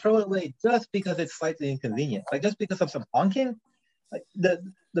willing to throw it away just because it's slightly inconvenient. Like, just because of some honking. Like,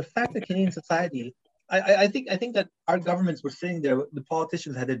 the fact that Canadian society, I think that our governments were sitting there, the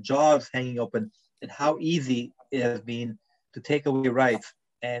politicians had their jaws hanging open at how easy it has been to take away rights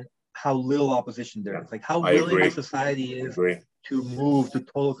and how little opposition there is. Like, how willing our society is to move to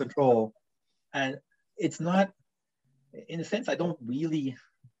total control. And it's not, in a sense, I don't really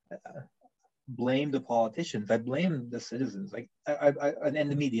blame the politicians. I blame the citizens, and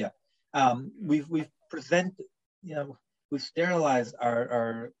the media. We've sterilized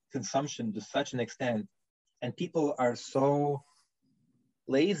our consumption to such an extent, and people are so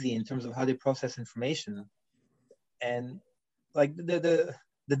lazy in terms of how they process information. And like the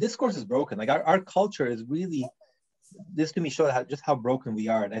discourse is broken. Like, our culture is really this to me showed just how broken we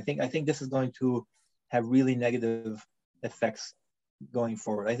are. And I think this is going to have really negative effects going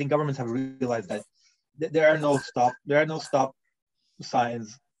forward. I think governments have realized that there are no stop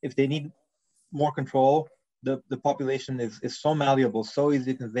signs. If they need more control, the population is so malleable, so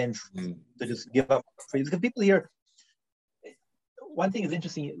easy to convince to just give up freedom. Because people here, one thing is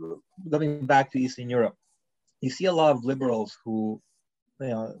interesting, going back to Eastern Europe, you see a lot of liberals who,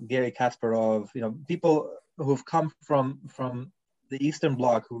 Gary Kasparov, people who've come from the Eastern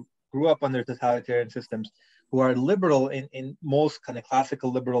Bloc, who grew up under totalitarian systems, who are liberal in most kind of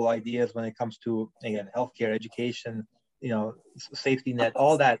classical liberal ideas when it comes to, again, healthcare, education, safety net,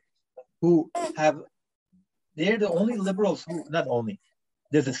 all that, they're the only liberals who, not only,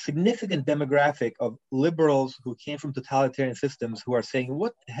 there's a significant demographic of liberals who came from totalitarian systems who are saying,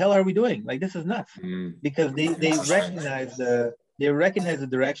 what the hell are we doing? Like, this is nuts. Because they recognize the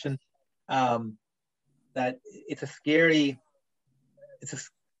direction, that it's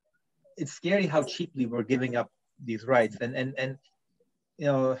scary how cheaply we're giving up these rights. And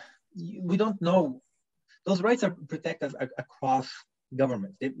we don't know, those rights are protected across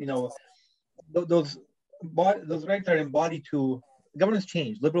governments. Those rights are embodied to governments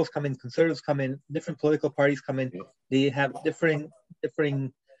change. Liberals come in, conservatives come in, different political parties come in. They have differing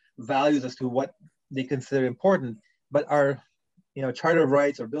values as to what they consider important. But our, Charter of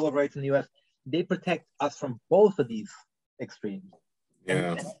Rights or Bill of Rights in the U.S., they protect us from both of these extremes.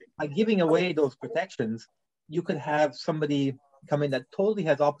 And by giving away those protections, you could have somebody come in that totally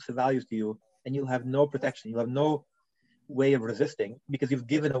has opposite values to you, and you'll have no protection. You'll have no way of resisting because you've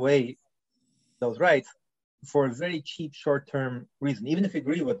given away those rights for a very cheap short-term reason. Even if you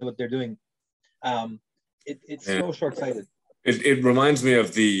agree with what they're doing, it's so short-sighted. It reminds me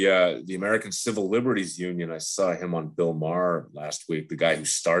of the American Civil Liberties Union. I saw him on Bill Maher last week, the guy who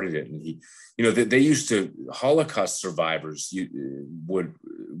started it, and he, they used to, Holocaust survivors were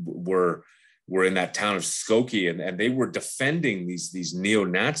in that town of Skokie, and they were defending these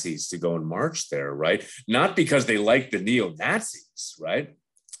neo-Nazis to go and march there, right? Not because they liked the neo-Nazis, right?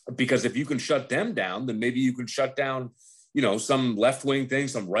 Because if you can shut them down, then maybe you can shut down, some left-wing thing,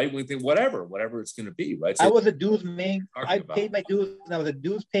 some right-wing thing, whatever it's going to be, right? So I was a I paid my dues, and I was a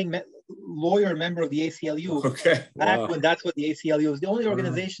dues-paying lawyer member of the ACLU. Okay. Back when that's what the ACLU was, the only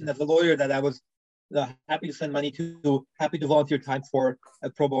organization as a lawyer that I was happy to send money to, happy to volunteer time for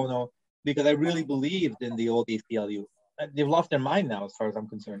pro bono, because I really believed in the old ACLU. They've lost their mind now, as far as I'm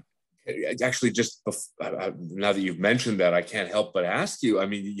concerned. Actually, just now that you've mentioned that, I can't help but ask you, I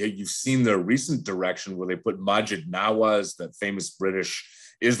mean, you've seen their recent direction where they put Majid Nawaz, that famous British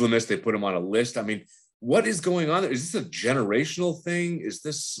Islamist, they put him on a list. I mean, what is going on there? Is this a generational thing?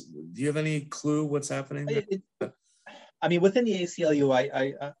 Do you have any clue what's happening there? I mean, within the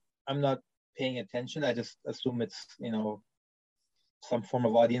ACLU, I'm not paying attention. I just assume it's, some form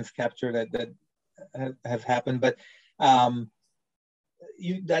of audience capture that has happened. But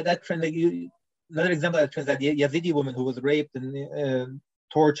that trend, another example of that trend, that Yazidi woman who was raped and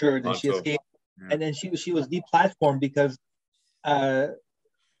tortured, and she escaped, and then she was deplatformed because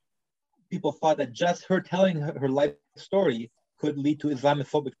people thought that just her telling her life story could lead to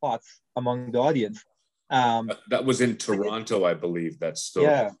Islamophobic thoughts among the audience. That was in Toronto, I believe. That story.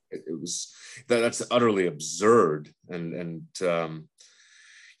 Yeah, it was. That's utterly absurd, and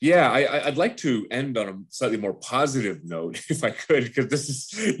I'd like to end on a slightly more positive note, if I could,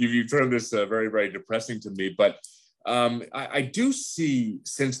 because you've turned this very, very depressing to me. But I do see,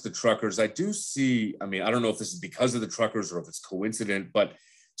 since the truckers, I mean, I don't know if this is because of the truckers or if it's coincident, but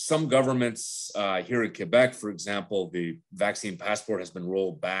some governments here in Quebec, for example, the vaccine passport has been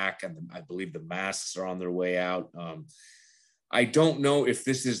rolled back, and I believe the masks are on their way out. I don't know if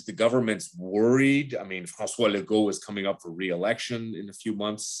this is the government's worried. I mean, François Legault is coming up for re-election in a few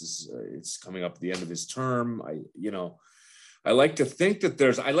months. It's coming up at the end of his term. I like to think that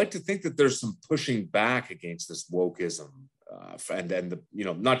there's some pushing back against this wokeism, and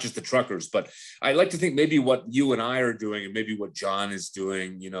not just the truckers, but I like to think maybe what you and I are doing, and maybe what John is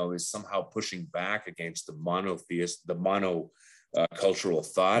doing, is somehow pushing back against the cultural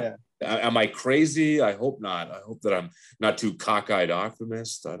thought. Yeah. Am I crazy? I hope not. I hope that I'm not too cockeyed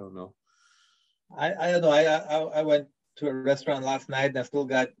optimist. I don't know. I don't know. I went to a restaurant last night, and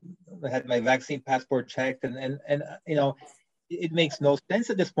I had my vaccine passport checked, and it makes no sense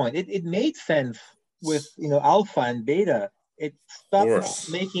at this point. It made sense with alpha and beta. It stopped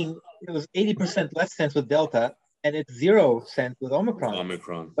making. It was 80% less sense with Delta, and it's 0 sense with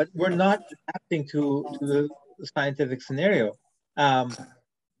Omicron. But we're not adapting to the scientific scenario.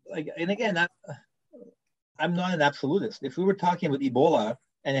 And again, I'm not an absolutist. If we were talking with Ebola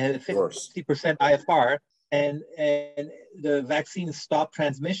and it had a 50% IFR, and the vaccine stopped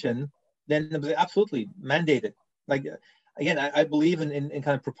transmission, then it was absolutely mandated. Like, again, I believe in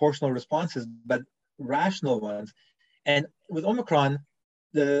kind of proportional responses, but rational ones. And with Omicron,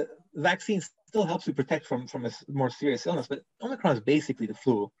 the vaccine still helps you protect from a more serious illness, but Omicron is basically the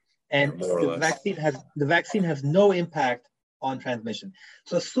flu, and the vaccine has no impact on transmission.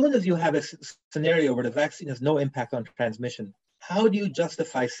 So as soon as you have a scenario where the vaccine has no impact on transmission, how do you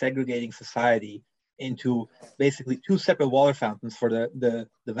justify segregating society into basically two separate water fountains for the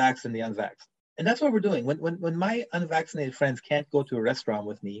vaxxed and the unvaxxed? And that's what we're doing. When my unvaccinated friends can't go to a restaurant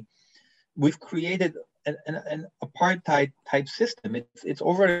with me, we've created an apartheid type system. It's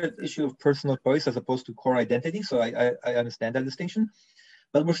over an issue of personal choice as opposed to core identity. So I understand that distinction,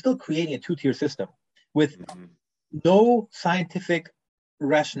 but we're still creating a two-tier system with no scientific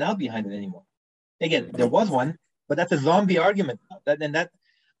rationale behind it anymore. Again, there was one, but that's a zombie argument.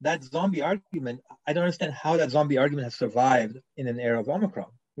 That zombie argument, I don't understand how that zombie argument has survived in an era of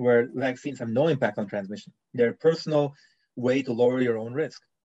Omicron, where vaccines have no impact on transmission. They're a personal way to lower your own risk.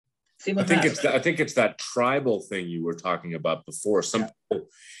 I think it's that tribal thing you were talking about before. People,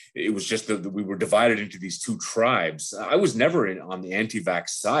 it was just that we were divided into these two tribes. I was never on the anti-vax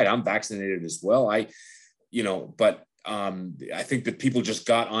side. I'm vaccinated as well. But I think that people just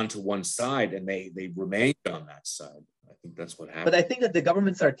got onto one side and they remained on that side. I think that's what happened. But I think that the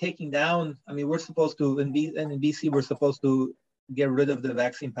governments are taking down. I mean, we're supposed to in BC, we're supposed to get rid of the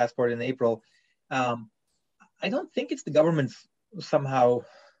vaccine passport in April. I don't think it's the government's somehow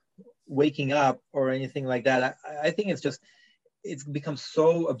waking up or anything like that. I think it's become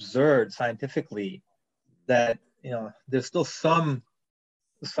so absurd scientifically that, there's still some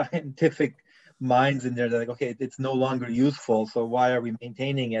scientific minds in there that are like, okay, it's no longer useful, so why are we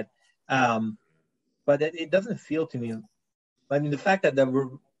maintaining it? But it doesn't feel to me, I mean, the fact that we're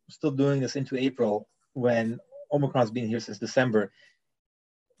still doing this into April when Omicron's been here since December,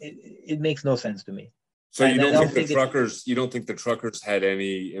 it makes no sense to me. So you don't think the truckers had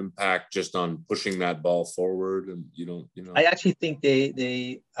any impact just on pushing that ball forward, and I actually think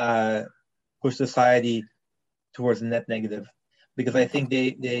they push society towards net negative, because I think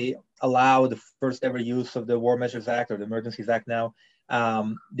they allow the first ever use of the War Measures Act or the Emergencies Act now.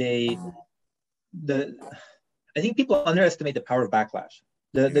 I think people underestimate the power of backlash.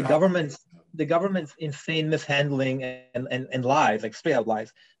 The government's insane mishandling and lies, like straight out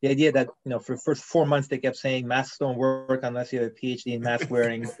lies. The idea that, for the first 4 months they kept saying masks don't work unless you have a PhD in mask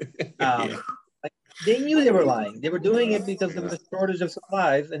wearing. They knew they were lying. They were doing it because there was a shortage of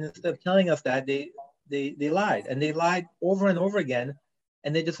supplies, and instead of telling us that, they lied, and they lied over and over again,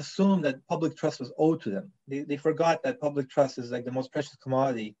 and they just assumed that public trust was owed to them. They forgot that public trust is like the most precious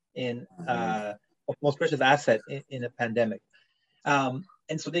commodity most precious asset in a pandemic.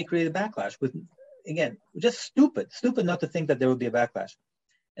 And so they created backlash with, again, just stupid not to think that there would be a backlash.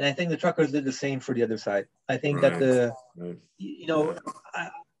 And I think the truckers did the same for the other side. I think that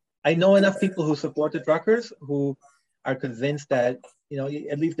I know enough people who support the truckers who are convinced that,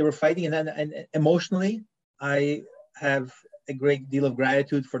 at least they were fighting. And emotionally, I have a great deal of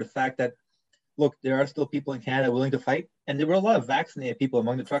gratitude for the fact that, look, there are still people in Canada willing to fight. And there were a lot of vaccinated people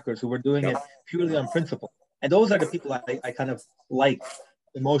among the truckers who were doing it purely on principle. And those are the people I kind of like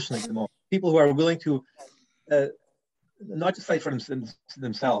emotionally the most. People who are willing to not just fight for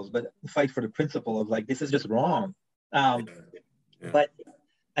themselves, but fight for the principle of, like, this is just wrong. But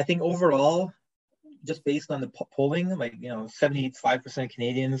I think overall, just based on the polling, 75% of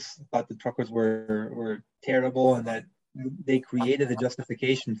Canadians thought the truckers were terrible, and that they created a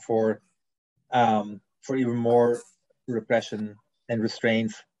justification for even more repression and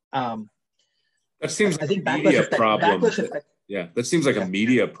restraints. That seems like a media problem. That seems like a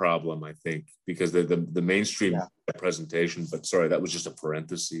media problem, I think, because the mainstream presentation. But sorry, that was just a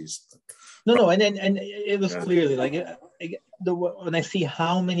parenthesis. No, and it was clearly like when I see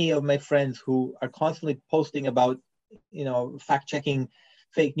how many of my friends who are constantly posting about, fact checking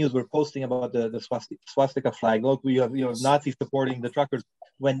fake news, were posting about the swastika flag. Look, we have Nazis supporting the truckers,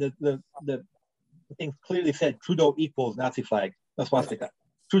 when the thing clearly said Trudeau equals Nazi flag, not swastika.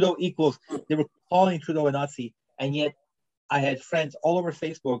 Trudeau equals, they were calling Trudeau a Nazi, and yet I had friends all over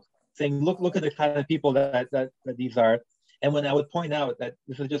Facebook saying, look at the kind of people that these are. And when I would point out that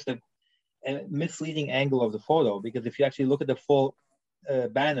this was just a misleading angle of the photo, because if you actually look at the full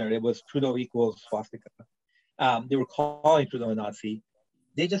banner, it was Trudeau equals swastika. They were calling Trudeau a Nazi.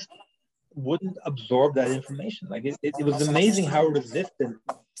 They just wouldn't absorb that information. Like it was amazing how resistant,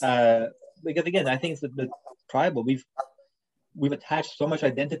 because again, I think it's the tribal. We've attached so much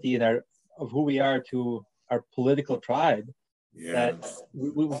identity of who we are to our political tribe that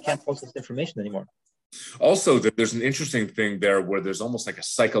we can't process information anymore. Also, there's an interesting thing there where there's almost like a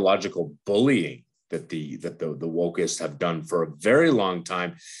psychological bullying that the wokeists have done for a very long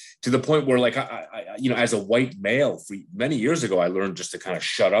time, to the point where, like, I as a white male, for many years ago, I learned just to kind of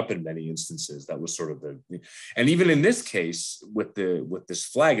shut up in many instances. That was sort of and even in this case with this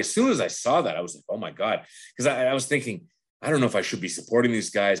flag, as soon as I saw that, I was like, oh my God, because I was thinking, I don't know if I should be supporting these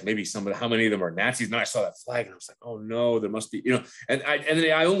guys. Maybe how many of them are Nazis? And then I saw that flag and I was like, oh no, there must be, and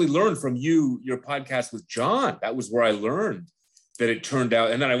then I only learned from your podcast with John. That was where I learned that it turned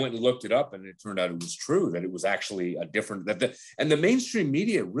out. And then I went and looked it up, and it turned out it was true, that it was actually a different, and the mainstream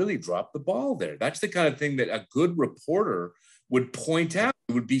media really dropped the ball there. That's the kind of thing that a good reporter would point out.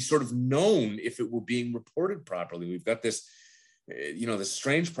 It would be sort of known if it were being reported properly. We've got this, this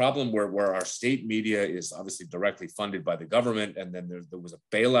strange problem where our state media is obviously directly funded by the government. And then there was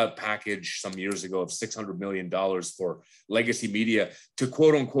a bailout package some years ago of $600 million for legacy media to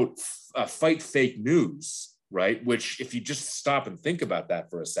quote unquote fight fake news, right? Which, if you just stop and think about that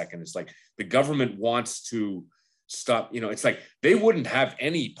for a second, it's like the government wants to stop, it's like they wouldn't have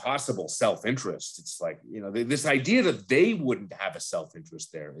any possible self-interest. It's like, this idea that they wouldn't have a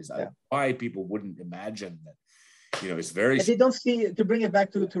self-interest there is why people wouldn't imagine that. It's very. If they don't see, to bring it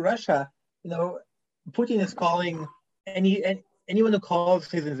back to Russia, Putin is calling anyone who calls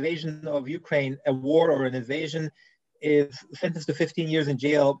his invasion of Ukraine a war or an invasion is sentenced to 15 years in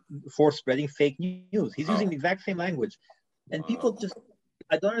jail for spreading fake news. He's using the exact same language. And people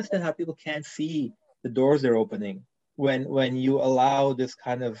I don't understand how people can't see the doors they're opening when you allow this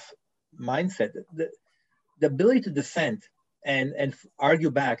kind of mindset. The ability to dissent and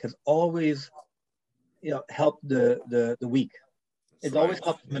argue back has always help the weak. It always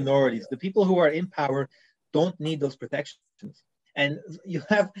helps minorities. The people who are in power don't need those protections. And you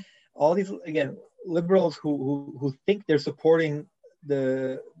have all these, again, liberals who think they're supporting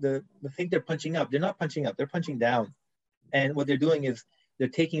the think they're punching up. They're not punching up, they're punching down. And what they're doing is they're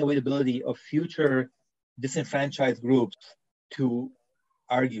taking away the ability of future disenfranchised groups to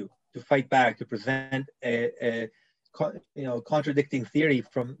argue, to fight back, to present a contradicting theory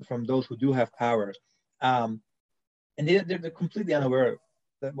from those who do have power. And they're completely unaware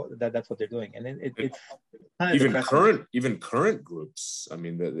that that's what they're doing, and it's kind of even current groups. I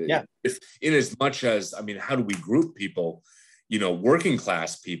mean, if in as much as, I mean, how do we group people? Working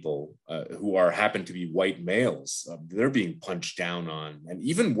class people who happen to be white males, they're being punched down on, and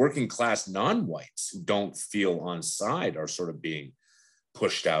even working class non-whites who don't feel on side are sort of being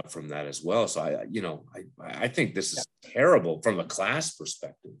pushed out from that as well. So I think this is terrible from a class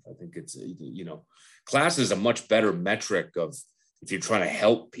perspective. I think it's, class is a much better metric of, if you're trying to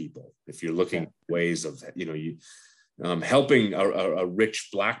help people, if you're looking at ways of, helping a rich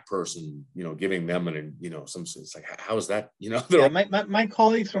Black person, giving them it's like, how is that, my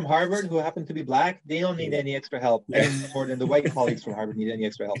colleagues from Harvard who happen to be Black, they don't need any extra help any more than the white colleagues from Harvard need any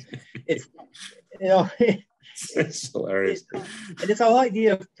extra help. It's, it's hilarious. And this whole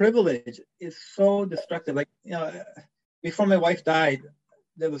idea of privilege is so destructive. Like, before my wife died,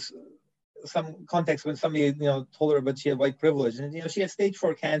 there was some context when somebody, told her, but she had white privilege, and she had stage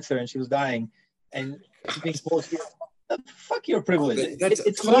 4 cancer and she was dying, and she's being told, fuck your privilege. That's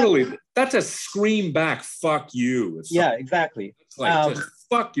a scream back, fuck you. Exactly. It's like, just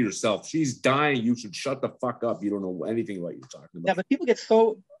fuck yourself. She's dying. You should shut the fuck up. You don't know anything about what you're talking about. Yeah, but people get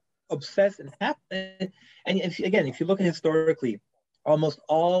so obsessed and happy. And if you look at historically, almost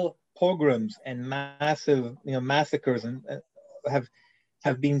all pogroms and massive, massacres and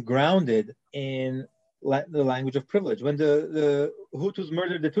have been grounded in the language of privilege. When the Hutus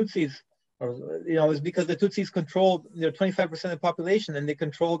murdered the Tutsis, it's because the Tutsis controlled 25% of the population, and they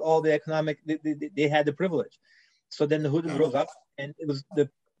controlled all the economic. They had the privilege. So then the Hutus rose up, and it was the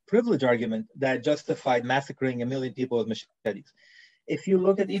privilege argument that justified massacring 1 million people with machetes. If you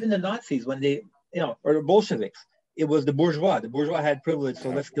look at even the Nazis, when they, or the Bolsheviks, it was the bourgeois. The bourgeois had privilege, so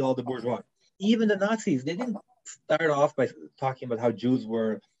let's kill all the bourgeois. Even the Nazis, they didn't start off by talking about how Jews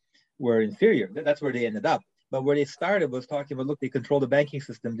were inferior. That's where they ended up. But where they started was talking about, look, they control the banking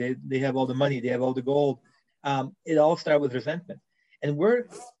system. They have all the money. They have all the gold. It all started with resentment. And we're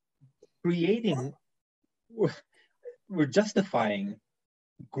justifying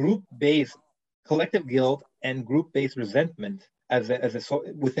group-based collective guilt and group-based resentment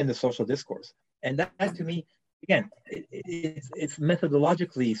within the social discourse. And that to me, again, it's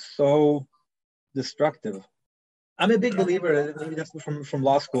methodologically so destructive. I'm a big believer, maybe that's from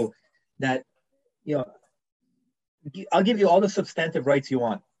law school, that I'll give you all the substantive rights you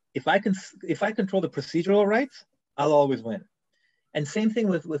want. If I control the procedural rights, I'll always win. And same thing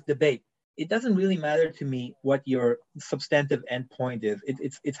with debate. It doesn't really matter to me what your substantive endpoint is.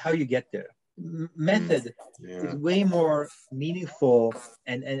 It's how you get there. method is way more meaningful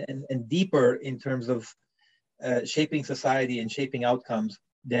and deeper in terms of shaping society and shaping outcomes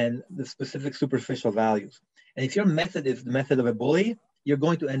than the specific superficial values. And if your method is the method of a bully, you're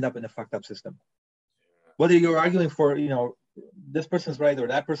going to end up in a fucked up system. Whether you're arguing for, this person's right or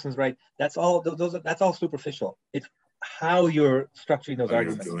that person's right, that's all superficial. It's how you're structuring those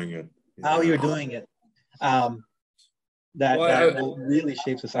arguments, how you're doing it, that will really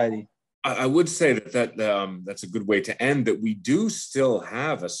shape society. I would say that's a good way to end, that we do still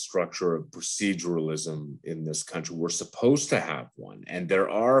have a structure of proceduralism in this country. We're supposed to have one. And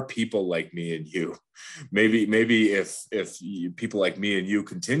there are people like me and you. Maybe if people like me and you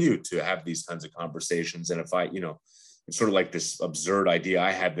continue to have these kinds of conversations, and if it's sort of like this absurd idea I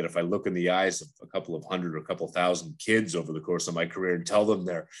had that if I look in the eyes of a couple of hundred or a couple thousand kids over the course of my career and tell them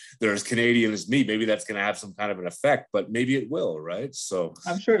they're as Canadian as me, maybe that's going to have some kind of an effect, but maybe it will, right? So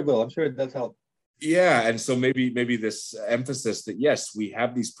I'm sure it will. I'm sure it does help. Yeah, and so maybe this emphasis that yes, we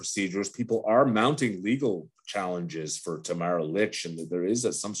have these procedures. People are mounting legal challenges for Tamara Lich, and that there is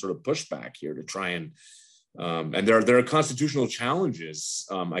some sort of pushback here to try and there are constitutional challenges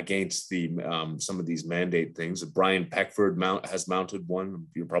against some of these mandate things. Brian Peckford has mounted one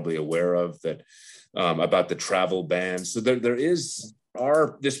you're probably aware of, that about the travel ban. So this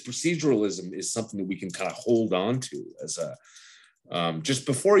proceduralism is something that we can kind of hold on to as a. Just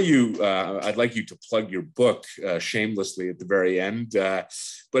before I'd like you to plug your book shamelessly at the very end.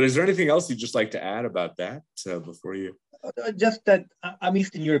 But is there anything else you'd just like to add about that before you? Just that I'm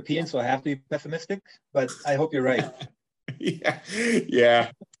Eastern European, so I have to be pessimistic, but I hope you're right. Yeah.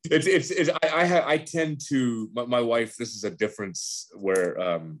 I tend to, my wife, this is a difference where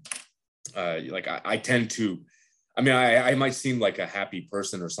I tend to, I might seem like a happy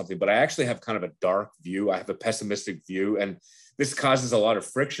person or something, but I actually have kind of a dark view. I have a pessimistic view, and this causes a lot of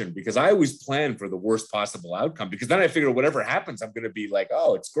friction because I always plan for the worst possible outcome, because then I figure whatever happens, I'm going to be like,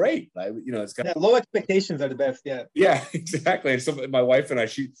 oh, it's great. It's got low expectations are the best. Yeah. Yeah, exactly. And so my wife and I,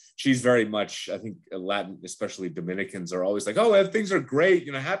 she's very much, I think Latin, especially Dominicans, are always like, oh, things are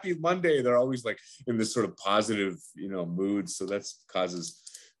great. Happy Monday. They're always like in this sort of positive, mood. So that causes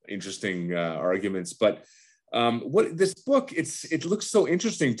interesting arguments. But what this book, it looks so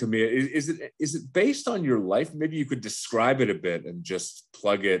interesting to me. Is it based on your life? Maybe you could describe it a bit and just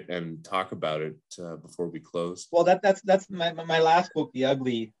plug it and talk about it before we close. Well, that's my last book, The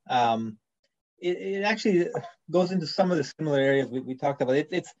Ugly. It actually goes into some of the similar areas we talked about.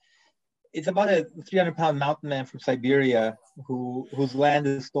 It's about a 300-pound mountain man from Siberia whose land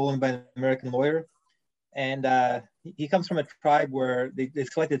is stolen by an American lawyer, and he comes from a tribe where they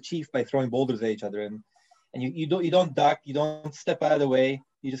select a chief by throwing boulders at each other, and you don't duck, you don't step out of the way,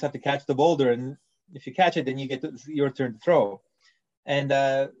 you just have to catch the boulder, and if you catch it, then you get your turn to throw. And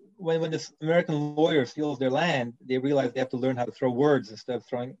when this American lawyer steals their land, they realize they have to learn how to throw words instead of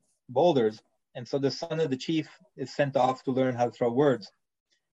throwing boulders. And so the son of the chief is sent off to learn how to throw words.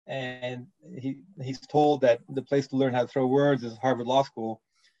 And he's told that the place to learn how to throw words is Harvard Law School.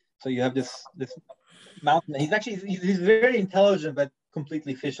 So you have this mountain. He's very intelligent, but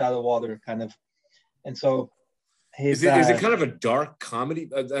completely fish out of water, kind of. And so is it kind of a dark comedy?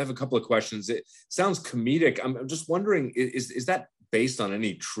 I have a couple of questions. It sounds comedic. I'm just wondering, is that based on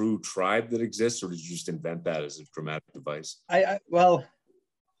any true tribe that exists, or did you just invent that as a dramatic device? Well,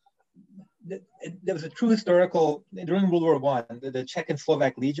 there was a true historical, during World War I, the Czech and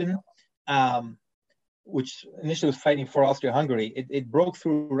Slovak Legion, which initially was fighting for Austria-Hungary, it broke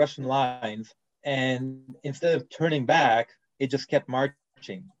through Russian lines, and instead of turning back, it just kept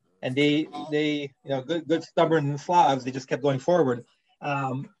marching. And they good stubborn Slavs, they just kept going forward.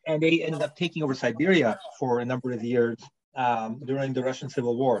 And they ended up taking over Siberia for a number of years during the Russian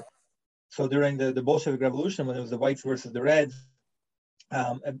Civil War. So during the Bolshevik Revolution, when it was the whites versus the reds,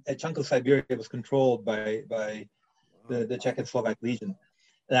 a chunk of Siberia was controlled by the Czech and Slovak Legion.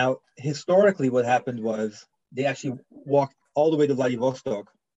 Now, historically, what happened was they actually walked all the way to Vladivostok,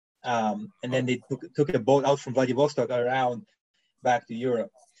 and then they took a boat out from Vladivostok around back to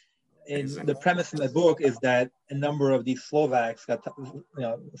Europe. And the premise in the book is that a number of these Slovaks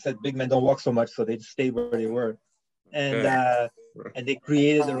said big men don't walk so much, so they just stayed where they were, and they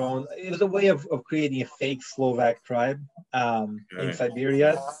created their own. It was a way of creating a fake Slovak tribe in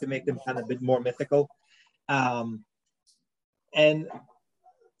Siberia to make them kind of a bit more mythical. And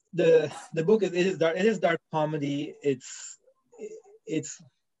the book it is dark comedy. It's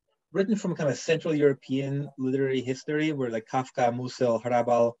written from kind of Central European literary history, where like Kafka, Musil,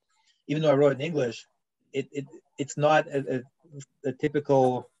 Hrabal. Even though I wrote in English, it's not a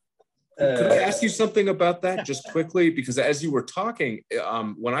typical Could I ask you something about that just quickly? Because as you were talking,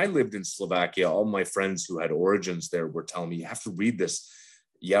 when I lived in Slovakia, all my friends who had origins there were telling me, you have to read this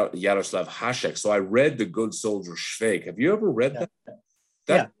Jaroslav Hasek. So I read The Good Soldier Švejk. Have you ever read that?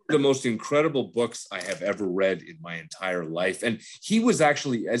 That's the most incredible books I have ever read in my entire life. And he was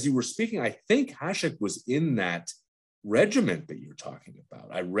actually, as you were speaking, I think Hasek was in that regiment that you're talking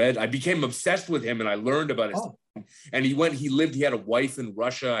about. I became obsessed with him and I learned about his, and he had a wife in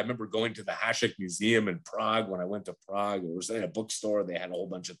Russia. I remember going to the Hasek Museum in Prague when I went to Prague. It was in a bookstore. They had a whole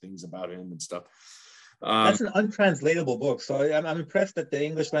bunch of things about him and stuff. That's an untranslatable book. So I'm impressed that the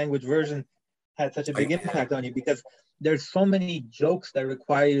English language version had such a big impact on you, because there's so many jokes that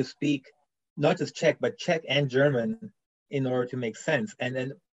require you to speak not just Czech, but Czech and German in order to make sense. And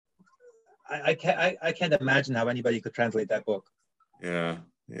then I can't imagine how anybody could translate that book. Yeah.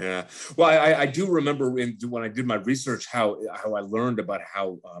 Well, I do remember when I did my research how I learned about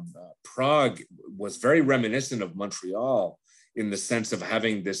how Prague was very reminiscent of Montreal in the sense of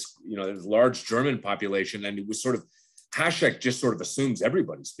having this, large German population, and it was sort of, Hasek just sort of assumes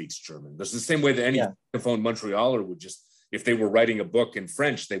everybody speaks German. There's the same way that any francophone Montrealer would just, if they were writing a book in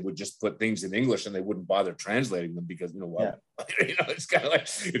French, they would just put things in English and they wouldn't bother translating them because, it's kind of like,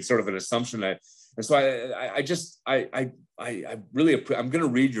 it's sort of an assumption. And so I really, I'm going to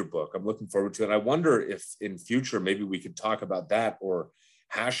read your book. I'm looking forward to it. And I wonder if in future, maybe we could talk about that or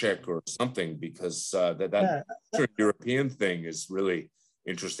Hasek or something, because that European thing is really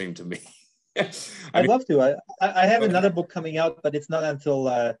interesting to me. I'd love to. I have another book coming out, but it's not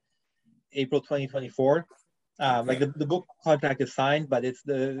until April 2024. Like the book contract is signed, but it's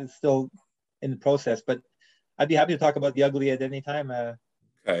still in the process. But I'd be happy to talk about The Ugly at any time.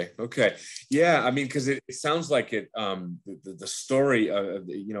 Okay. Yeah, I mean, because it sounds like it. The story,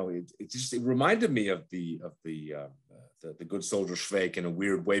 it reminded me of the Good Soldier Švejk in a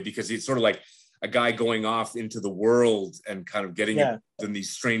weird way, because he's sort of like a guy going off into the world and kind of getting in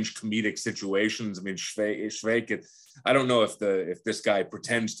these strange comedic situations. I mean, Švejk, I don't know if this guy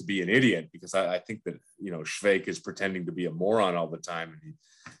pretends to be an idiot, because I think that, Švejk is pretending to be a moron all the time. And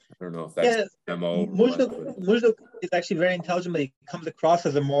I don't know if that's MO. Muzduk is actually very intelligent, but he comes across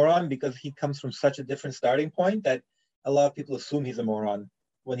as a moron because he comes from such a different starting point that a lot of people assume he's a moron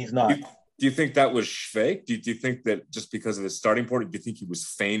when he's not. Do you think that was Švejk? Do you think that just because of his starting point, do you think he was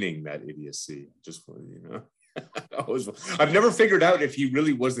feigning that idiocy? Just I've never figured out if he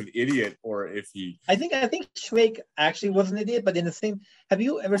really was an idiot or if he. I think Švejk actually was an idiot, but in the same. Have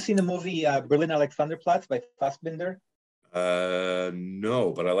you ever seen the movie Berlin Alexanderplatz by Fassbinder?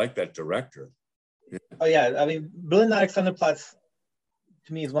 No, but I like that director. Yeah. Oh yeah, I mean, Berlin Alexanderplatz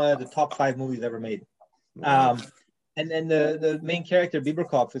to me is one of the top 5 movies ever made. And then the main character,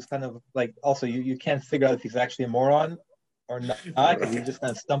 Bieberkopf, is kind of like, also you can't figure out if he's actually a moron or not, because he's just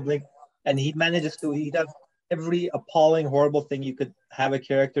kind of stumbling. And he does every appalling, horrible thing you could have a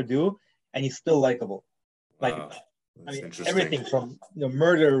character do, and he's still likable. Like, everything from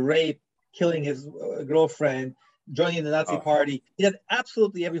murder, rape, killing his girlfriend, joining the Nazi party. He does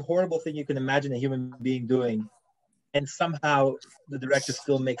absolutely every horrible thing you can imagine a human being doing, and somehow the director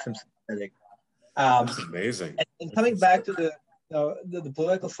still makes him sympathetic. That's amazing. And coming back to the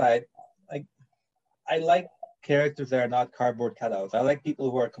political side, I like characters that are not cardboard cutouts. I like people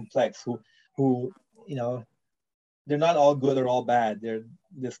who are complex, who they're not all good or all bad. They're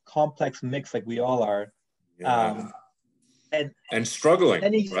this complex mix, like we all are. Yeah. And struggling,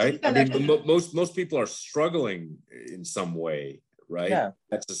 right? I mean, most people are struggling in some way, right? Yeah.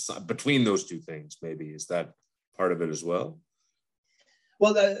 That's between those two things. Maybe is that part of it as well?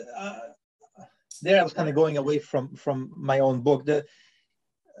 Well, there I was kind of going away from my own book. The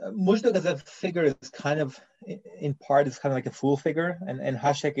Muzduk as a figure is kind of, in part, is kind of like a fool figure, and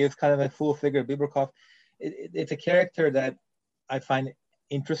Hasek is kind of a fool figure. Bieberkopf, it's a character that I find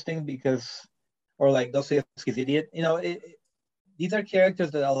interesting because, or like Dostoevsky's idiot. These are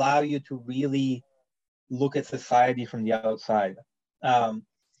characters that allow you to really look at society from the outside,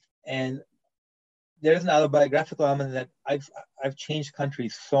 and there's an autobiographical element that I've changed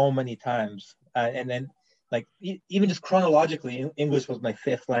countries so many times. And then, like, even just chronologically, English was my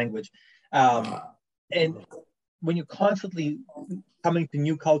 5th language. And when you're constantly coming to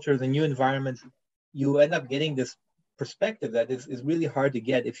new cultures and new environments, you end up getting this perspective that is really hard to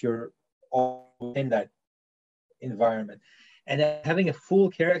get if you're all in that environment. And having a fool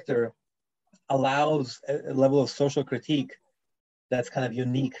character allows a level of social critique that's kind of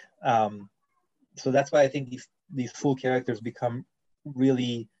unique. So that's why I think these fool characters become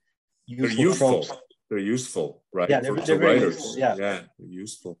really useful. They're useful, right? Yeah, they're very useful. Yeah, they're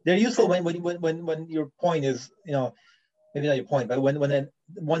useful. They're useful when your point is, maybe not your point, but when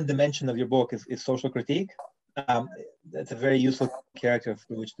one dimension of your book is social critique, that's a very useful character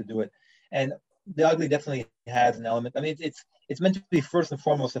through which to do it. And The Ugly definitely has an element. I mean, it's meant to be first and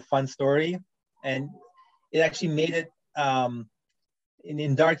foremost a fun story, and it actually made it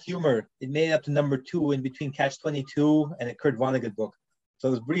in dark humor. It made it up to number 2 in between Catch-22 and a Kurt Vonnegut book. So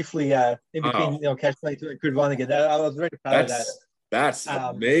it was briefly in between, Catch-22 and Kurt Vonnegut. I was very proud of that. That's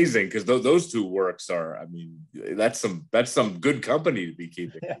amazing, because those 2 works are, I mean, that's some good company to be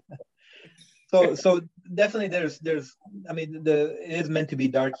keeping. Yeah. So definitely there's I mean, it is meant to be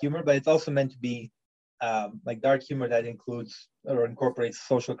dark humor, but it's also meant to be like dark humor that includes or incorporates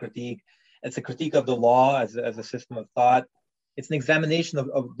social critique. It's a critique of the law as a system of thought. It's an examination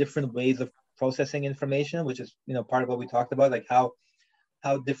of different ways of processing information, which is, part of what we talked about, like how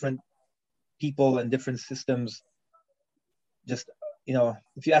different people and different systems just,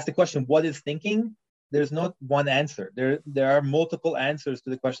 if you ask the question, what is thinking? There's not one answer. There are multiple answers to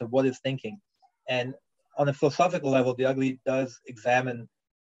the question of what is thinking. And on a philosophical level, The Ugly does examine,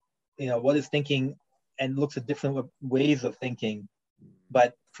 what is thinking and looks at different ways of thinking,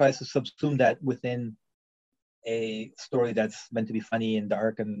 but tries to subsume that within a story that's meant to be funny and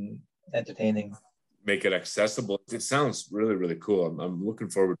dark and entertaining. Make it accessible. It sounds really, really cool. I'm looking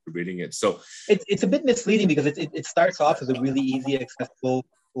forward to reading it. So it's a bit misleading because it starts off as a really easy, accessible,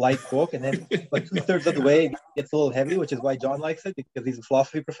 light book, and then like 2/3 of the way it gets a little heavy, which is why John likes it, because he's a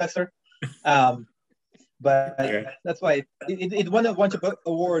philosophy professor. But that's why it won a bunch of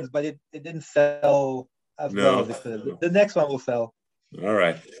awards, but it didn't sell as well as it could. The next one will sell. All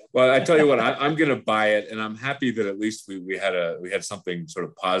right. Well, I tell you what, I'm going to buy it, and I'm happy that at least we had something sort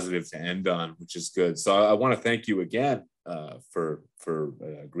of positive to end on, which is good. So I want to thank you again for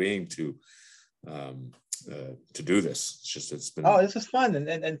agreeing to do this. It's been this is fun,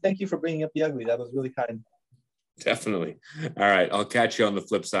 and thank you for bringing up The Ugly. That was really kind. Definitely. All right. I'll catch you on the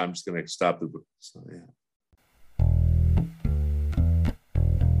flip side. I'm just going to stop the book. So, yeah.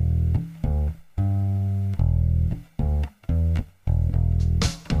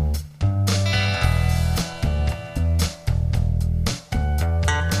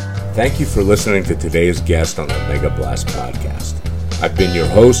 Thank you for listening to today's guest on the Mega Blast podcast. I've been your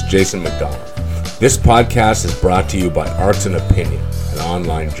host, Jason McDonald. This podcast is brought to you by Arts and Opinion, an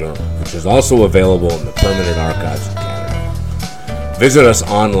online journal, which is also available in the Permanent Archives of Canada. Visit us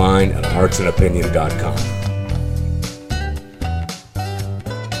online at artsandopinion.com.